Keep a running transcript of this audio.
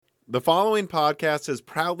The following podcast is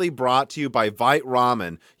proudly brought to you by Vite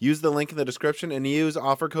Ramen. Use the link in the description and use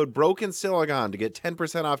offer code BrokenSilicon to get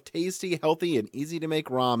 10% off tasty, healthy, and easy-to-make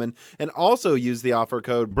ramen. And also use the offer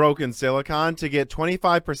code BrokenSilicon to get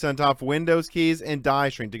 25% off Windows keys and die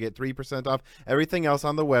shrink to get 3% off everything else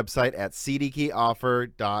on the website at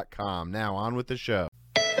cdkeyoffer.com. Now, on with the show.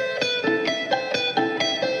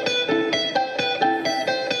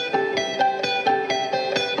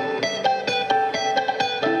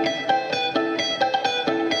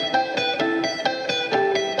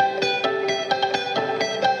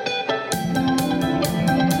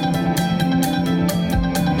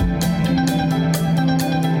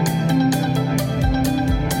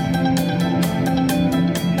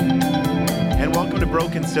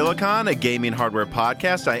 Broken Silicon, a gaming hardware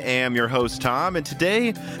podcast. I am your host, Tom, and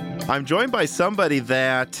today I'm joined by somebody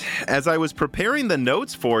that, as I was preparing the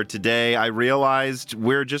notes for today, I realized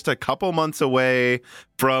we're just a couple months away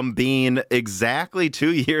from being exactly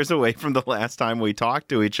 2 years away from the last time we talked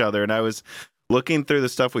to each other. And I was looking through the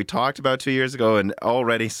stuff we talked about 2 years ago, and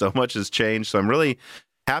already so much has changed. So I'm really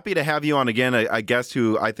happy to have you on again, a guest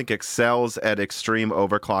who I think excels at extreme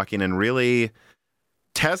overclocking and really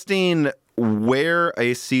testing where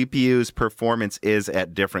a CPU's performance is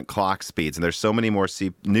at different clock speeds. And there's so many more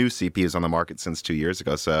new CPUs on the market since 2 years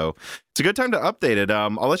ago. So it's a good time to update it. I'll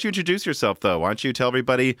let you introduce yourself, though. Why don't you tell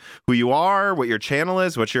everybody who you are, what your channel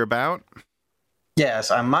is, what you're about? Yes,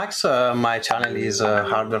 I'm Max. My channel is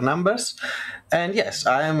Hardware Numbers. And yes,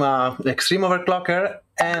 I am an extreme overclocker.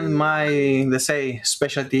 And my, let's say,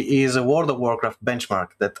 specialty is a World of Warcraft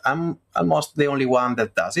benchmark that I'm almost the only one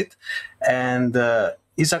that does it. And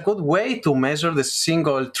it's a good way to measure the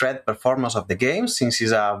single thread performance of the game, since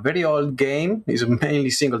it's a very old game, it's mainly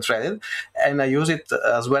single threaded, and I use it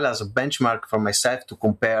as well as a benchmark for myself to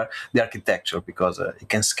compare the architecture, because it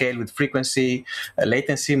can scale with frequency,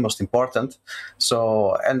 latency, most important.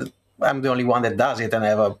 So, and I'm the only one that does it, and I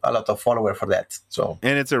have a lot of followers for that. So,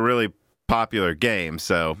 and it's a really popular game,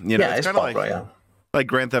 so it's kind of like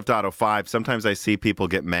Grand Theft Auto 5. Sometimes I see people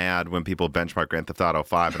get mad when people benchmark Grand Theft Auto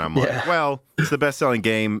 5, and I'm like, well, it's the best-selling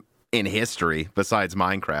game in history besides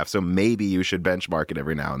Minecraft, so maybe you should benchmark it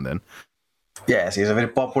every now and then. Yes, it's very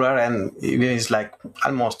popular, and it's like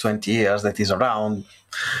almost 20 years that it's around.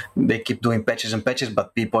 They keep doing patches and patches,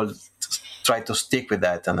 but people try to stick with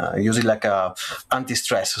that, and use it like a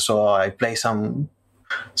anti-stress. So I play some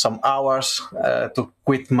hours to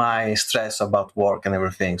quit my stress about work and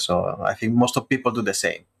everything. So I think most of people do the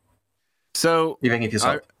same. So even if it's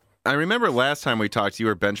I remember last time we talked, you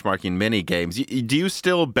were benchmarking mini games. Do you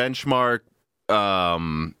still benchmark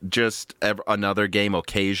just another game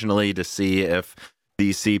occasionally to see if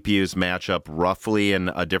these CPUs match up roughly in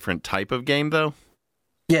a different type of game, though?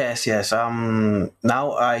 Yes.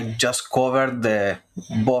 Now I just covered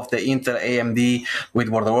both the Intel AMD with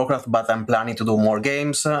World of Warcraft, but I'm planning to do more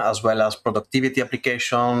games as well as productivity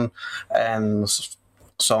application and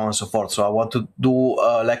so on and so forth. So I want to do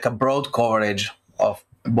like a broad coverage of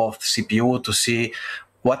both CPU to see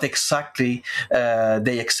what exactly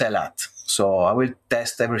they excel at. So I will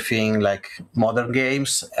test everything like modern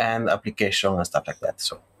games and application and stuff like that.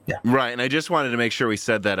 So. Yeah. Right, and I just wanted to make sure we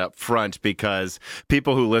said that up front, because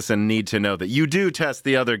people who listen need to know that you do test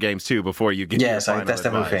the other games too before you get. Yes, I test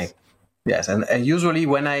everything. Yes, and usually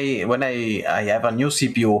when I have a new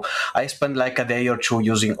CPU, I spend like a day or two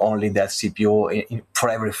using only that CPU for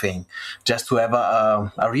everything, just to have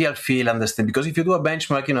a real feel, understand. Because if you do a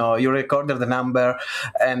benchmark, you record the number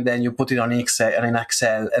and then you put it on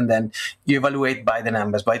Excel, and then you evaluate by the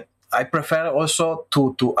numbers. But I prefer also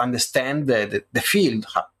to understand the field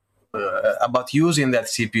about using that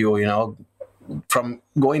CPU, from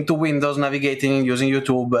going to Windows, navigating, using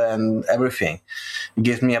YouTube and everything. It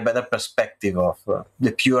gives me a better perspective of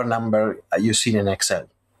the pure number you see in Excel.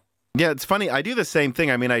 Yeah, it's funny. I do the same thing.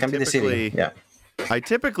 I mean, I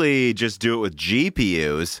typically just do it with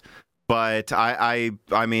GPUs. But I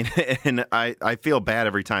mean, and I feel bad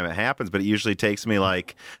every time it happens, but it usually takes me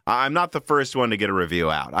I'm not the first one to get a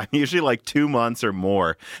review out. I'm usually like 2 months or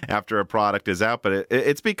more after a product is out, but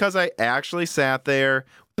it's because I actually sat there,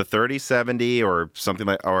 the 3070 or something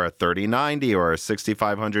or a 3090 or a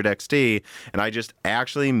 6500 XT, and I just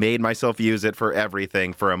actually made myself use it for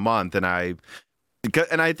everything for a month. And I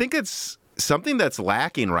think it's something that's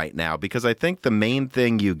lacking right now, because I think the main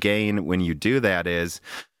thing you gain when you do that is,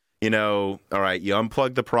 all right, you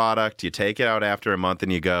unplug the product, you take it out after a month,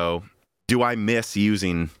 and you go, do I miss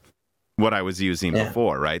using what I was using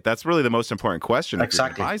before, right? That's really the most important question if you're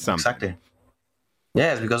going to buy something. Exactly.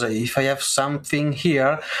 Yes, because if I have something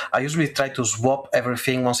here, I usually try to swap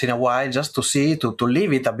everything once in a while just to see, to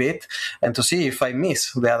leave it a bit and to see if I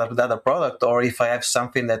miss the other product or if I have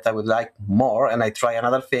something that I would like more and I try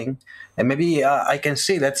another thing. And maybe I can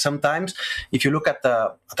see that sometimes if you look at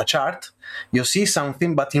a chart, you see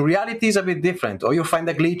something, but in reality it's a bit different. Or you find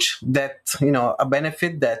a glitch that, a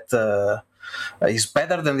benefit that is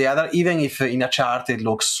better than the other, even if in a chart it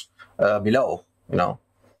looks below.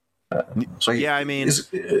 So Yeah, I mean,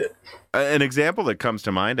 an example that comes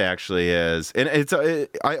to mind actually is, and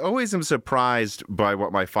I always am surprised by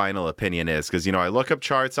what my final opinion is because I look up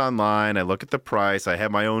charts online, I look at the price, I have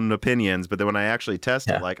my own opinions, but then when I actually test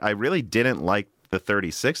it, like I really didn't like the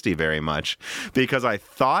 3060 very much because I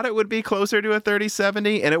thought it would be closer to a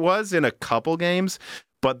 3070, and it was in a couple games.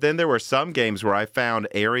 But then there were some games where I found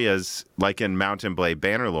areas like in Mountain Blade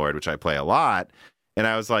Bannerlord, which I play a lot, and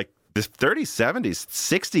I was like, this 3070 is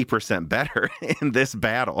 60% better in this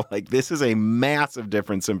battle. Like, this is a massive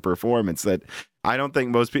difference in performance that I don't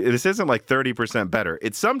think most people, this isn't like 30% better.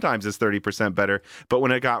 It sometimes is 30% better, but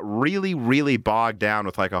when it got really, really bogged down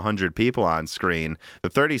with like 100 people on screen, the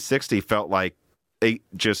 3060 felt like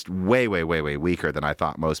just way, way, way, way weaker than I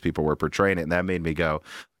thought most people were portraying it. And that made me go,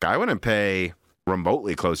 I wouldn't pay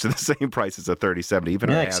remotely close to the same price as a 3070,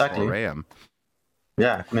 even if it has more RAM.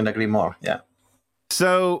 Yeah, I couldn't agree more. Yeah.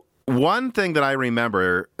 So one thing that I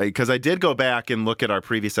remember, because I did go back and look at our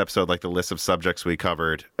previous episode, like the list of subjects we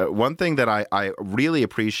covered, one thing that I really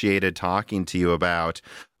appreciated talking to you about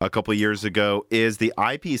a couple years ago is the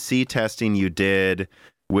IPC testing you did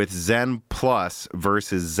with Zen Plus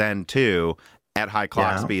versus Zen 2 at high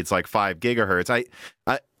clock speeds, like 5 gigahertz.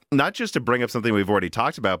 I not just to bring up something we've already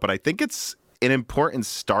talked about, but I think it's an important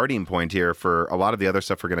starting point here for a lot of the other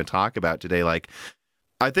stuff we're going to talk about today. Like,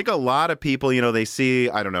 I think a lot of people, they see,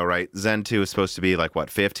 I don't know, right? Zen 2 is supposed to be like,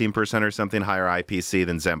 15% or something higher IPC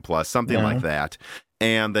than Zen Plus, something like that.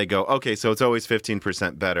 And they go, okay, so it's always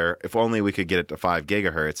 15% better. If only we could get it to 5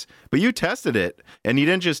 gigahertz. But you tested it, and you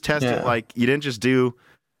didn't just test it like, you didn't just do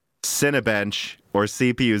Cinebench or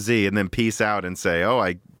CPU-Z and then peace out and say,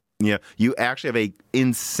 you actually have a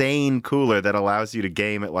insane cooler that allows you to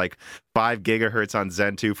game at like 5 gigahertz on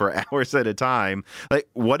Zen 2 for hours at a time. Like,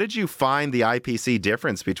 what did you find the IPC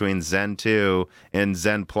difference between Zen 2 and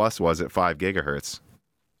Zen Plus was at 5 gigahertz?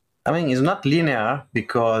 I mean, it's not linear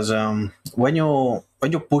because when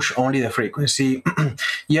you push only the frequency,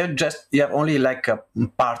 you have only like a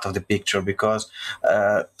part of the picture because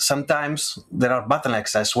sometimes there are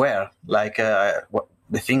bottlenecks, I swear, like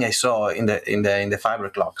the thing I saw in the fiber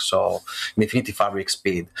clock, so in Infinity Fabric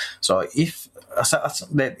speed. So if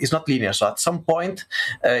that is not linear, so at some point,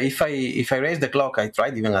 if I raise the clock, I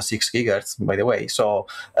tried even a 6 gigahertz, by the way. So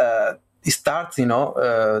it starts,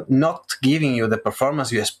 not giving you the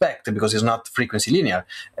performance you expect because it's not frequency linear,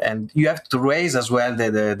 and you have to raise as well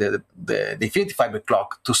the Infinity Fiber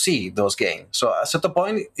clock to see those gains. So at a certain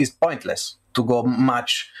point, it's pointless to go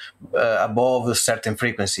much above a certain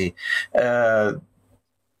frequency.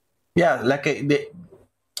 Like the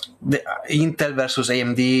Intel versus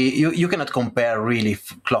AMD, you cannot compare really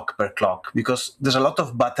clock per clock because there's a lot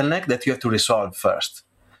of bottleneck that you have to resolve first.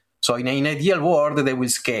 So in an ideal world, they will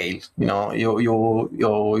scale.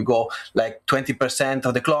 You go like 20%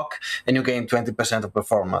 of the clock and you gain 20% of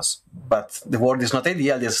performance. But the world is not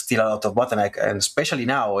ideal. There's still a lot of bottleneck, and especially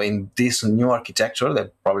now in this new architecture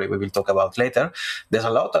that probably we will talk about later, there's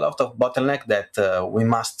a lot of bottleneck that we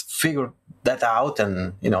must figure that out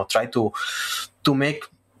and try to make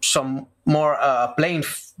some more plain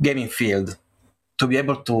gaming field to be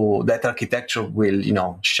able to that architecture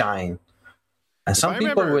will shine. And some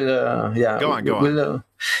people will, Go on.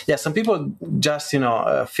 Some people just,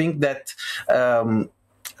 think that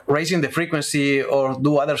raising the frequency or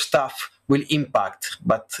do other stuff will impact.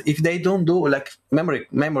 But if they don't do like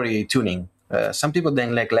memory tuning, some people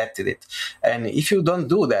then neglected it. And if you don't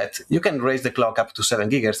do that, you can raise the clock up to 7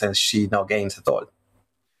 gigahertz and see no gains at all.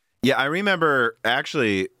 Yeah, I remember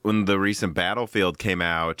actually when the recent Battlefield came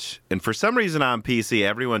out, and for some reason on PC,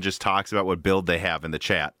 everyone just talks about what build they have in the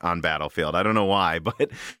chat on Battlefield. I don't know why,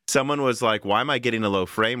 but someone was like, why am I getting a low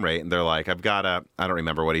frame rate? And they're like, I've got I don't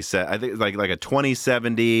remember what he said. I think it's like a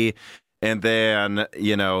 2070, and then,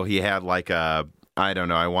 he had like I don't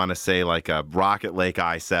know, I want to say like a Rocket Lake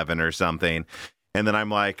i7 or something. And then I'm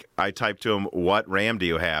like, I typed to him, what RAM do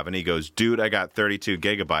you have? And he goes, dude, I got 32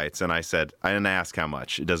 gigabytes. And I said, I didn't ask how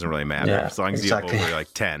much. It doesn't really matter. As long as you have over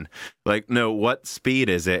like 10. Like, no, what speed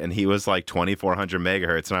is it? And he was like 2400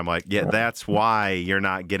 megahertz. And I'm like, yeah, that's why you're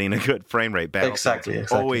not getting a good frame rate. Exactly.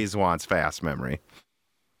 Always wants fast memory.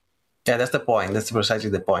 Yeah, that's the point. That's precisely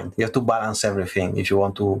the point. You have to balance everything if you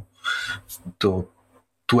want to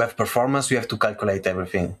to have performance, you have to calculate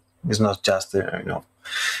everything. It's not just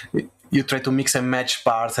you try to mix and match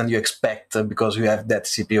parts and you expect because you have that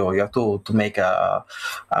CPU, you have to make an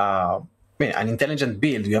intelligent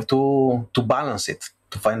build. You have to balance it,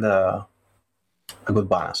 to find a good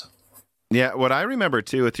balance. Yeah, what I remember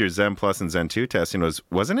too with your Zen Plus and Zen 2 testing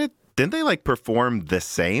didn't they like perform the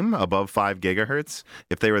same above 5 gigahertz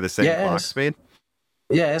if they were the same clock speed?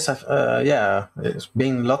 Yes, it's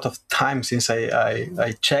been a lot of time since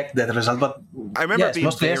I checked that result, but I remember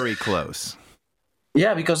being very close.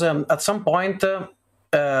 Yeah, because at some point,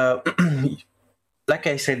 like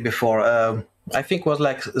I said before, I think it was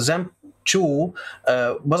like Zen 2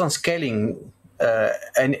 wasn't scaling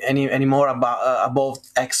anymore above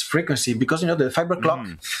X frequency, because the fiber clock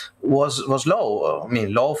was low.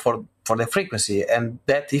 Low for the frequency, and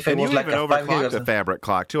that if it was like a 5 gigahertz. The fabric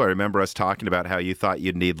clock too. I remember us talking about how you thought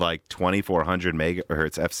you'd need like 2400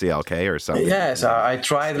 megahertz FCLK or something. Yes, I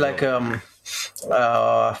tried like I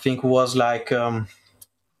think it was like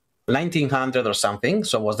 1900 or something,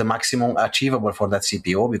 so it was the maximum achievable for that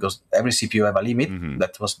CPU, because every CPU have a limit.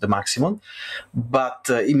 That was the maximum. But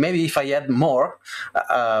maybe if I had more,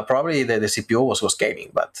 probably the CPU was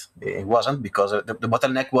scaling, but it wasn't, because the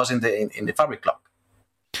bottleneck was in the fabric clock.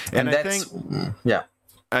 And that's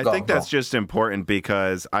I think that's just important,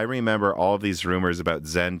 because I remember all of these rumors about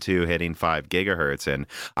Zen 2 hitting 5 gigahertz. And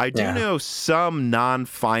I do know some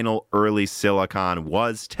non-final early silicon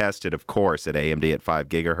was tested, of course, at AMD at 5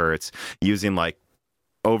 gigahertz using like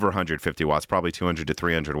over 150 watts, probably 200 to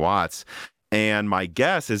 300 watts. And my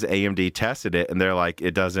guess is AMD tested it and they're like,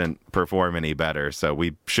 it doesn't perform any better. So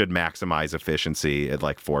we should maximize efficiency at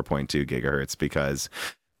like 4.2 gigahertz, because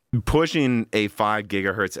pushing a 5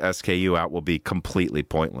 gigahertz SKU out will be completely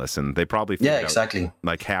pointless, and they probably figured out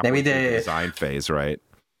like halfway through the design phase, right?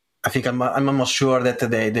 I think I'm almost sure that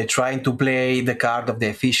they're trying to play the card of the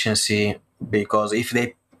efficiency, because if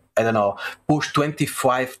they, I don't know, push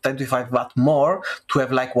 25 watt more to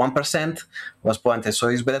have like 1% was pointless. So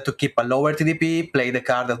it's better to keep a lower TDP, play the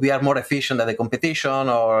card that we are more efficient than the competition,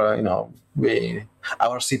 or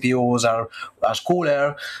our CPUs are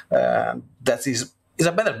cooler. That is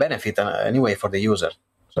a better benefit anyway for the user.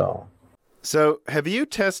 So have you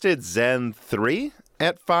tested Zen 3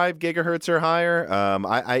 at 5 gigahertz or higher?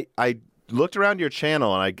 I looked around your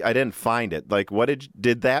channel and I didn't find it. Like,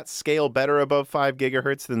 did that scale better above 5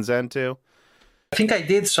 gigahertz than Zen 2? I think I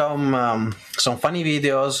did some funny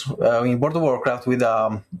videos in World of Warcraft with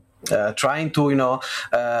trying to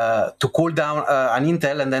to cool down an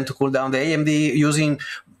Intel and then to cool down the AMD using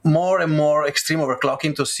more and more extreme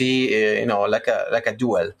overclocking to see like a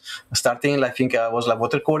duel. Starting, I think I was like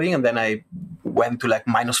water cooling, and then I went to like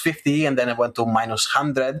minus 50, and then I went to minus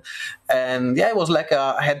 100, and it was like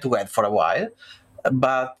a head-to-head for a while.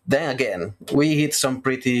 But then again, we hit some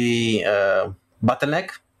pretty bottleneck,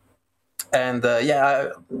 and I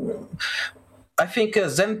think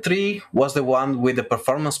Zen 3 was the one with the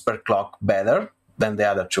performance per clock better than the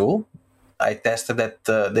other two. I tested at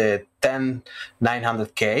the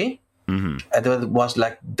 10900K, and it was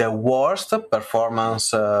like the worst performance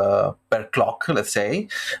per clock, let's say.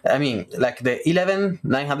 I mean, like the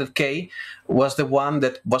 11900K was the one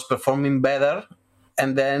that was performing better,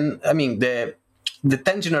 and then the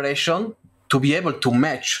 10th generation, to be able to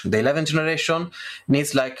match the 11th generation,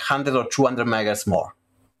 needs like 100 or 200 megahertz more.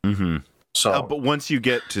 So, but once you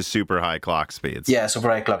get to super high clock speeds. Yeah, super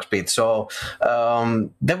high clock speed. So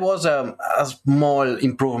there was a small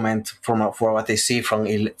improvement from what I see from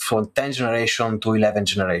 10th generation to 11th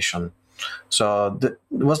generation. So it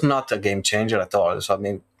was not a game changer at all. So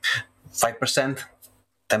 5%,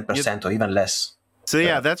 10%, or even less. So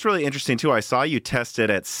yeah, that's really interesting too. I saw you test it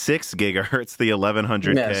at 6 gigahertz, the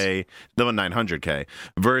 1100K, the 900K,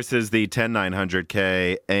 versus the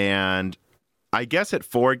 10900K, and I guess at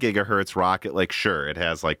 4 gigahertz Rocket Lake, sure, it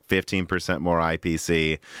has like 15% more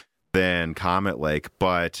IPC than Comet Lake,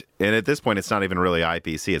 and at this point, it's not even really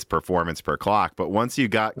IPC, it's performance per clock. But once you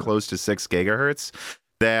got close to 6 gigahertz,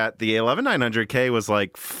 that the 11900K was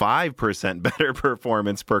like 5% better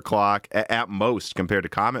performance per clock at most compared to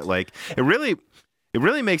Comet Lake. It really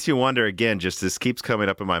makes you wonder, again, just this keeps coming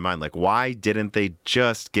up in my mind, like, why didn't they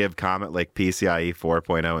just give Comet Lake PCIe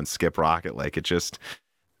 4.0 and skip Rocket Lake? It just...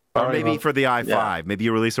 Or maybe for the i5, maybe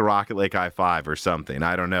you release a Rocket Lake i5 or something.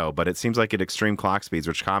 I don't know. But it seems like at extreme clock speeds,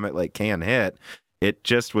 which Comet Lake can hit, it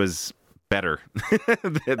just was better.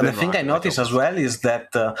 The thing I noticed as well is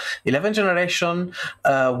that 11th generation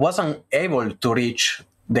wasn't able to reach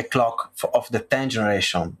the clock of the 10th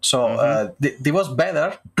generation. So it was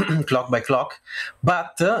better clock by clock.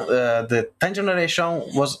 But the 10th generation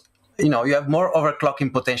was, you have more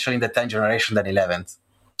overclocking potential in the 10th generation than 11th.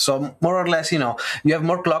 So more or less, you have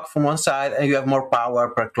more clock from one side and you have more power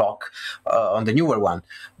per clock on the newer one,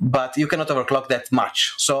 but you cannot overclock that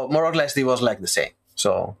much. So more or less, it was like the same.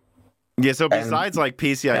 So yeah. So besides like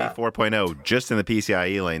PCIe 4.0, just in the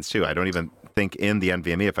PCIe lanes too, I don't even think in the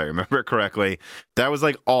NVMe, if I remember correctly, that was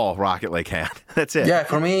like all Rocket Lake had. That's it. Yeah,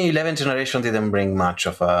 for me, 11th generation didn't bring much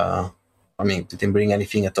of didn't bring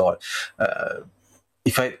anything at all.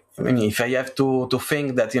 If I have to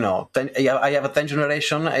think that, I have a 10th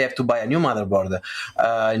generation, I have to buy a new motherboard,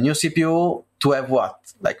 new CPU to have what,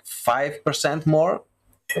 like 5% more.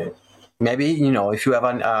 Maybe, if you have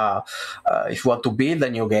if you want to build a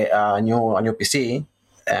new PC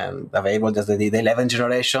and available as the 11th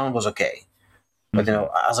generation was okay, but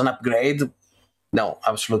as an upgrade, no,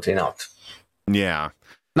 absolutely not. Yeah.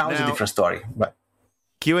 Now it's a different story, but.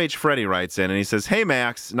 QH Freddy writes in and he says, "Hey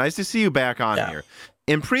Max, nice to see you back on here.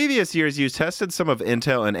 In previous years, you tested some of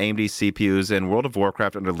Intel and AMD CPUs in World of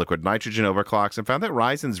Warcraft under liquid nitrogen overclocks and found that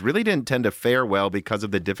Ryzen's really didn't tend to fare well because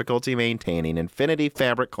of the difficulty maintaining Infinity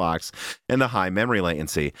Fabric clocks and the high memory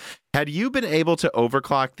latency. Had you been able to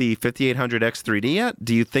overclock the 5800X3D yet?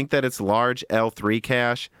 Do you think that its large L3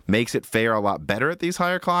 cache makes it fare a lot better at these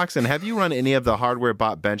higher clocks? And have you run any of the hardware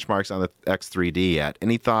bot benchmarks on the X3D yet?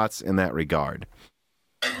 Any thoughts in that regard?"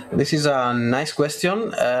 This is a nice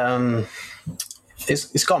question.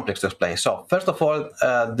 It's complex to explain. So first of all,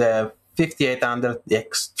 the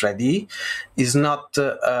 5800X3D is not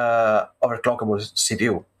overclockable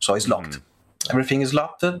CPU, so it's locked. Everything is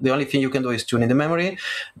locked. The only thing you can do is tune in the memory.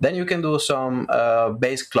 Then you can do some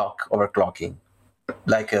base clock overclocking,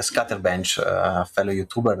 like a Scatterbench, a fellow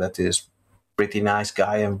YouTuber that is pretty nice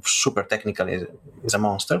guy and super technical, is a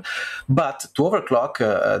monster. But to overclock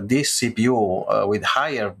this CPU with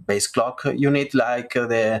higher base clock, you need like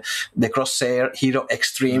the Crosshair Hero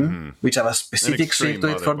Extreme, which have a specific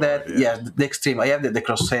circuit for that. Yeah, the Extreme. I have the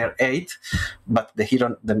Crosshair 8, but the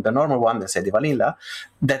Hero, the normal one, let's say the vanilla,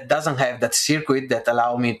 that doesn't have that circuit that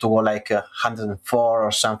allow me to go like 104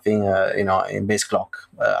 or something, in base clock.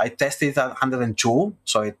 I tested it at 102,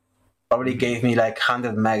 so it probably gave me like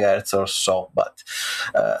 100 megahertz or so, but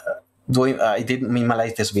I did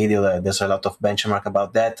minimize this video. There's a lot of benchmark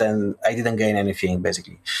about that, and I didn't gain anything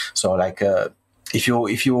basically. So like if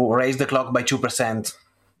you raise the clock by 2%,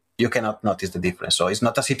 you cannot notice the difference. So it's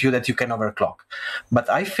not a CPU that you can overclock. But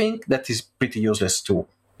I think that is pretty useless too,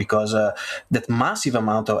 because that massive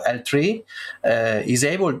amount of L3 is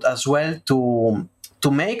able as well to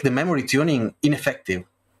make the memory tuning ineffective.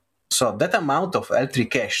 So that amount of L3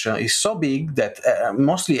 cache is so big that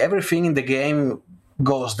mostly everything in the game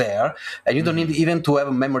goes there, and you don't need even to have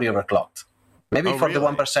a memory overclocked. Maybe for the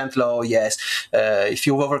 1% low, yes. If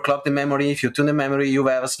you overclock the memory, if you tune the memory, you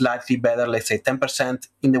have a slightly better, let's say 10%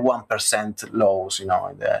 in the 1% lows, in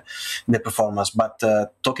the performance. But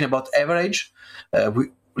talking about average,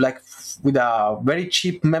 with a very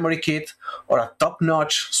cheap memory kit or a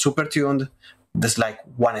top-notch, super tuned, there's like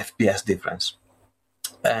 1 FPS difference.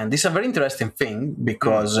 And this is a very interesting thing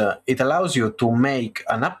because it allows you to make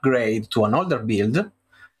an upgrade to an older build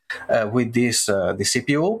with the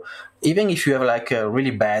CPU. Even if you have like a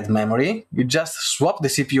really bad memory, you just swap the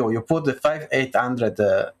CPU, you put the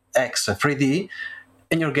 5800X3D,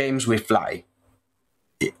 and your games will fly.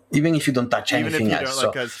 Even if you don't touch anything else.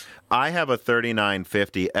 Because I have a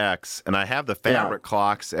 3950X and I have the fabric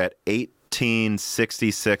clocks at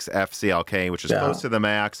 1866 FCLK, which is close to the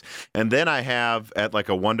max. And then I have at like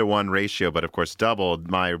a 1-to-1 ratio, but of course doubled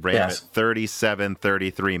my RAM at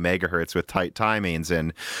 3733 megahertz with tight timings.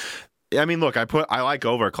 And I mean, look, I like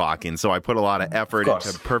overclocking, so I put a lot of effort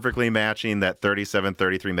into perfectly matching that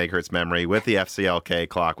 3733 megahertz memory with the FCLK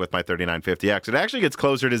clock with my 3950X. It actually gets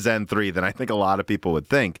closer to Zen 3 than I think a lot of people would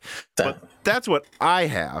think. But that's what I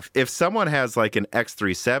have. If someone has like an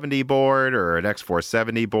X370 board or an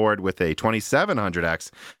X470 board with a 2700X,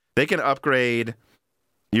 they can upgrade,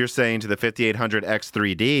 you're saying, to the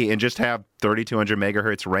 5800X3D and just have 3200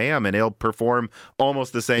 megahertz RAM, and it'll perform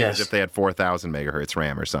almost the same as if they had 4000 megahertz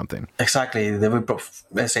RAM or something. Exactly. They will,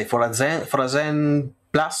 let's say, for a Zen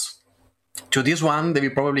Plus to this one, they will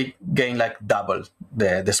probably gain like double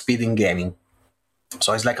the speed in gaming.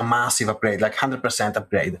 So it's like a massive upgrade, like 100%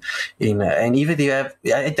 upgrade. And even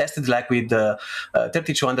I tested like with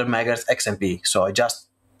 3200 megahertz XMP. So I just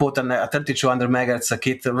put a 3200 megahertz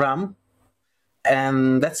kit RAM,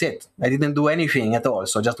 and that's it. I didn't do anything at all.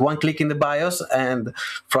 So just one click in the BIOS, and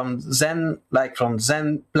from Zen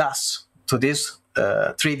Plus to this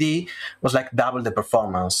 3D was like double the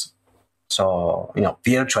performance. So,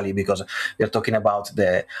 virtually, because we're talking about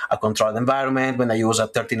a controlled environment when I use a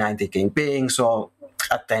 3090 ping, so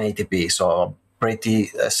at 1080p. So pretty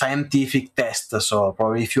scientific test. So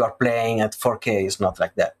probably if you are playing at 4K, it's not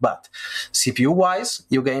like that. But CPU-wise,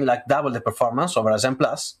 you gain like double the performance over a Zen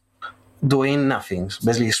Plus, doing nothing,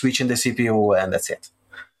 basically switching the CPU, and that's it.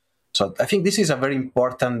 So I think this is a very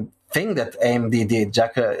important thing that AMD did,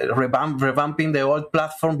 Jack, revamping the old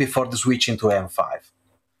platform before the switching to M5.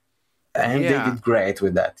 And they did great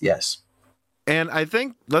with that, yes. And I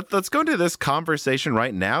think let's go into this conversation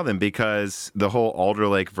right now then, because the whole Alder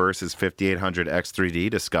Lake versus 5800 X3D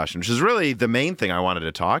discussion, which is really the main thing I wanted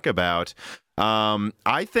to talk about.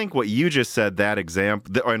 I think what you just said, that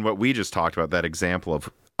example, and what we just talked about, that example of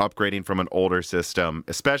upgrading from an older system,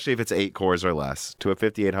 especially if it's 8 cores or less, to a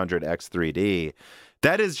 5800 X3D,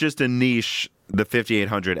 that is just a niche the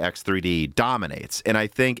 5800 X3D dominates. And I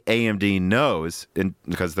think AMD knows,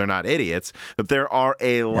 because they're not idiots, that there are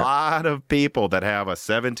a lot of people that have a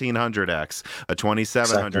 1700X, a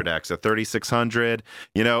 2700X, a 3600,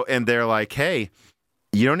 and they're like, hey,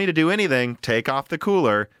 you don't need to do anything. Take off the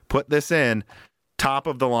cooler, put this in. Top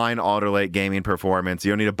of the line Alder Lake gaming performance.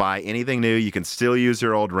 You don't need to buy anything new. You can still use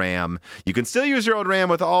your old RAM. You can still use your old RAM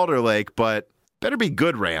with Alder Lake, but better be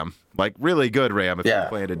good RAM, like really good RAM if you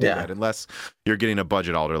plan to do that, unless you're getting a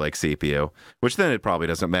budget Alder Lake CPU, which then it probably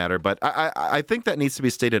doesn't matter. But I think that needs to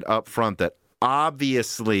be stated up front that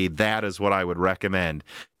obviously that is what I would recommend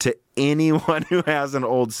to anyone who has an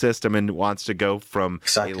old system and wants to go from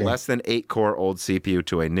a less than 8-core old CPU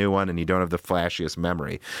to a new one, and you don't have the flashiest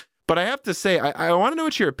memory. But I have to say, I want to know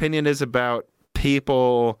what your opinion is about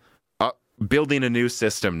people building a new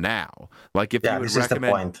system now. Like if you would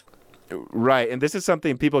recommend, right? And this is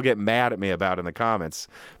something people get mad at me about in the comments.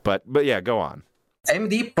 But yeah, go on.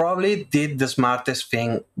 AMD probably did the smartest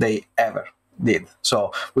thing they ever did.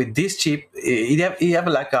 So with this chip, you have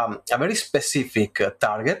like a very specific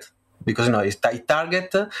target, because it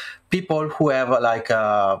target people who have like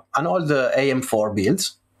an old AM4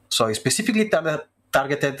 builds. So it specifically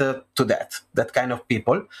targeted to that kind of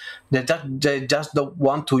people. They just don't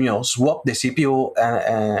want to swap the CPU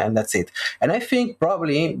and that's it. And I think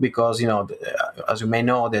probably because as you may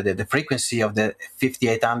know, the frequency of the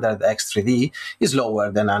 5800 X3D is lower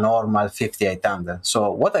than a normal 5800. So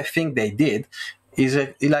what I think they did is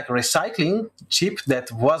like a recycling chip that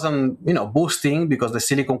wasn't boosting because the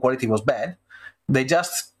silicon quality was bad. They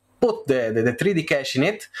just put the 3D cache in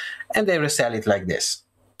it and they resell it like this.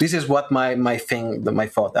 This is what my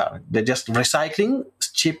thought are. They're just recycling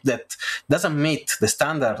chip that doesn't meet the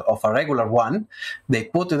standard of a regular one. They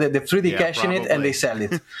put the 3D cache in it and they sell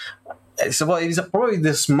it. So it's probably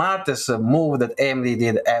the smartest move that AMD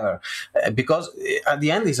did ever, because at the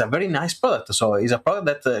end it's a very nice product. So it's a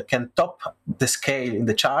product that can top the scale in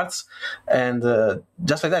the charts, and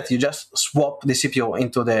just like that, you just swap the CPU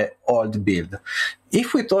into the old build.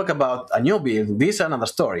 If we talk about a new build, this is another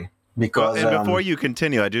story. Because, and before you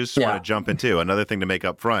continue, I just want to jump into another thing to make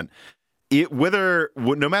up front. No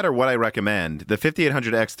matter what I recommend, the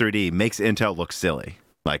 5800 X3D makes Intel look silly.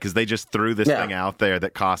 Because they just threw this thing out there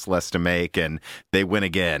that costs less to make, and they win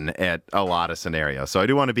again at a lot of scenarios. So I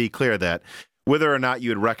do want to be clear that whether or not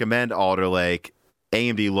you would recommend Alder Lake,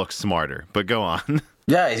 AMD looks smarter. But go on.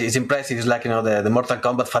 Yeah, it's impressive. It's like the Mortal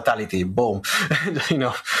Kombat fatality. Boom,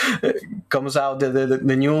 comes out the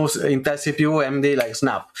new Intel CPU. AMD like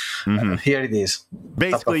snap. Here it is.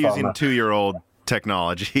 Basically using 2-year-old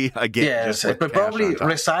technology again. Yes, but probably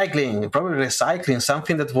recycling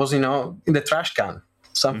something that was in the trash can,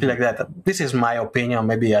 something like that. This is my opinion.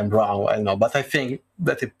 Maybe I'm wrong. I don't know, but I think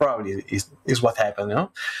that it probably is what happened.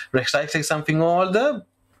 Recycling something old,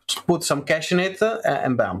 put some cash in it,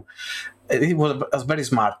 and bam. It was a very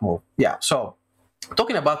smart move. Yeah. So,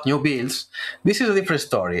 talking about new builds, this is a different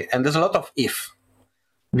story, and there's a lot of if.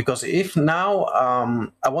 Because if now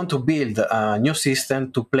I want to build a new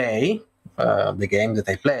system to play the game that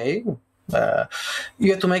I play,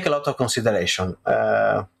 you have to make a lot of consideration.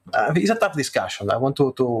 It's a tough discussion. I want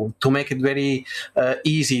to make it very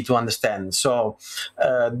easy to understand. So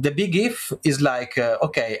the big if is like,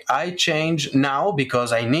 okay, I change now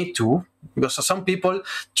because I need to. Because some people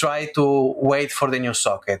try to wait for the new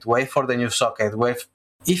socket.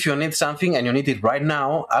 If you need something and you need it right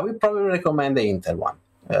now, I will probably recommend the Intel one.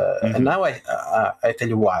 And now I tell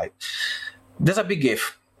you why. There's a big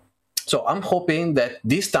if. So I'm hoping that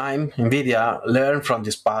this time NVIDIA learn from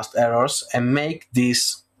these past errors and make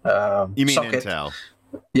this you mean socket. Intel?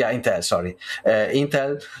 Yeah, Intel, sorry.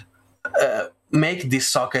 Intel make this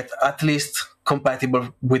socket at least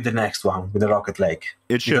compatible with the next one, with the Rocket Lake.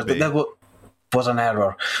 It should be. That was an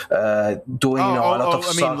error. Doing a lot of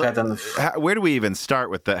socket. And where do we even start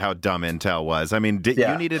with how dumb Intel was? I mean,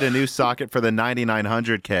 you needed a new socket for the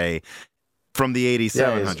 9900K. from the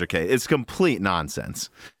 8700K. It's complete nonsense.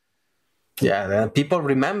 Yeah, people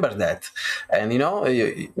remember that. And,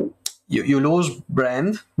 you lose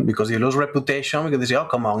brand because you lose reputation because they say, oh,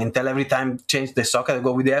 come on, Intel every time change the socket, they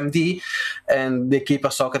go with the AMD, and they keep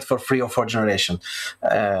a socket for 3 or 4 generations.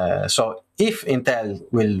 So if Intel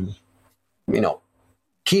will,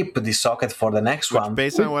 keep the socket for the next one.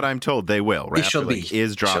 Based on what I'm told, they will. Raptor Lake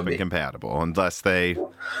is drop-in compatible unless they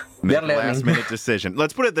make a last-minute decision.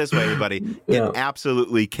 Let's put it this way, everybody. It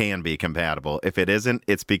absolutely can be compatible. If it isn't,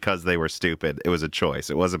 it's because they were stupid. It was a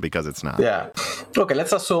choice. It wasn't because it's not. Yeah. Okay,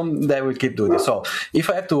 let's assume they will keep doing this. So if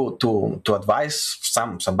I have to advise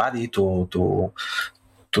somebody to do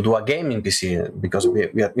a gaming PC, because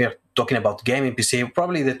we are talking about gaming PC,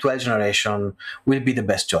 probably the 12th generation will be the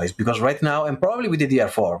best choice, because right now, and probably with the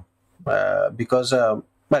DDR4, because,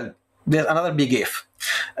 there's another big if.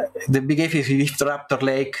 The big if is if Raptor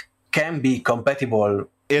Lake can be compatible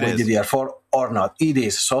with DDR4 or not. It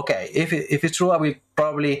is. So, okay, if it's true, I will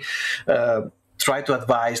probably try to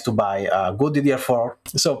advise to buy a good DDR4.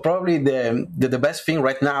 So probably the best thing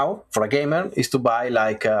right now for a gamer is to buy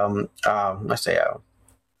like, let's say, a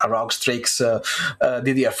ROG Strix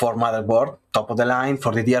DDR4 motherboard, top of the line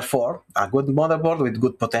for DDR4, a good motherboard with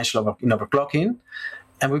good potential in overclocking,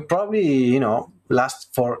 and will probably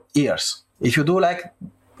last for years. If you do like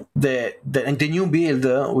the new build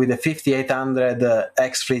with the 5800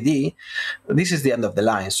 X3D, this is the end of the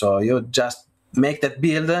line. So you just make that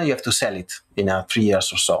build, you have to sell it in 3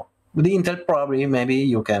 years or so. With the Intel, probably maybe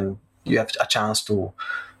you have a chance to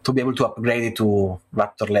be able to upgrade it to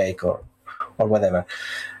Raptor Lake or whatever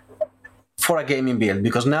for a gaming build,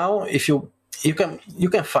 because now if you can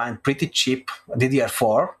find pretty cheap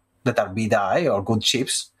DDR4 that are BDI or good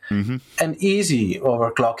chips, and easy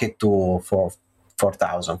overclock it to for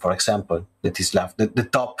 4000, for example. That is left the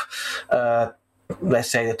top, let's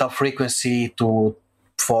say the top frequency for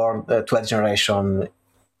 12th generation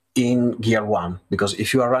in Gear 1, because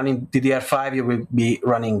if you are running DDR5, you will be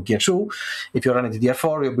running Gear 2. If you're running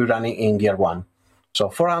DDR4, you'll be running in Gear 1. So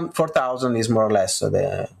 4,000 is more or less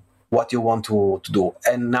what you want to do.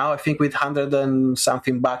 And now I think with 100 and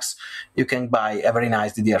something bucks, you can buy a very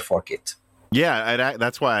nice DDR4 kit. Yeah,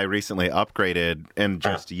 that's why I recently upgraded and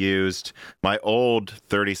just used my old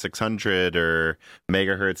 3600 or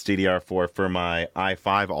megahertz DDR4 for my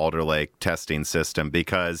i5 Alder Lake testing system,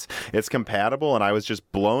 because it's compatible, and I was just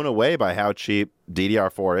blown away by how cheap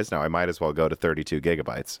DDR4 is now. I might as well go to 32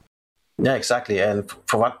 gigabytes. Yeah, exactly. And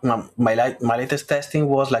for what my latest testing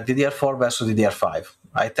was like DDR4 versus DDR5.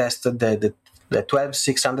 I tested the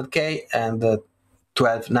 12600K and the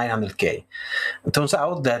 12900K. It turns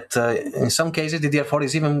out that in some cases DDR4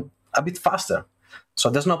 is even a bit faster. So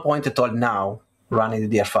there's no point at all now running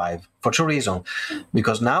DDR5 for two reasons.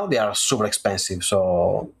 Because now they are super expensive,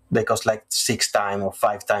 so they cost like 6 times or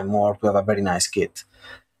 5 times more to have a very nice kit.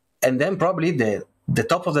 And then probably the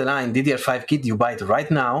top of the line DDR5 kit you buy it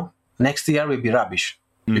right now, next year will be rubbish,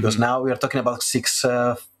 because now we are talking about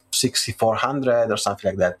 6400 or something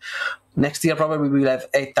like that. Next year probably we will have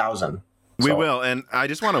 8,000. We will, and I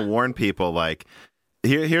just want to warn people, like,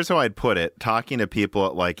 here's how I'd put it. Talking to people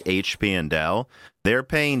at like HP and Dell, they're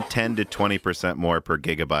paying 10 to 20% more per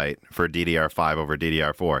gigabyte for DDR5 over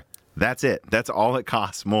DDR4. That's it. That's all it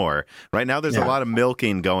costs more. Right now there's a lot of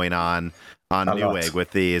milking going on Newegg with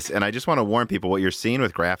these, and I just want to warn people, what you're seeing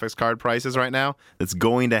with graphics card prices right now, that's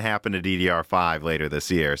going to happen to DDR5 later this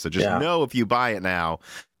year. So just know if you buy it now,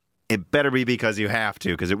 it better be because you have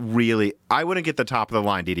to, because I wouldn't get the top of the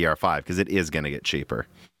line DDR5 because it is going to get cheaper.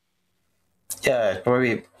 Yeah,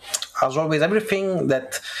 probably. As always, everything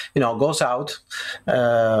that goes out,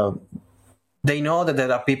 they know that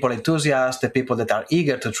there are people enthusiasts, the people that are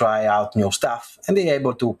eager to try out new stuff, and they're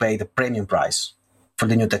able to pay the premium price for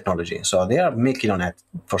the new technology. So they are milking on it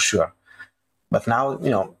for sure. But now,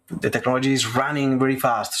 the technology is running very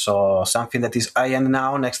fast. So something that is high-end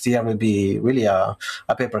now, next year will be really a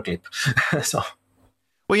paperclip. So.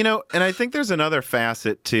 Well, and I think there's another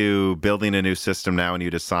facet to building a new system now when you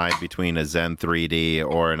decide between a Zen 3D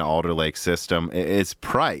or an Alder Lake system. It's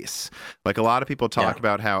price. Like, a lot of people talk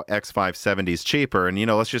about how X570 is cheaper, and,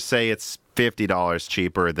 let's just say it's $50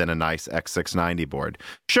 cheaper than a nice X690 board.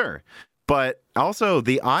 Sure. But also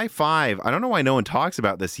the i5, I don't know why no one talks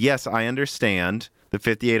about this. Yes, I understand the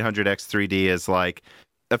 5800X3D is like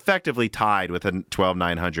effectively tied with a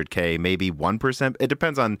 12900K, maybe 1%. It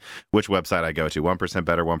depends on which website I go to. 1%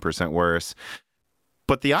 better, 1% worse.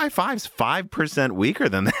 But the i5's 5% weaker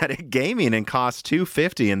than that at gaming and costs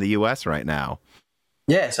 $250 in the US right now.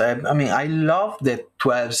 Yes, I love the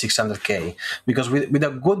 12600K because with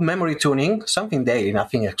a good memory tuning, something daily,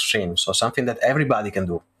 nothing extreme, so something that everybody can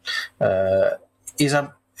do. is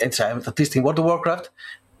at least in World of Warcraft,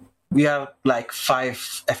 we are like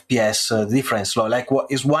 5 FPS difference. So like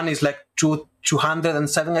one is like 207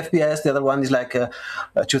 FPS, the other one is like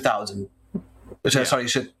 2000. Yeah. Sorry,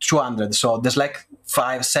 200. So there's like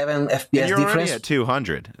 5-7 FPS and you're difference. Already at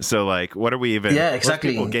 200. So like, what are we even? Yeah,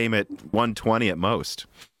 exactly. Most people game at 120 at most.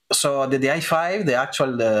 So the i5, the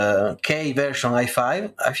actual K version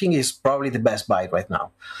i5, I think is probably the best buy right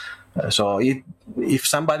now. So if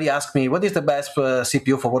somebody asks me what is the best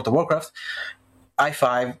CPU for World of Warcraft,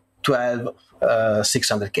 i5 12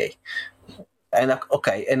 600K, and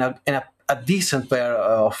a decent pair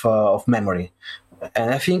of memory.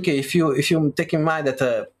 And I think if you take in mind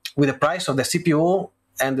that with the price of the CPU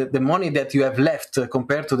and the money that you have left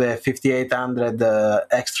compared to the 5800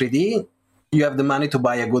 X3D, you have the money to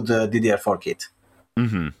buy a good DDR4 kit,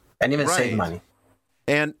 and even save money.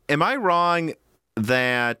 And am I wrong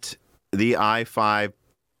that the i5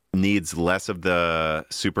 needs less of the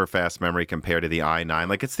super fast memory compared to the i9?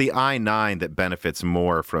 Like, it's the i9 that benefits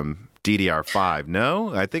more from DDR5.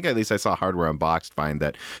 No, I think at least I saw Hardware Unboxed find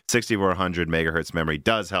that 6400 megahertz memory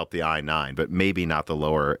does help the i9, but maybe not the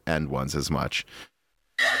lower end ones as much.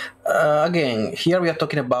 Again, here we are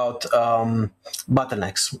talking about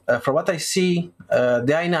bottlenecks. For what I see, the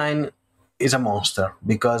i9 is a monster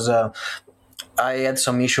because I had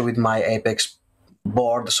some issue with my Apex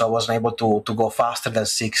board, so I wasn't able to go faster than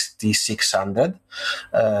 6600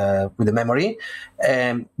 with the memory,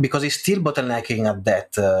 because it's still bottlenecking at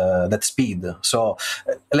that speed. So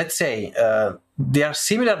let's say they are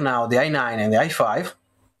similar now, the i9 and the i5,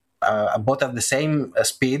 both at the same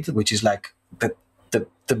speed, which is like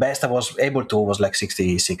the best I was able to was like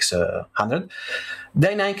 6600. The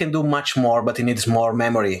i9 can do much more, but it needs more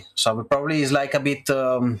memory. So it probably is like a bit,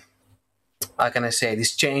 how can I say,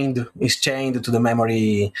 it's chained to the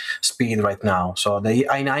memory speed right now. So the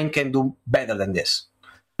i9 can do better than this.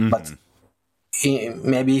 But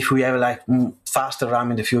maybe if we have like faster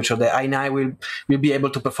RAM in the future, the i9 will be able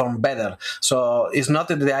to perform better. So it's not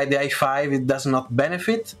that the i5 it does not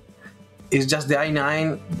benefit. It's just the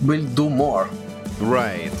i9 will do more.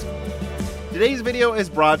 Right. Today's video is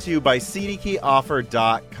brought to you by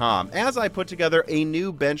CDKeyOffer.com. As I put together a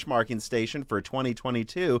new benchmarking station for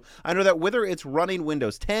 2022, I know that whether it's running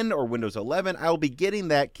Windows 10 or Windows 11, I will be getting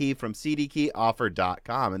that key from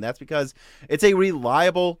CDKeyOffer.com. And that's because it's a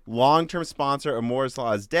reliable, long-term sponsor of Moore's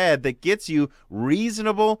Law is Dead that gets you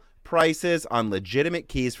reasonable prices on legitimate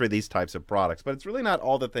keys for these types of products. But it's really not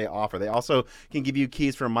all that they offer. They also can give you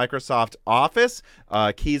keys for Microsoft Office,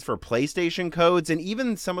 keys for PlayStation codes, and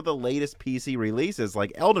even some of the latest PC releases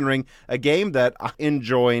like Elden Ring, a game that I'm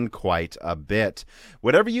enjoying quite a bit.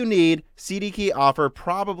 Whatever you need, CDKey Offer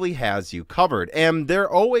probably has you covered. And they're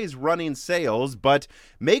always running sales, but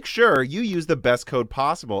make sure you use the best code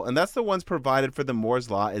possible. And that's the ones provided for the Moore's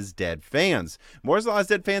Law is Dead fans. Moore's Law is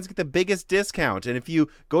Dead fans get the biggest discount. And if you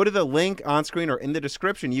go to the link on screen or in the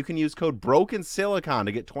description, you can use code BrokenSilicon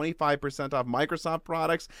to get 25% off Microsoft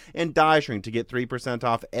products and DieShrink to get 3%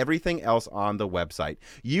 off everything else on the website.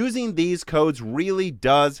 Using these codes really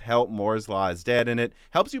does help Moore's Law is Dead, and it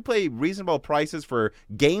helps you pay reasonable prices for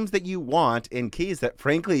games that you want and keys that,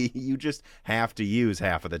 frankly, you just have to use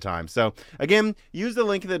half of the time. So, again, use the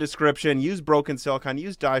link in the description, use Broken Silicon,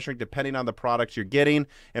 use DieShrink depending on the products you're getting,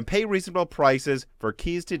 and pay reasonable prices for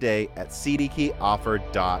keys today at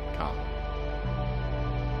CDKeyOffer.com.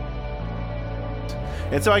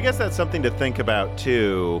 And so I guess that's something to think about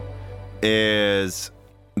too, is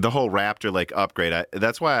the whole Raptor Lake upgrade.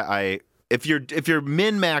 That's why if you're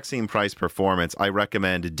min-maxing price performance, I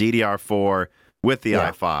recommend DDR4 with the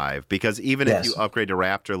i5, because even if you upgrade to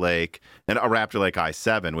Raptor Lake and a Raptor Lake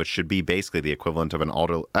i7, which should be basically the equivalent of an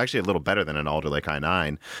Alder, actually a little better than an Alder Lake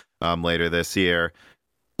i9 later this year,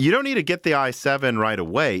 you don't need to get the i7 right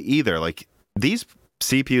away either. Like, these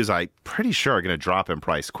CPUs, I'm pretty sure, are going to drop in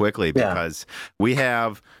price quickly because we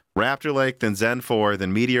have Raptor Lake, then Zen 4,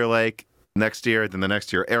 then Meteor Lake next year, then the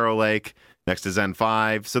next year Arrow Lake, next to Zen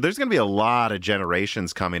 5. So there's going to be a lot of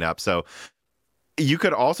generations coming up. So you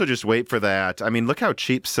could also just wait for that. I mean, look how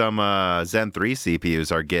cheap some Zen 3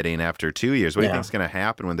 CPUs are getting after 2 years. What do you think is going to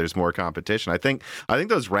happen when there's more competition? I think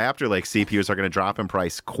those Raptor Lake CPUs are going to drop in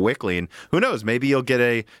price quickly. And who knows, maybe you'll get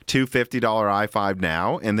a $250 i5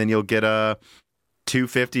 now, and then you'll get a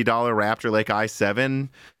 $250 Raptor Lake i7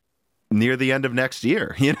 near the end of next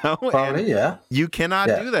year, you know? Probably, You cannot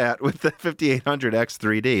do that with the 5800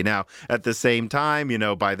 X3D. Now, at the same time, you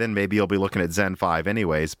know, by then maybe you'll be looking at Zen 5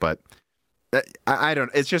 anyways, but I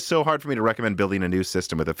don't, it's just so hard for me to recommend building a new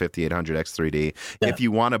system with a 5800 X3D. If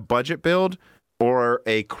you want a budget build, or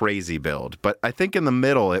a crazy build. But I think in the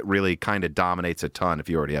middle, it really kind of dominates a ton if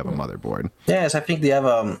you already have a motherboard. Yes, I think they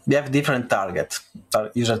have different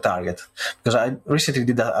user target. Because I recently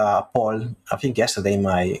did a poll, I think yesterday in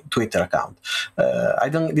my Twitter account. I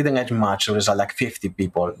didn't get much result, like 50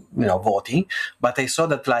 people, voting, but I saw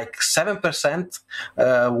that like 7%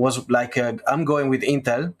 was like I'm going with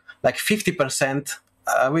Intel, like 50%.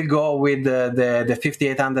 I will go with the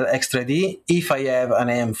 5800 X3D if I have an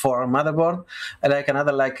AM4 motherboard, and like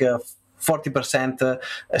another 40%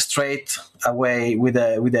 straight away with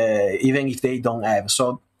even if they don't have.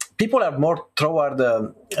 So people are more toward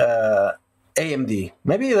AMD.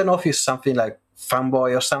 Maybe I don't know if it's something like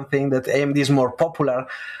fanboy or something that AMD is more popular.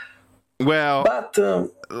 Well, but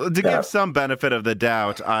to give some benefit of the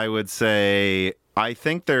doubt, I would say I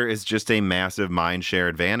think there is just a massive mindshare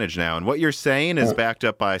advantage now. And what you're saying is backed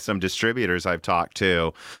up by some distributors I've talked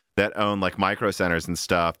to that own like Micro Centers and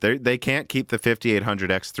stuff. They can't keep the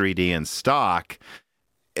 5800 X3D in stock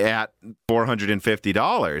at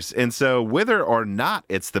 $450. And so whether or not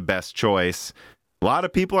it's the best choice, a lot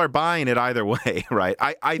of people are buying it either way, right?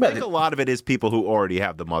 I think a lot of it is people who already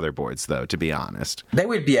have the motherboards, though, to be honest. They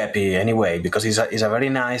will be happy anyway because it's a very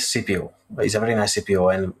nice CPU. It's a very nice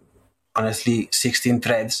CPU, and honestly, 16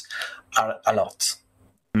 threads are a lot.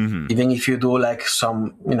 Mm-hmm. Even if you do like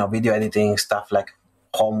some, video editing stuff like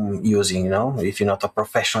home using, if you're not a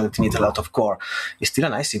professional that needs a lot of core, it's still a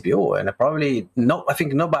nice CPU. And I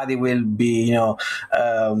think nobody will be,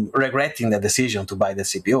 regretting the decision to buy the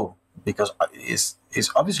CPU because it's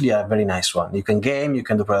obviously a very nice one. You can game, you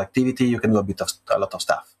can do productivity, you can do a lot of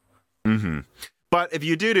stuff. Mm-hmm. But if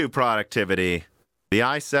you do productivity, the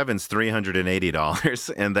i7's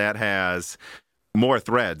 $380, and that has more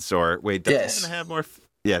threads. Or wait, does it have more?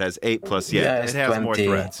 Yeah, it has 8 plus. Yeah, it has 20, more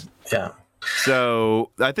threads. Yeah. So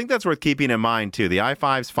I think that's worth keeping in mind too. The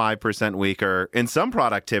i5's 5% weaker. In some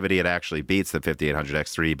productivity, it actually beats the 5800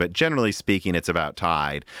 X3, but generally speaking, it's about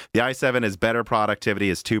tied. The i7 is better productivity,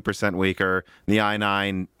 is 2% weaker. The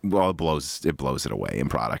i9, well, it blows it away in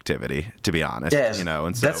productivity, to be honest. Yes,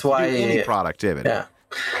 and so that's why any productivity. Yeah.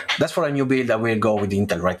 That's for a new build. I will go with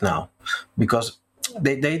Intel right now because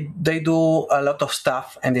they do a lot of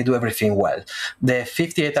stuff and they do everything well. The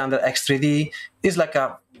 5800 X3D is like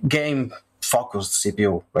a game focused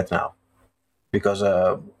CPU right now because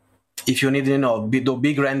if you need do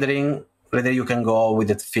big rendering, whether you can go with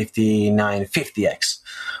the 5950X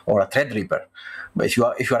or a Threadripper. But if you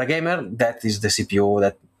are a gamer, that is the CPU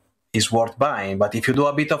that is worth buying. But if you do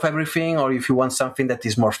a bit of everything, or if you want something that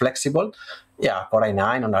is more flexible, Core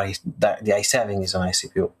i9 or the i7 is a nice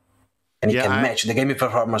CPU, and it can match the gaming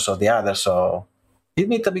performance of the other. So it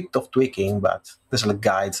needs a bit of tweaking, but there's like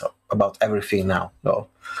guides about everything now. So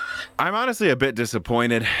I'm honestly a bit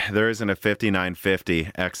disappointed there isn't a 5950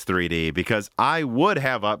 X3D because I would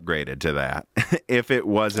have upgraded to that if it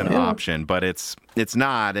was an option, but it's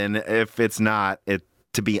not. And if it's not,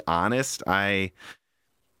 to be honest, I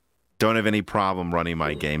don't have any problem running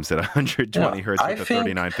my games at 120 hertz with the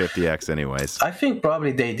 3950X anyways. I think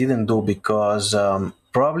probably they didn't do because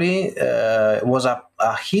probably it was a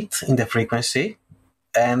hit in the frequency,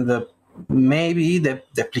 and maybe the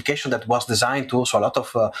application that was designed to, so a lot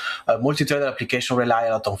of multi-threaded application rely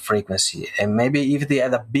a lot on frequency, and maybe if they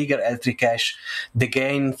had a bigger L3 cache, the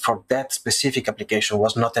gain for that specific application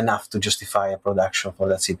was not enough to justify a production for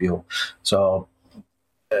that CPU. So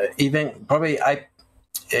even probably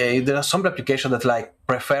there are some applications that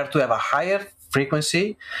prefer to have a higher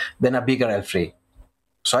frequency than a bigger L3.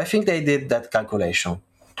 So I think they did that calculation.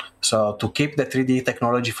 So to keep the 3D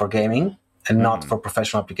technology for gaming and not for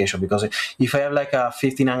professional application, because if I have like a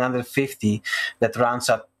 5950 that runs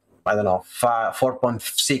at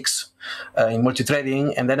 4.6 in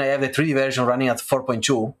multi-threading, and then I have the 3D version running at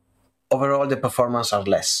 4.2, overall the performance are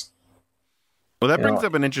less. Well, that brings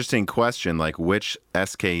up an interesting question, like which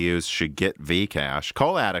SKUs should get Vcache.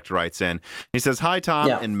 Coal Addict writes in, he says, "Hi, Tom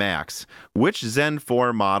and Max. Which Zen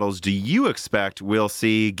 4 models do you expect we'll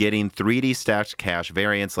see getting 3D stacked cache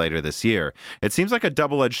variants later this year? It seems like a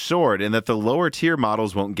double-edged sword in that the lower tier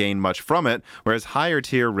models won't gain much from it, whereas higher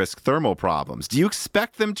tier risk thermal problems. Do you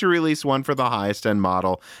expect them to release one for the highest end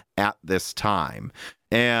model at this time?"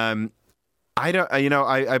 And I don't,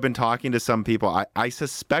 I've been talking to some people. I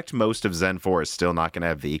suspect most of Zen 4 is still not going to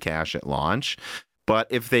have Vcache at launch. But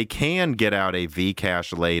if they can get out a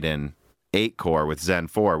Vcache laden 8-core with Zen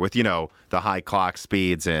 4, with, the high clock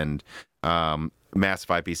speeds and massive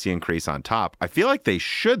IPC increase on top, I feel like they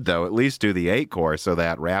should, though, at least do the 8-core so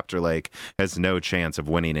that Raptor Lake has no chance of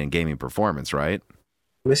winning in gaming performance, right?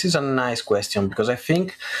 This is a nice question because I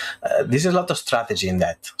think there's a lot of strategy in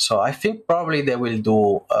that. So I think probably they will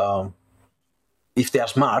do if they are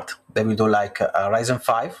smart, they will do like a Ryzen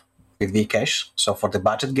 5 with Vcache. So for the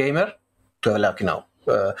budget gamer, to have like,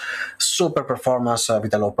 super performance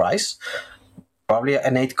with a low price. Probably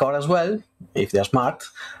an 8 core as well, if they're smart.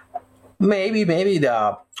 Maybe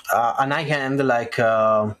the an high-end like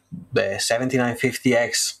the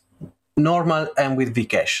 7950X normal and with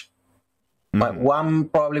Vcache. But one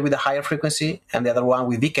probably with a higher frequency and the other one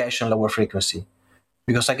with Vcache and lower frequency.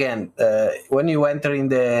 Because again, when you enter in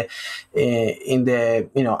the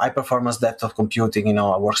high performance depth of computing, a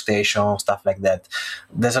workstation, stuff like that,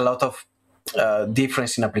 there's a lot of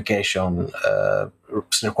difference in application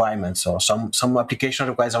requirements. So some application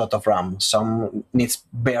requires a lot of RAM, some needs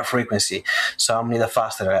bare frequency, some need a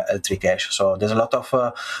faster L3 cache. So there's a lot of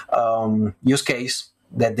use case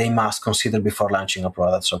that they must consider before launching a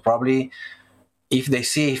product. So probably if they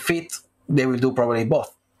see fit, they will do probably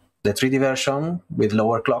both. The 3D version with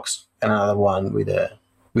lower clocks and another one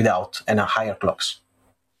without and a higher clocks.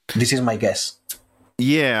 This is my guess.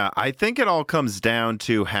 Yeah, I think it all comes down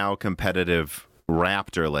to how competitive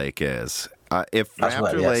Raptor Lake is. If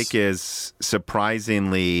Raptor Lake is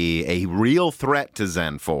surprisingly a real threat to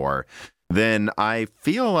Zen 4, then I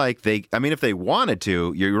feel like if they wanted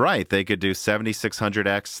to, you're right, they could do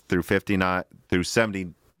 7600X through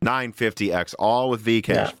 7950X, all with Vcache.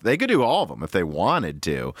 Yeah. They could do all of them if they wanted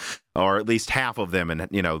to, or at least half of them, and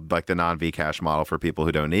like the non-Vcache model for people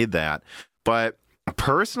who don't need that. But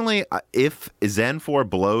personally, if Zen 4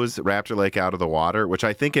 blows Raptor Lake out of the water, which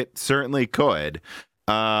I think it certainly could,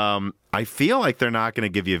 I feel like they're not going to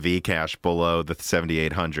give you Vcache below the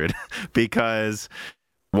 7800 because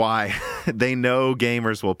why? They know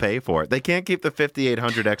gamers will pay for it. They can't keep the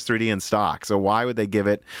 5800X 3D in stock, so why would they give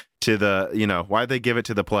it to why'd they give it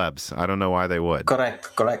to the plebs? I don't know why they would.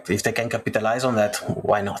 Correct. If they can capitalize on that,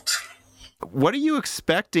 why not? What are you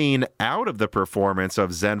expecting out of the performance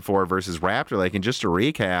of Zen 4 versus Raptor Lake? And just to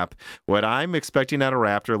recap, what I'm expecting out of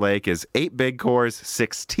Raptor Lake is 8 big cores,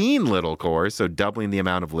 16 little cores, so doubling the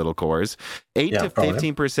amount of little cores, 8 to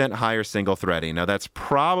 15% higher single threading. Now, that's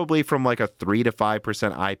probably from like a 3 to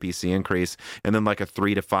 5% IPC increase, and then like a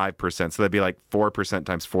 3 to 5%. So that'd be like 4%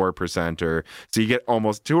 times 4%, or so you get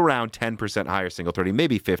almost to around 10% higher single threading,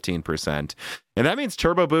 maybe 15%. And that means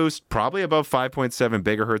turbo boost probably above 5.7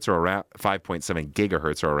 gigahertz or around 5.7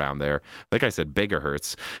 gigahertz or around there. Like I said,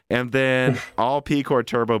 gigahertz. And then all P-core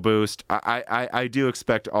turbo boost. I do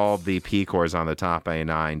expect all the P-cores on the top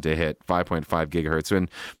A9 to hit 5.5 gigahertz. And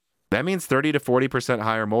that means 30 to 40%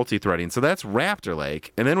 higher multi-threading. So that's Raptor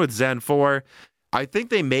Lake. And then with Zen 4, I think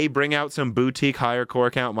they may bring out some boutique higher core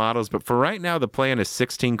count models. But for right now, the plan is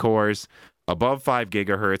 16 cores above 5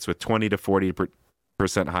 gigahertz with 20 to 40%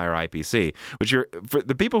 higher IPC, which for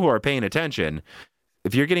the people who are paying attention,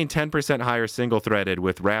 if you're getting 10% higher single threaded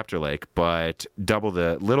with Raptor Lake, but double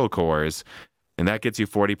the little cores, and that gets you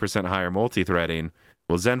 40% higher multi-threading,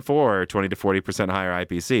 well, Zen 4, 20 to 40% higher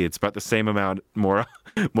IPC. It's about the same amount more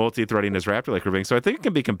multi-threading as Raptor Lake Ring. So I think it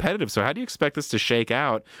can be competitive. So how do you expect this to shake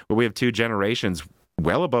out where we have two generations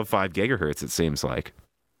well above 5 gigahertz, it seems like?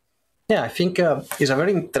 Yeah, I think it's a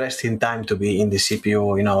very interesting time to be in the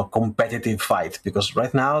CPU, competitive fight, because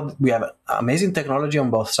right now we have amazing technology on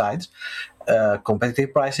both sides,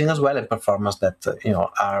 competitive pricing as well, and performance that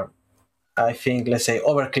are, I think, let's say,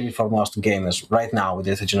 overkill for most gamers right now with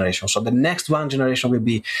this generation. So the next one generation will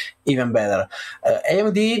be even better.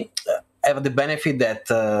 AMD have the benefit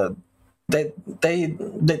that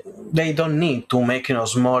they don't need to make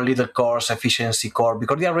small little cores, efficiency core,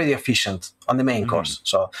 because they are already efficient on the main cores.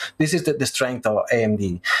 So this is the strength of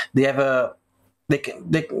AMD. They have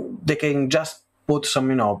they can just put some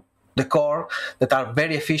the core that are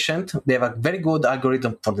very efficient. They have a very good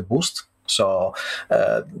algorithm for the boost. So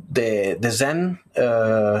the Zen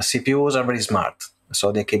CPUs are very smart.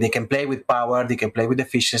 So they can play with power, they can play with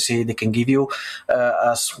efficiency, they can give you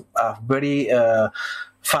a very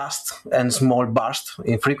fast and small burst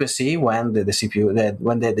in frequency when the CPU,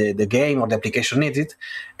 when the game or the application needs it,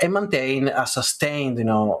 and maintain a sustained,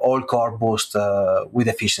 all core boost with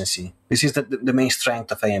efficiency. This is the main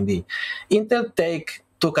strength of AMD. Intel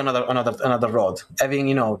took another road,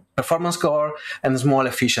 having performance core and a small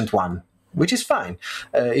efficient one, which is fine.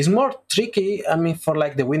 It's more tricky, for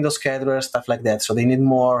like the Windows scheduler, stuff like that. So they need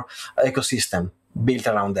more ecosystem built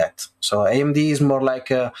around that. So AMD is more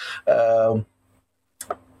like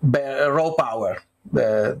raw power.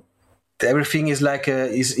 Everything is like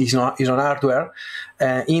is on hardware.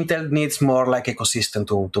 Intel needs more like ecosystem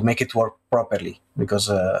to make it work properly, because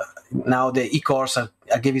now the E-cores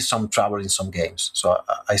give you some trouble in some games. So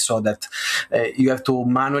I saw that you have to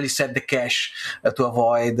manually set the cache to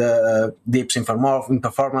avoid dips in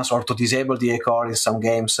performance, or to disable the core in some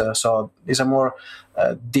games. So it's a more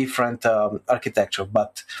different architecture,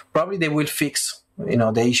 but probably they will fix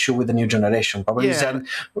the issue with the new generation. Probably yeah.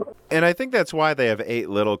 And I think that's why they have 8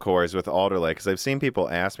 little cores with Alder Lake, because I've seen people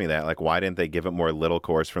ask me that, like, why didn't they give it more little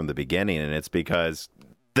cores from the beginning? And it's because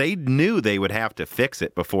they knew they would have to fix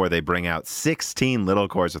it before they bring out 16 little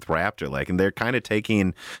cores with Raptor Lake. And they're kind of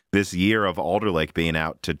taking this year of Alder Lake being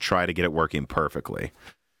out to try to get it working perfectly.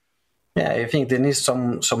 Yeah, I think there needs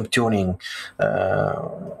some tuning,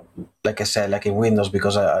 like I said, like in Windows,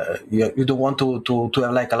 because you don't want to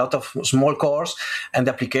have like a lot of small cores, and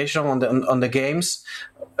the application on the games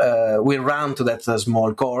will run to that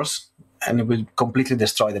small cores, and it will completely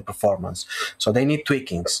destroy the performance. So they need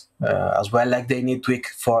tweakings as well, like they need tweak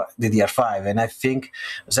for DDR5, and I think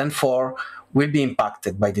Zen 4 will be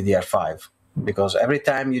impacted by DDR5, because every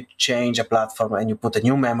time you change a platform and you put a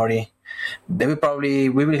new memory, we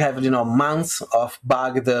will have months of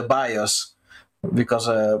bugged BIOS, because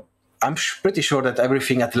I'm pretty sure that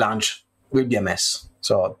everything at launch will be a mess.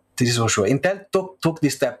 So this is for sure. Intel took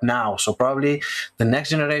this step now, so probably the next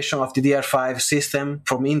generation of DDR5 system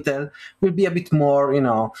from Intel will be a bit more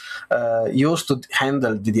used to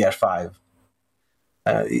handle DDR5.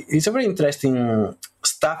 It's a very interesting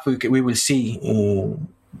stuff we will see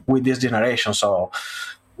with this generation. So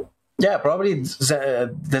yeah, probably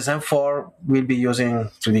the Zen 4 will be using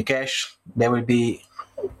 3D cache. They will be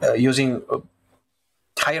using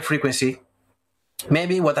higher frequency.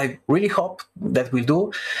 Maybe what I really hope that will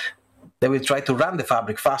do, they will try to run the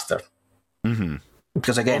fabric faster. Mm-hmm.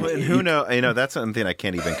 Because again, who knows? That's something I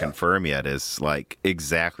can't even confirm yet, is like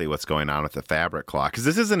exactly what's going on with the fabric clock, because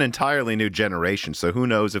this is an entirely new generation. So who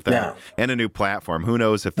knows if that, and a new platform, who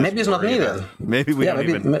knows if maybe it's not needed. Maybe we don't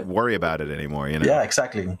even worry about it anymore. Yeah,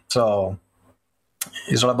 exactly. So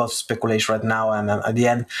it's all about speculation right now, and at the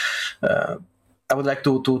end, I would like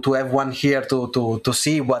to have one here to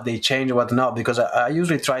see what they change, what not, because I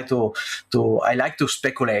usually try to I like to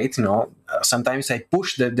speculate. Sometimes I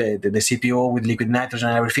push the CPU with liquid nitrogen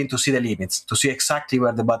and everything to see the limits, to see exactly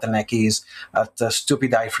where the bottleneck is at a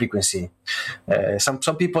stupid high frequency.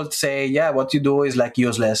 Some people say, yeah, what you do is like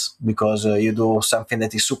useless, because you do something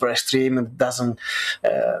that is super extreme and doesn't.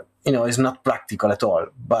 It's not practical at all.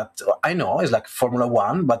 But I know it's like Formula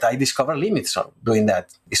One, but I discover limits of doing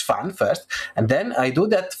that. It's fun first, and then I do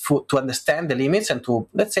that to understand the limits and to,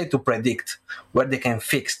 let's say, to predict where they can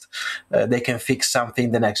fix. They can fix something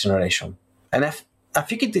in the next generation. And I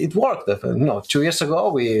think it worked. 2 years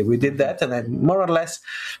ago we did that, and I more or less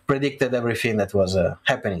predicted everything that was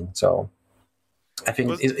happening. So I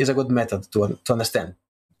think it's a good method to understand.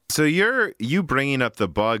 So you bringing up the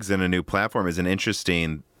bugs in a new platform is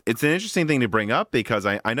it's an interesting thing to bring up, because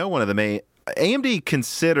I know one of the main AMD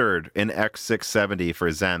considered an X670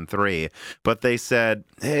 for Zen 3, but they said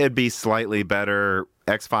it'd be slightly better.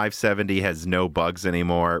 X570 has no bugs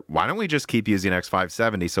anymore. Why don't we just keep using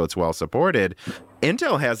X570 so it's well supported?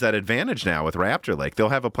 Intel has that advantage now with Raptor Lake. They'll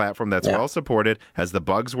have a platform that's well supported, has the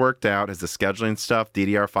bugs worked out, has the scheduling stuff,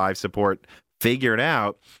 DDR5 support figured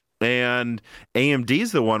out. And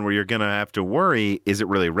AMD's the one where you're going to have to worry, is it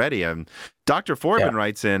really ready? And Dr. Forbin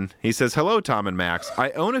writes in, he says, hello, Tom and Max.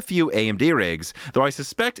 I own a few AMD rigs, though I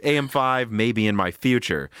suspect AM5 may be in my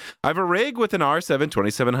future. I have a rig with an R7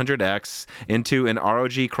 2700X into an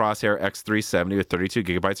ROG Crosshair X370 with 32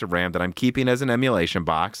 gigabytes of RAM that I'm keeping as an emulation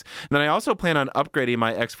box. And then I also plan on upgrading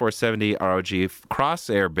my X470 ROG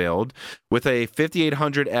Crosshair build with a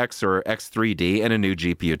 5800X or X3D and a new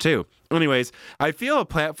GPU too. Anyways, I feel a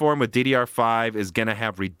platform with DDR5 is going to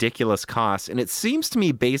have ridiculous costs, and it seems to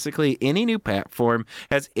me basically any new platform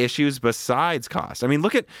has issues besides cost. I mean,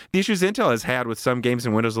 look at the issues Intel has had with some games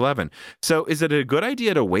in Windows 11. So is it a good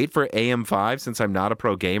idea to wait for AM5 since I'm not a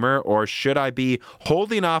pro gamer, or should I be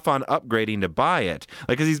holding off on upgrading to buy it?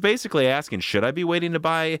 Like, because he's basically asking, should I be waiting to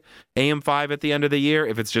buy AM5 at the end of the year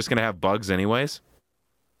if it's just going to have bugs anyways?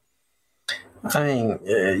 I mean,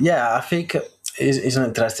 I think it's an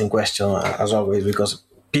interesting question, as always, because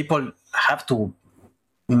people have to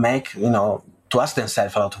to ask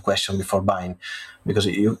themselves a lot of questions before buying, because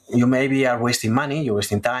you maybe are wasting money, you're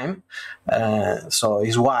wasting time. So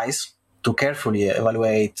it's wise to carefully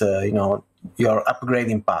evaluate, your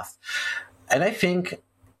upgrading path. And I think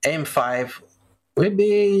AM5 will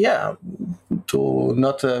be, to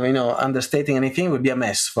not, understating anything, will be a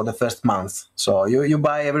mess for the first month. So you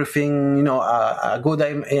buy everything, a good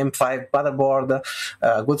AM5 motherboard,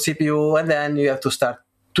 a good CPU, and then you have to start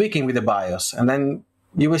tweaking with the BIOS. And then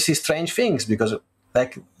you will see strange things, because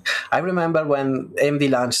Like, I remember when AMD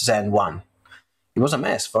launched Zen 1. It was a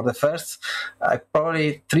mess. For the first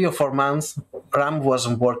probably 3 or 4 months, RAM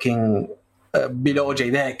wasn't working below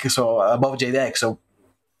JDEC, so above JDEC. So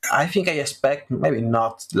I think I expect maybe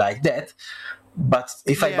not like that. But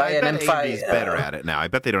if I buy an bet M5, AMD's better at it now. I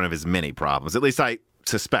bet they don't have as many problems. At least I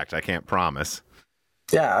suspect. I can't promise.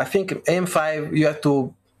 yeah, I think AM5 you have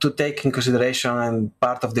to take in consideration and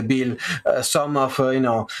part of the bill some of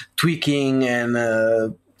tweaking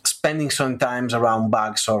and spending sometimes around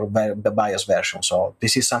bugs or the BIOS version. So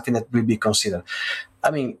this is something that will be considered.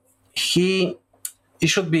 I mean, he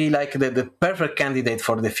should be like the perfect candidate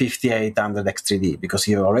for the 5800 X3D because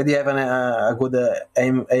you already have a good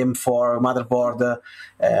AM4 motherboard.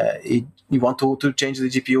 You want to change the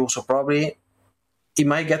GPU, so probably it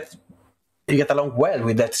might get along well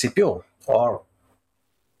with that CPU. Or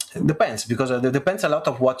it depends, because it depends a lot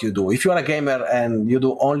of what you do. If you are a gamer and you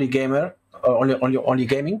do only gamer or only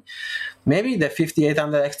gaming, maybe the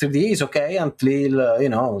 5800 X3D is okay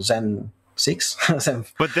until Zen 6.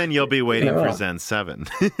 But then you'll be waiting for Zen 7.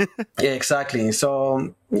 Yeah, exactly.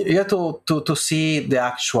 So you have to see the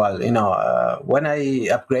actual, when I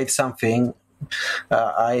upgrade something,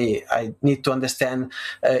 I need to understand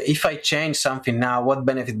if I change something now, what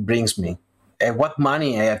benefit brings me, what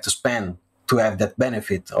money I have to spend to have that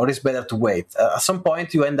benefit, or it's better to wait. At some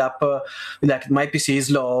point, you end up like my PC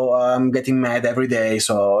is low, I'm getting mad every day,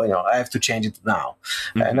 so I have to change it now.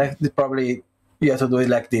 Mm-hmm. And probably you have to do it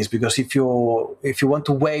like this, because if you want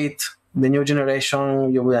to wait the new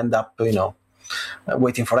generation, you will end up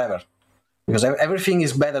waiting forever, because everything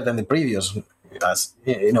is better than the previous, as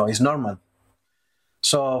is normal.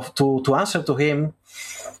 So to answer to him,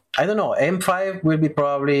 I don't know. M5 will be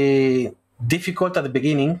probably difficult at the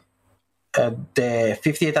beginning. The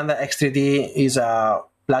 5800 X3D is a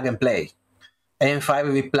plug and play. M5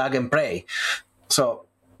 will be plug and pray. So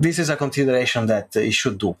this is a consideration that you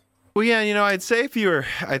should do. Well, yeah, I'd say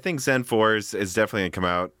I think Zen 4 is definitely going to come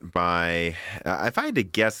out by, if I had to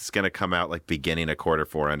guess, it's going to come out like beginning of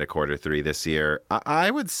Q4, end of Q3 this year.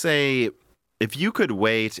 I would say if you could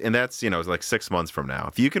wait, and that's, like 6 months from now,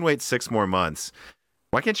 if you can wait 6 more months,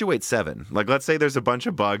 why can't you wait 7? Like, let's say there's a bunch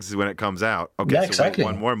of bugs when it comes out. Okay, yeah, so exactly.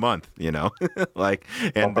 wait 1 more month, and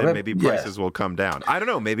then maybe prices will come down. I don't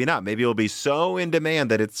know, maybe not. Maybe it'll be so in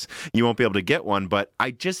demand that you won't be able to get one, but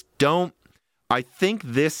I just don't. I think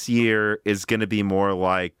this year is going to be more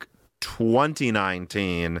like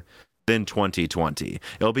 2019 than 2020.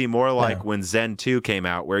 It'll be more like when Zen 2 came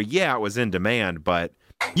out, where, it was in demand, but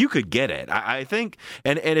you could get it. I think,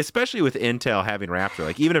 and especially with Intel having Raptor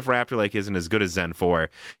Lake, even if Raptor Lake isn't as good as Zen 4,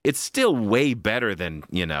 it's still way better than,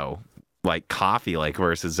 like Coffee Lake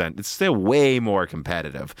versus Zen. It's still way more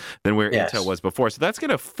competitive than where Intel was before. So that's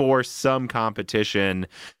going to force some competition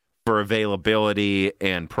for availability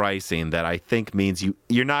and pricing that I think means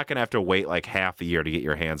you're not going to have to wait like half a year to get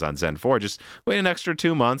your hands on Zen 4. Just wait an extra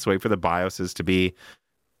 2 months, wait for the BIOSes to be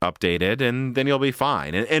updated, and then you'll be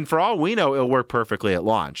fine. And for all we know, it'll work perfectly at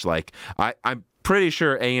launch. Like, I'm pretty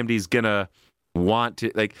sure AMD's going to want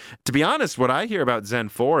to, to be honest, what I hear about Zen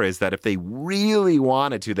 4 is that if they really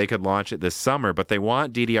wanted to, they could launch it this summer, but they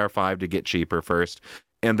want DDR5 to get cheaper first.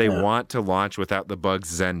 And they want to launch without the bugs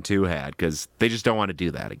Zen 2 had, because they just don't want to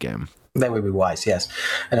do that again. That will be wise, yes.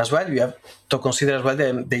 And as well, you have to consider as well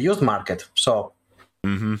the used market. So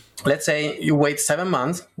let's say you wait 7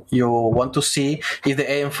 months, you want to see if the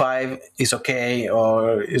AM5 is okay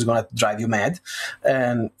or is going to drive you mad.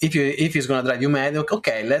 And if it's going to drive you mad,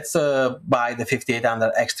 okay, let's buy the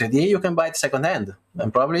 5800 X3D. You can buy it second hand,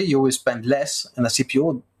 and probably you will spend less, and the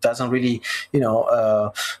CPU doesn't really,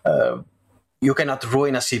 you cannot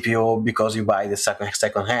ruin a CPU because you buy the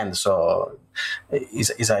second hand. So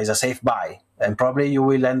it's a safe buy, and probably you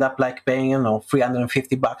will end up like paying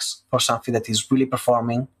 $350 for something that is really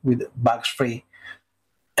performing with bugs free,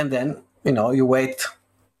 and then you wait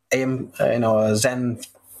Zen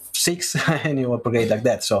 6 and you upgrade like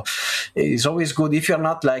that. So it's always good if you're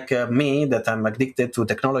not like me, that I'm addicted to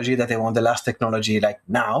technology, that I want the last technology like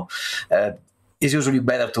now. It's usually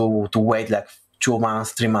better to wait like 2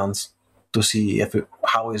 months, 3 months to see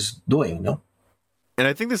how it's doing, And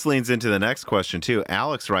I think this leans into the next question too.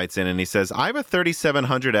 Alex writes in and he says, I have a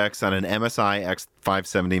 3700X on an MSI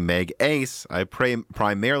X570 Meg Ace I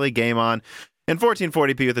primarily game on. And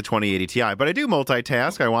 1440p with a 2080 Ti. But I do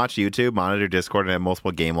multitask. I watch YouTube, monitor Discord, and have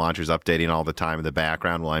multiple game launchers updating all the time in the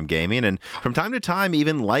background while I'm gaming. And from time to time,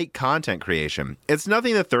 even light content creation. It's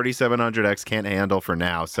nothing the 3700X can't handle for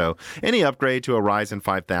now. So any upgrade to a Ryzen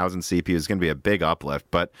 5000 CPU is going to be a big uplift.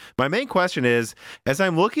 But my main question is, as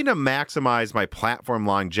I'm looking to maximize my platform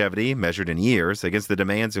longevity, measured in years, against the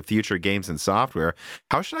demands of future games and software,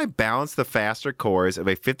 how should I balance the faster cores of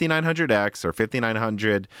a 5900X or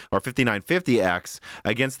 5900 or 5950X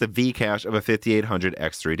against the V-cache of a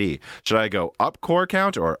 5800X3D? Should I go up core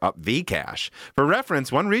count or up V-cache? For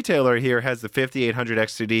reference, one retailer here has the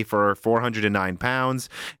 5800X3D for 409 pounds,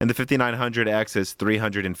 and the 5900X is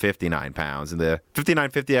 359 pounds, and the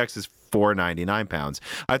 5950X is 499 pounds.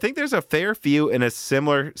 I think there's a fair few in a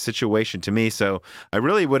similar situation to me, so I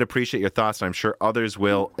really would appreciate your thoughts, and I'm sure others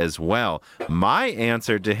will as well. My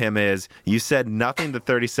answer to him is, you said nothing the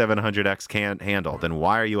 3700X can't handle, then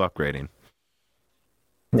why are you upgrading?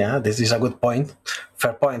 Yeah, this is a good point.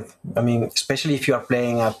 Fair point. I mean, especially if you are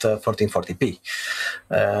playing at 1440p.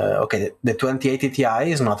 Okay, the 2080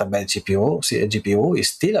 Ti is not a bad GPU is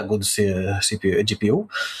still a good GPU.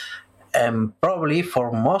 And probably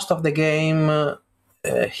for most of the game,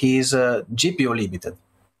 he's GPU limited.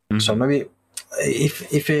 Mm-hmm. So maybe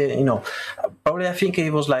if probably I think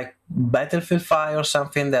it was like Battlefield 5 or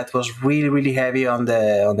something that was really, really heavy on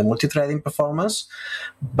the multi-threading performance,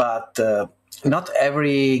 but not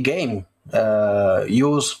every game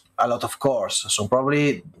use a lot of cores, so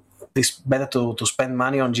probably it's better to spend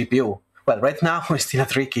money on GPU. Well, right now it's still a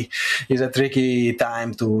tricky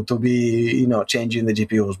time to be changing the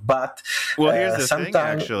GPUs. But here's the thing.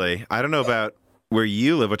 Actually, I don't know about where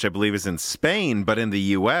you live, which I believe is in Spain, but in the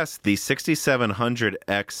U.S., the 6700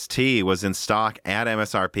 XT was in stock at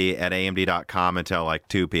MSRP at AMD.com until like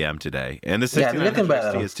 2 p.m. today, and the 6900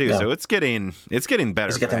 XT is too. Yeah. So it's getting better. It's getting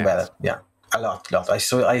better. Yeah. A lot. I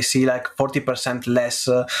see like 40% less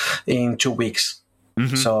in 2 weeks.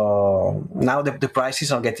 Mm-hmm. So now the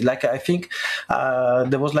prices are getting, like, I think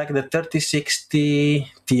there was like the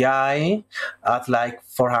 3060 Ti at like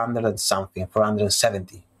 400 and something,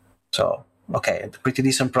 470. So, okay, a pretty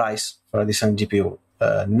decent price for a decent GPU.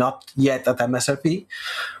 Not yet at MSRP,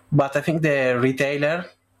 but I think the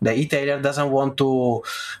e-tailer doesn't want to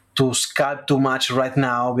scalp too much right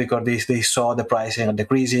now because they saw the pricing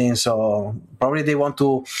decreasing, so probably they want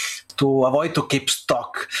to avoid to keep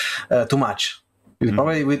stock too much. Mm-hmm.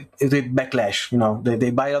 Probably with backlash,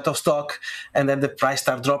 they buy a lot of stock and then the price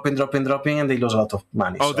starts dropping, and they lose a lot of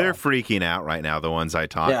money. Oh, so they're freaking out right now, the ones I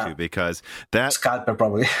talked to, because that scalper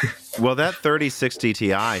probably. Well, that 3060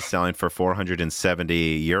 Ti selling for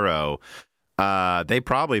 €470. They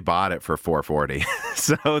probably bought it for 440.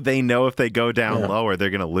 So they know if they go down lower,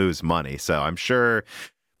 they're going to lose money. So I'm sure.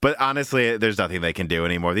 But honestly, there's nothing they can do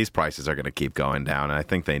anymore. These prices are going to keep going down. And I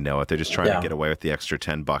think they know it. They're just trying to get away with the extra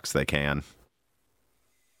 $10 they can.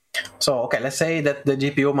 So, okay, let's say that the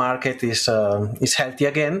GPU market is healthy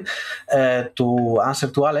again. To answer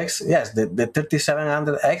to Alex, yes, the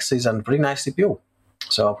 3700X is a pretty nice CPU.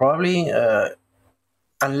 So probably,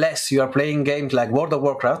 unless you are playing games like World of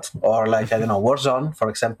Warcraft or like, I don't know, Warzone, for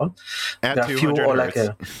example. At there are 200 few, or like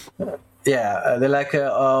they're like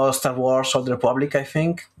Star Wars or the Republic, I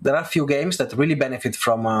think. There are a few games that really benefit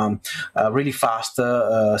from a really fast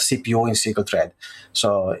CPU in single thread.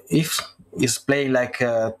 So if it's playing like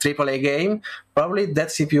a AAA game, probably that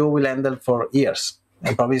CPU will handle for years.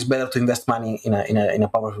 And probably it's better to invest money in a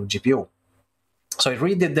powerful GPU. So it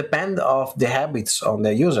really depends on the habits on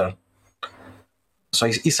the user. So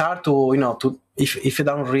it's hard to if you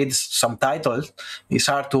don't read some titles, it's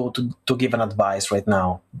hard to give an advice right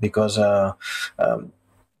now because the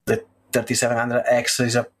 3700X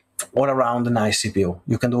is a all around nice CPU.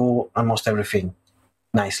 You can do almost everything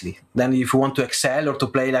nicely. Then if you want to excel or to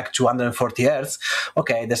play like 240 Hz,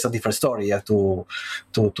 okay, that's a different story. You have to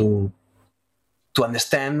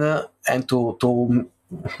understand and to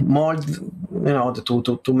mold,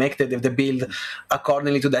 to make the build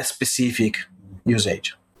accordingly to that specific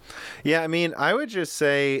usage. Yeah, I mean, I would just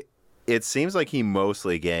say it seems like he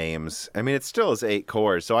mostly games. I mean, it still is 8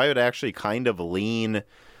 cores, so I would actually kind of lean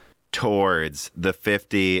towards the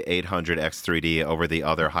 5800X3D over the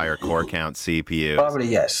other higher core count CPUs. Probably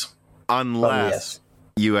yes. Unless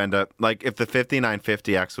you end up, like, if the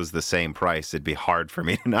 5950X was the same price, it'd be hard for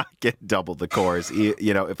me to not get double the cores,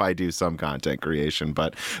 if I do some content creation.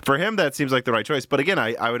 But for him, that seems like the right choice. But again,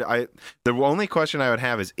 the only question I would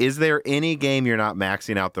have is there any game you're not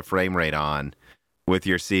maxing out the frame rate on with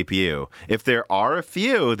your CPU? If there are a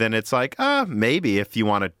few, then it's like, maybe if you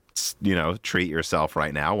want to, treat yourself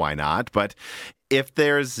right now, why not? But if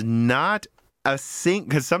there's not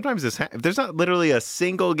because sometimes if there's not literally a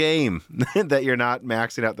single game that you're not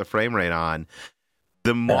maxing out the frame rate on,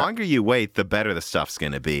 the longer you wait, the better the stuff's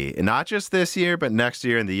going to be. And not just this year, but next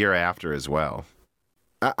year and the year after as well.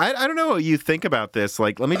 I don't know what you think about this.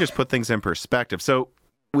 Like, let me just put things in perspective. So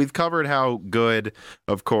we've covered how good,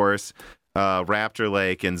 of course, Raptor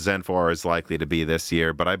Lake and Zen 4 is likely to be this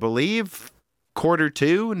year. But I believe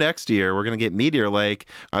Q2 next year, we're going to get Meteor Lake.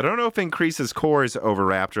 I don't know if it increases cores over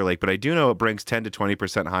Raptor Lake, but I do know it brings 10 to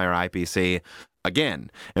 20% higher IPC again.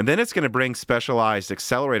 And then it's going to bring specialized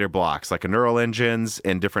accelerator blocks like neural engines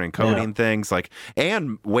and different encoding things,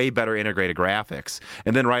 and way better integrated graphics.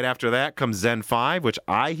 And then right after that comes Zen 5, which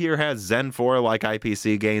I hear has Zen 4 like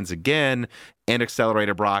IPC gains again, and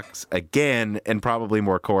accelerator blocks again, and probably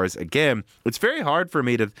more cores again. It's very hard for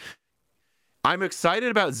me to... I'm excited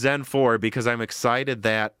about Zen 4 because I'm excited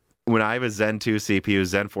that when I have a Zen 2 CPU,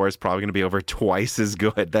 Zen 4 is probably going to be over twice as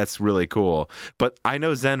good. That's really cool. But I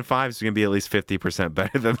know Zen 5 is going to be at least 50%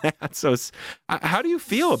 better than that. So how do you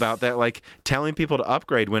feel about that, like telling people to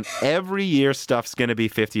upgrade when every year stuff's going to be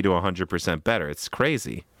 50 to 100% better? It's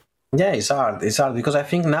crazy. Yeah, it's hard. It's hard because I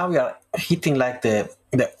think now we are hitting like the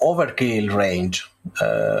overkill range.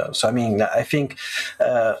 So I mean, I think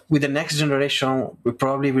with the next generation, we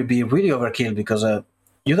probably will be really overkill because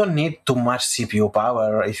you don't need too much CPU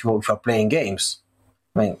power if you're playing games.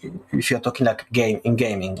 I mean, if you're talking like in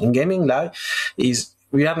gaming, like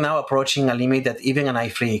we are now approaching a limit that even an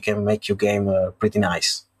i3 can make you game pretty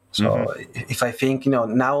nice. So if I think,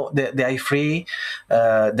 now the i3,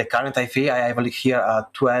 the current i3, I have here a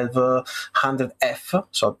 1200F,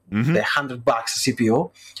 so the $100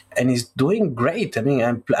 CPU, and it's doing great. I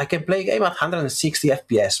mean, I can play a game at 160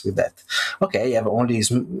 FPS with that. Okay, I have only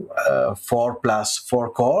 4 plus 4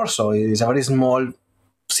 cores, so it's a very small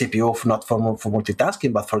CPU, not for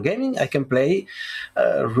multitasking, but for gaming, I can play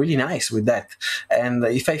really nice with that. And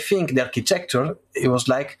if I think the architecture, it was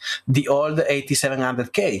like the old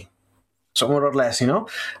 8700K, so more or less,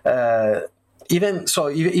 even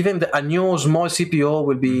a new small CPU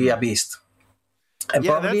will be a beast. And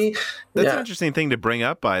probably, that's an interesting thing to bring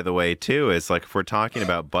up, by the way, too, is like if we're talking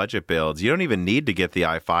about budget builds, you don't even need to get the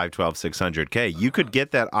i5 12600K. You could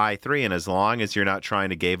get that i3, and as long as you're not trying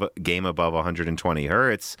to game above 120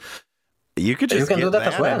 hertz, you could just get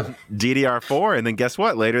that as well. DDR4, and then guess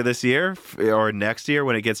what? Later this year or next year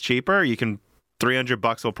when it gets cheaper,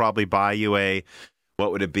 $300 will probably buy you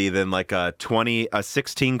what would it be then, like a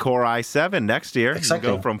 16 core i7 next year? Exactly.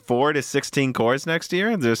 You go from 4 to 16 cores next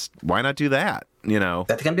year. Just why not do that?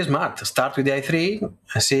 That can be smart. Start with the i3,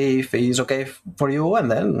 see if it's okay for you, and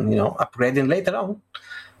then upgrading later on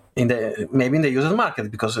maybe in the used market,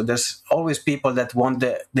 because there's always people that want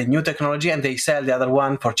the new technology and they sell the other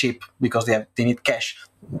one for cheap because they need cash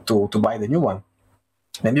to buy the new one.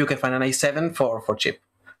 Maybe you can find an i7 for cheap.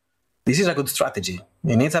 This is a good strategy.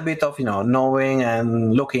 It needs a bit of knowing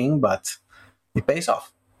and looking, but it pays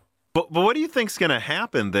off. But what do you think's going to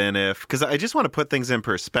happen then because I just want to put things in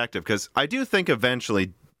perspective, because I do think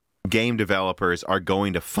eventually game developers are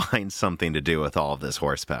going to find something to do with all of this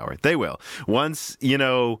horsepower. They will. Once,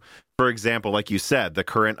 for example, like you said, the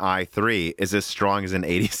current i3 is as strong as an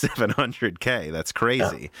 8700K. That's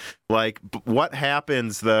crazy. Yeah. Like, what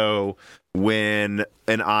happens though when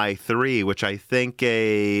an i3, which I think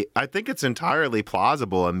it's entirely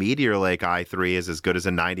plausible, a Meteor Lake i3 is as good as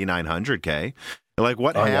a 9900K. Like,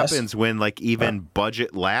 what happens when, like, even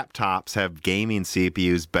budget laptops have gaming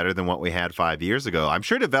CPUs better than what we had 5 years ago? I'm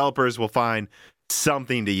sure developers will find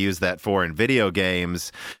something to use that for in video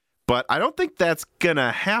games, but I don't think that's going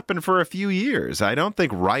to happen for a few years. I don't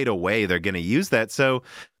think right away they're going to use that. So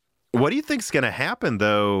what do you think's going to happen,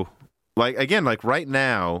 though? Like, again, like right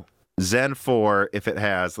now, Zen 4, if it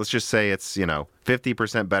has, let's just say it's,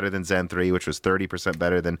 50% better than Zen 3, which was 30%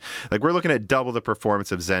 better than, like, we're looking at double the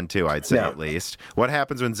performance of Zen 2, I'd say, at least. What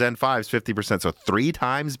happens when Zen 5 is 50%, so 3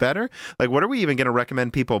 times better? Like, what are we even going to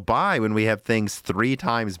recommend people buy when we have things 3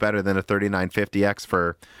 times better than a 3950X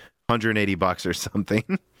for $180 or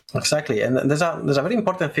something? Exactly. And there's a very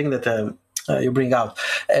important thing that you bring out.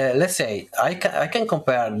 Let's say I can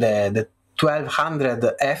compare the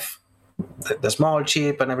 1200F, the small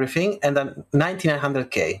chip and everything, and then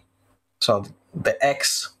 9900K, so the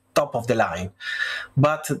X top of the line.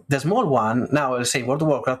 But the small one, now let's say World of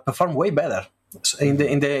Warcraft, perform way better in the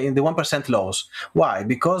 1% lows. Why?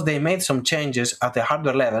 Because they made some changes at the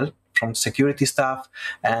hardware level, from security stuff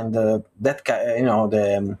and that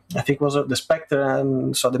I think it was the Spectre,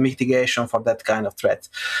 so the mitigation for that kind of threat.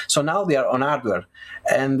 So now they are on hardware,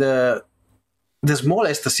 and the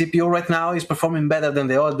smallest CPU right now is performing better than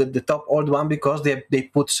the top old one because they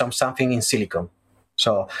put something in silicon.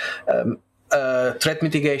 So threat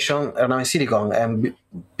mitigation around in Silicon, and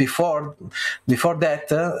before that,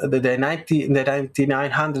 the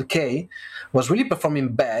 9900K was really performing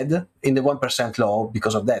bad in the 1% low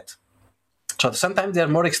because of that. So sometimes there are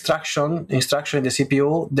more instruction in the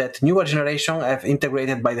CPU that newer generation have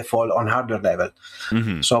integrated by default on hardware level.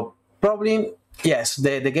 Mm-hmm. So probably, yes,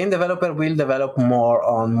 the game developer will develop more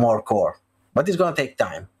on more core, but it's going to take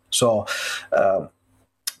time. So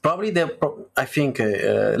probably I think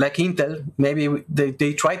like Intel, maybe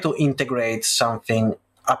they try to integrate something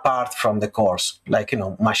apart from the cores, like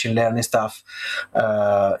machine learning stuff,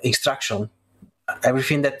 instruction,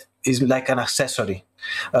 everything that is like an accessory.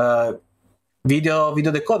 Video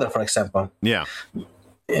decoder, for example. Yeah.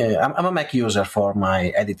 I'm a Mac user for my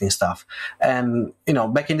editing stuff, and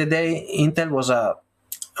back in the day, Intel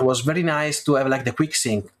was very nice to have like the quick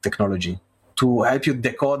sync technology to help you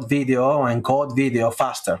decode video and code video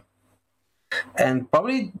faster. And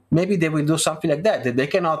probably maybe they will do something like that. They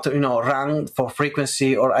cannot run for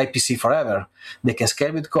frequency or IPC forever. They can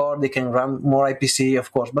scale with core. They can run more IPC,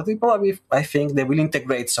 of course, but I think they will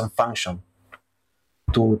integrate some function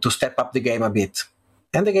to step up the game a bit.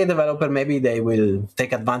 And the game developer, maybe they will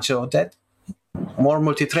take advantage of that. More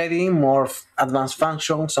multi-threading, more advanced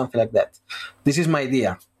function, something like that. This is my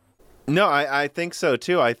idea. No, I think so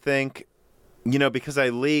too. I think, because I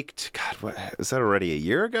leaked, God, was that already a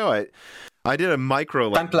year ago? I did a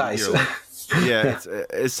micro. Time flies. Yeah,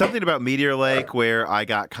 it's something about Meteor Lake where I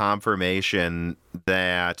got confirmation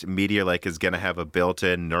that Meteor Lake is going to have a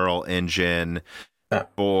built-in neural engine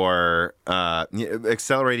for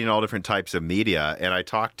accelerating all different types of media. And I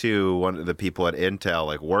talked to one of the people at Intel,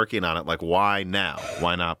 like working on it, like, why now?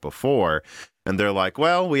 Why not before? And they're like,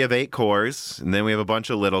 well, we have 8 cores, and then we have a bunch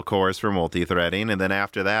of little cores for multi-threading. And then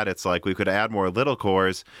after that, it's like we could add more little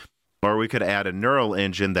cores, or we could add a neural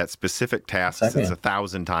engine that specific tasks is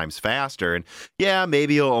 1,000 times faster. And yeah,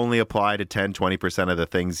 maybe it'll only apply to 10, 20% of the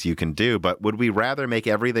things you can do. But would we rather make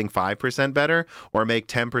everything 5% better or make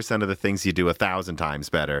 10% of the things you do 1,000 times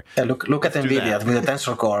better? Yeah, look at NVIDIA with the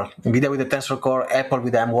Tensor Core. NVIDIA with the Tensor Core, Apple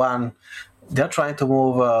with the M1. They're trying to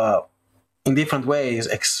move in different ways,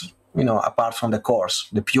 apart from the cores,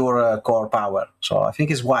 the pure core power. So I think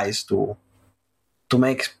it's wise to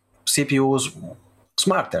make CPUs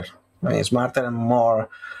smarter. Smarter and more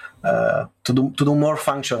to do more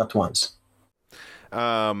function at once.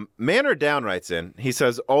 Manor Down writes in. He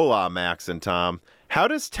says, "Hola, Max and Tom. How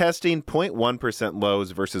does testing 0.1% lows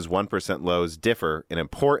versus 1% lows differ in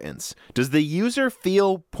importance? Does the user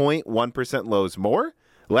feel 0.1% lows more?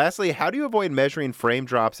 Lastly, how do you avoid measuring frame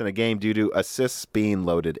drops in a game due to assists being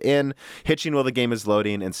loaded in? Hitching while the game is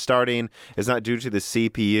loading and starting is not due to the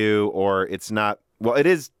CPU, or it's not. Well, it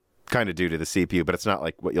is." Kind of due to the CPU, but it's not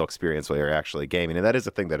like what you'll experience while you're actually gaming. And that is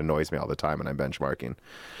a thing that annoys me all the time when I'm benchmarking.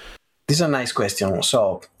 This is a nice question.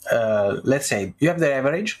 So let's say you have the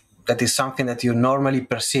average. That is something that you normally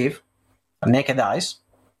perceive naked eyes.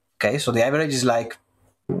 Okay, so the average is like,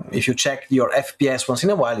 if you check your FPS once in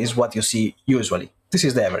a while, is what you see usually. This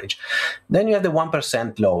is the average. Then you have the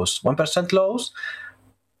 1% lows. 1% lows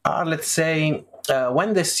are, let's say,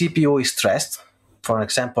 when the CPU is stressed. For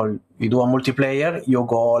example, you do a multiplayer, you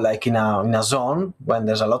go like in a zone when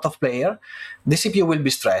there's a lot of player, the CPU will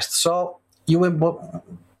be stressed. So you will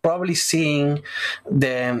probably seeing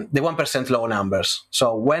the 1% low numbers.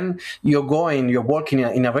 So when you're working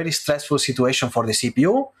in a very stressful situation for the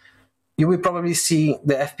CPU, you will probably see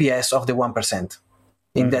the FPS of the 1%.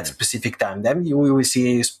 In that specific time, then you will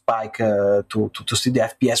see a spike to see the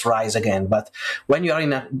FPS rise again. But when you are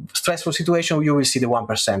in a stressful situation, you will see the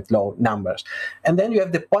 1% low numbers, and then you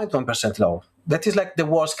have the 0.1% low. That is like the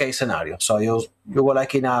worst case scenario. So you go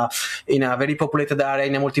like in a very populated area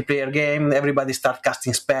in a multiplayer game. Everybody start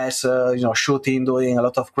casting spells, shooting, doing a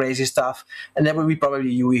lot of crazy stuff, and then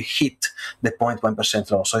you will hit the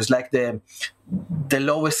 0.1% low. So it's like the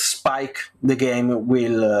lowest spike the game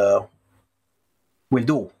will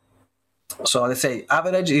do. So let's say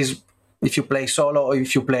average is if you play solo or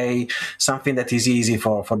if you play something that is easy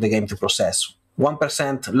for the game to process.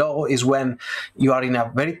 1% low is when you are in a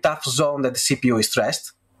very tough zone that the CPU is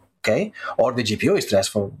stressed, okay, or the GPU is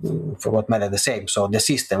stressed for what matter the same. So the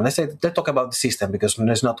system. Let's talk about the system because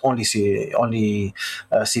there's not only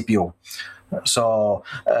CPU. So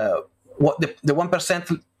what the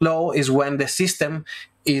 1% low is when the system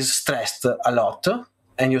is stressed a lot,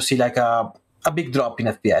 and you see like a big drop in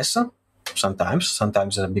FPS. Sometimes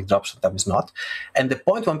a big drop, sometimes not. And the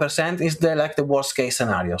 0.1% is the worst case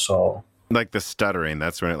scenario. So like the stuttering,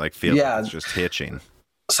 that's when it feels like it's just hitching.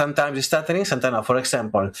 Sometimes it's stuttering, sometimes not. For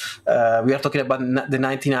example, we are talking about the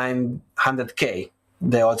 9900K,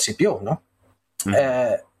 the old CPU, no?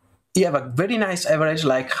 Mm-hmm. you have a very nice average,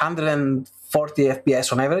 like 140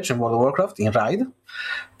 FPS on average in World of Warcraft in raid.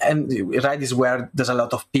 And raid is where there's a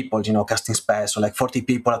lot of people, casting spells, so like 40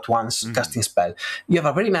 people at once casting spell. You have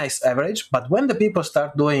a very nice average, but when the people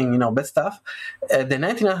start doing, bad stuff, the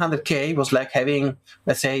 9900K was like having,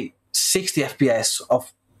 let's say, 60 FPS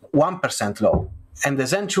of 1% low. And the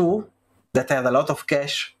Zen 2, that had a lot of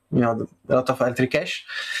cache, a lot of L3 cache,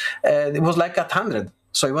 it was like at 100.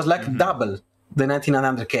 So it was like double the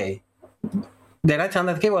 9900K. The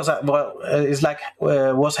 9900K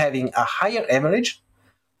was having a higher average,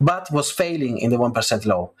 but was failing in the 1%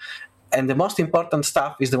 low. And the most important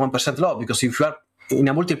stuff is the 1% low, because if you are in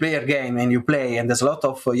a multiplayer game and you play, and there's a lot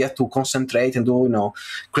of you have to concentrate and do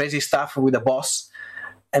crazy stuff with the boss,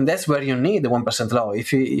 and that's where you need the 1% low.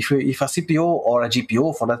 If a CPU or a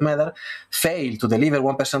GPU, for that matter, fail to deliver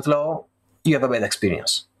 1% low, you have a bad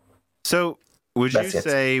experience. So would you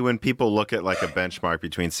say when people look at like a benchmark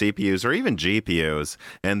between CPUs or even GPUs,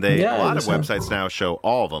 and a lot of websites now show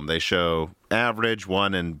all of them, they show average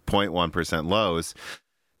 1 and 0.1% lows.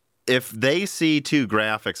 If they see two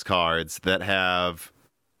graphics cards that have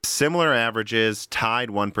similar averages, tied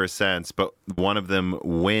 1%, but one of them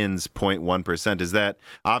wins 0.1%, is that,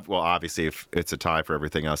 well, obviously if it's a tie for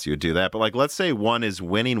everything else, you would do that. But like, let's say one is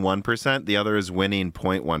winning 1%, the other is winning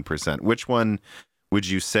 0.1%. Which one would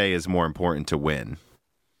you say is more important to win?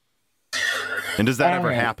 And does that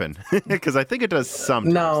ever happen? Because I think it does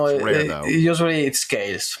sometimes. No, it's rare, though. Usually it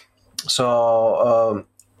scales. So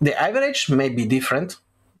the average may be different.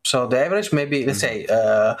 So the average may be, let's say,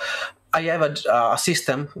 I have a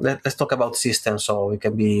system. Let's talk about systems so we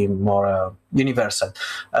can be more universal.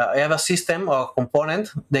 I have a system or component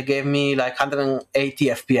that gave me like 180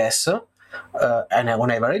 FPS and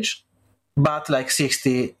on average, but like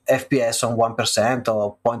 60 FPS on 1%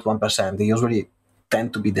 or 0.1%. They usually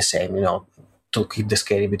tend to be the same, to keep the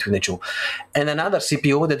scaling between the two. And another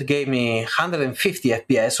CPU that gave me 150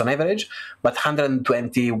 FPS on average, but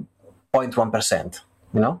 120.1%,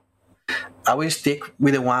 I will stick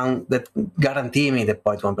with the one that guarantee me the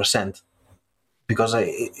 0.1%. Because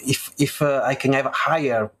if I can have a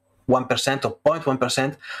higher 1% or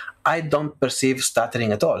 0.1%, I don't perceive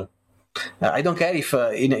stuttering at all. I don't care if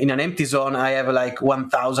in an empty zone I have like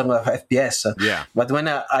 1,000 FPS. Yeah. But when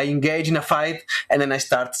I engage in a fight and then I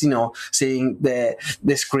start, seeing the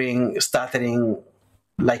screen stuttering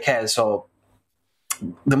like hell. So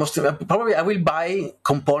the most probably I will buy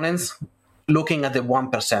components looking at the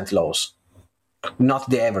 1% lows, not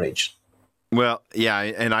the average. Well, yeah,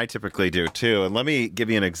 and I typically do too. And let me give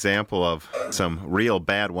you an example of some real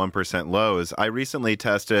bad 1% lows. I recently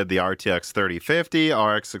tested the RTX 3050,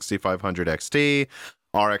 RX 6500 XT,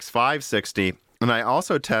 RX 560, and I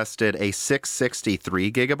also tested a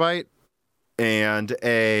 663 gigabyte and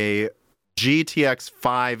a GTX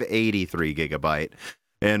 583 gigabyte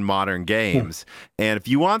in modern games. And if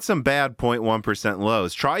you want some bad 0.1%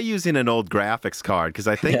 lows, try using an old graphics card, because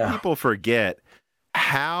I think people forget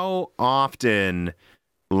how often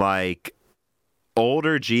like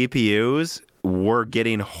older GPUs were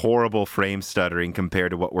getting horrible frame stuttering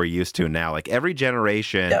compared to what we're used to now. Like every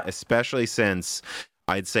generation, especially since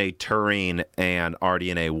I'd say Turing and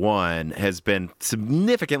RDNA 1 has been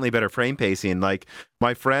significantly better frame pacing. Like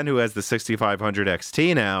my friend who has the 6500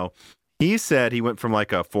 XT now, he said he went from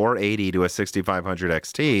like a 480 to a 6500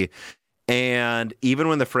 XT. And even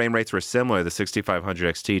when the frame rates were similar, the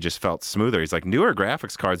 6500 XT just felt smoother. He's like, newer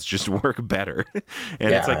graphics cards just work better.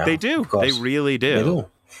 And it's like, they do. They really do. They do.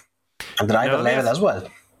 And driver level as well.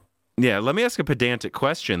 Yeah, let me ask a pedantic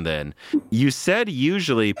question then. You said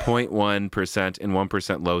usually 0.1% and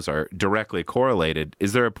 1% lows are directly correlated.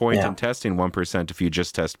 Is there a point in testing 1% if you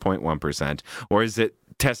just test 0.1%? Or is it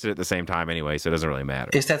tested at the same time anyway, so it doesn't really matter?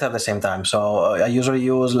 It's tested at the same time. So I usually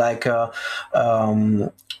use like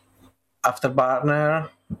Afterburner,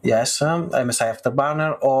 MSI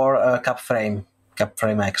Afterburner, or Capframe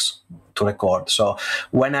X to record. So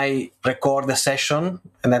when I record the session,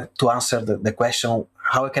 and then to answer the question,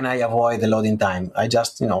 how can I avoid the loading time? I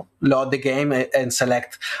just, load the game and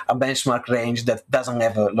select a benchmark range that doesn't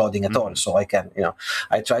have a loading at all. So I can,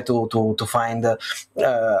 I try to find a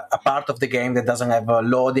part of the game that doesn't have a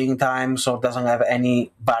loading time, so doesn't have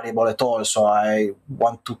any variable at all. So I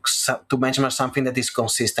want to benchmark something that is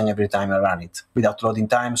consistent every time I run it, without loading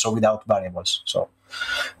times or without variables. So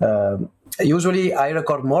usually I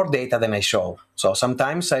record more data than I show. So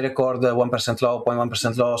sometimes I record 1% low,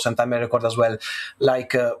 0.1% low. Sometimes I record as well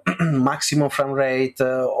like maximum frame rate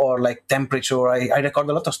or like temperature. I record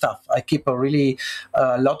a lot of stuff. I keep a really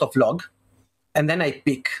lot of log. And then I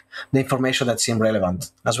pick the information that seems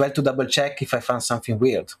relevant as well to double check if I found something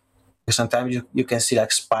weird. Because sometimes you can see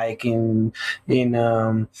like spike in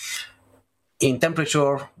in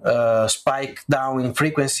temperature, spike down in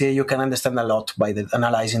frequency. You can understand a lot by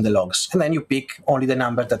analyzing the logs, and then you pick only the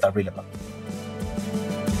numbers that are relevant.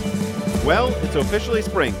 Well, it's officially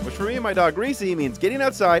spring, which for me and my dog Reese means getting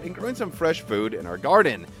outside and growing some fresh food in our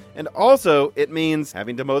garden. And also, it means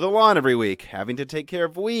having to mow the lawn every week, having to take care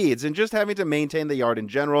of weeds, and just having to maintain the yard in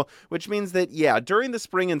general, which means that, yeah, during the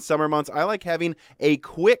spring and summer months, I like having a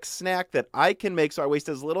quick snack that I can make so I waste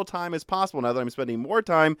as little time as possible now that I'm spending more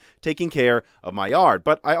time taking care of my yard.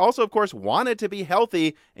 But I also, of course, want it to be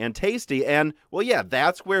healthy and tasty, and, well, yeah,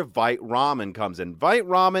 that's where Vite Ramen comes in. Vite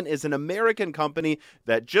Ramen is an American company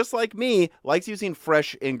that, just like me, likes using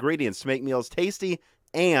fresh ingredients to make meals tasty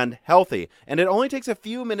and healthy. And it only takes a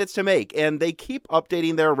few minutes to make, and they keep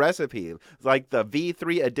updating their recipe, like the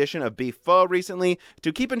V3 edition of beef pho recently,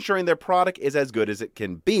 to keep ensuring their product is as good as it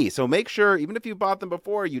can be. So make sure, even if you bought them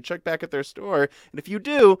before, you check back at their store. And if you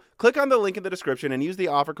do, click on the link in the description and use the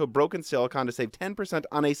offer code BrokenSilicon to save 10%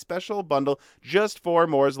 on a special bundle just for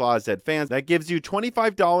Moore's Law Z fans. That gives you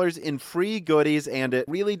 $25 in free goodies, and it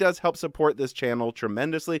really does help support this channel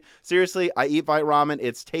tremendously. Seriously, I eat Vite Ramen.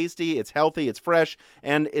 It's tasty, it's healthy, it's fresh,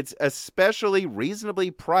 and it's especially reasonably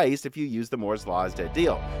priced if you use the Moore's Law Z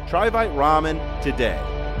deal. Try Vite Ramen today.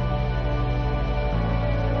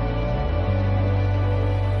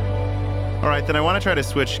 All right, then I want to try to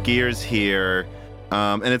switch gears here.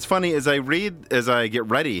 And it's funny, as I get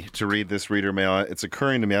ready to read this reader mail, it's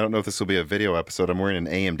occurring to me, I don't know if this will be a video episode. I'm wearing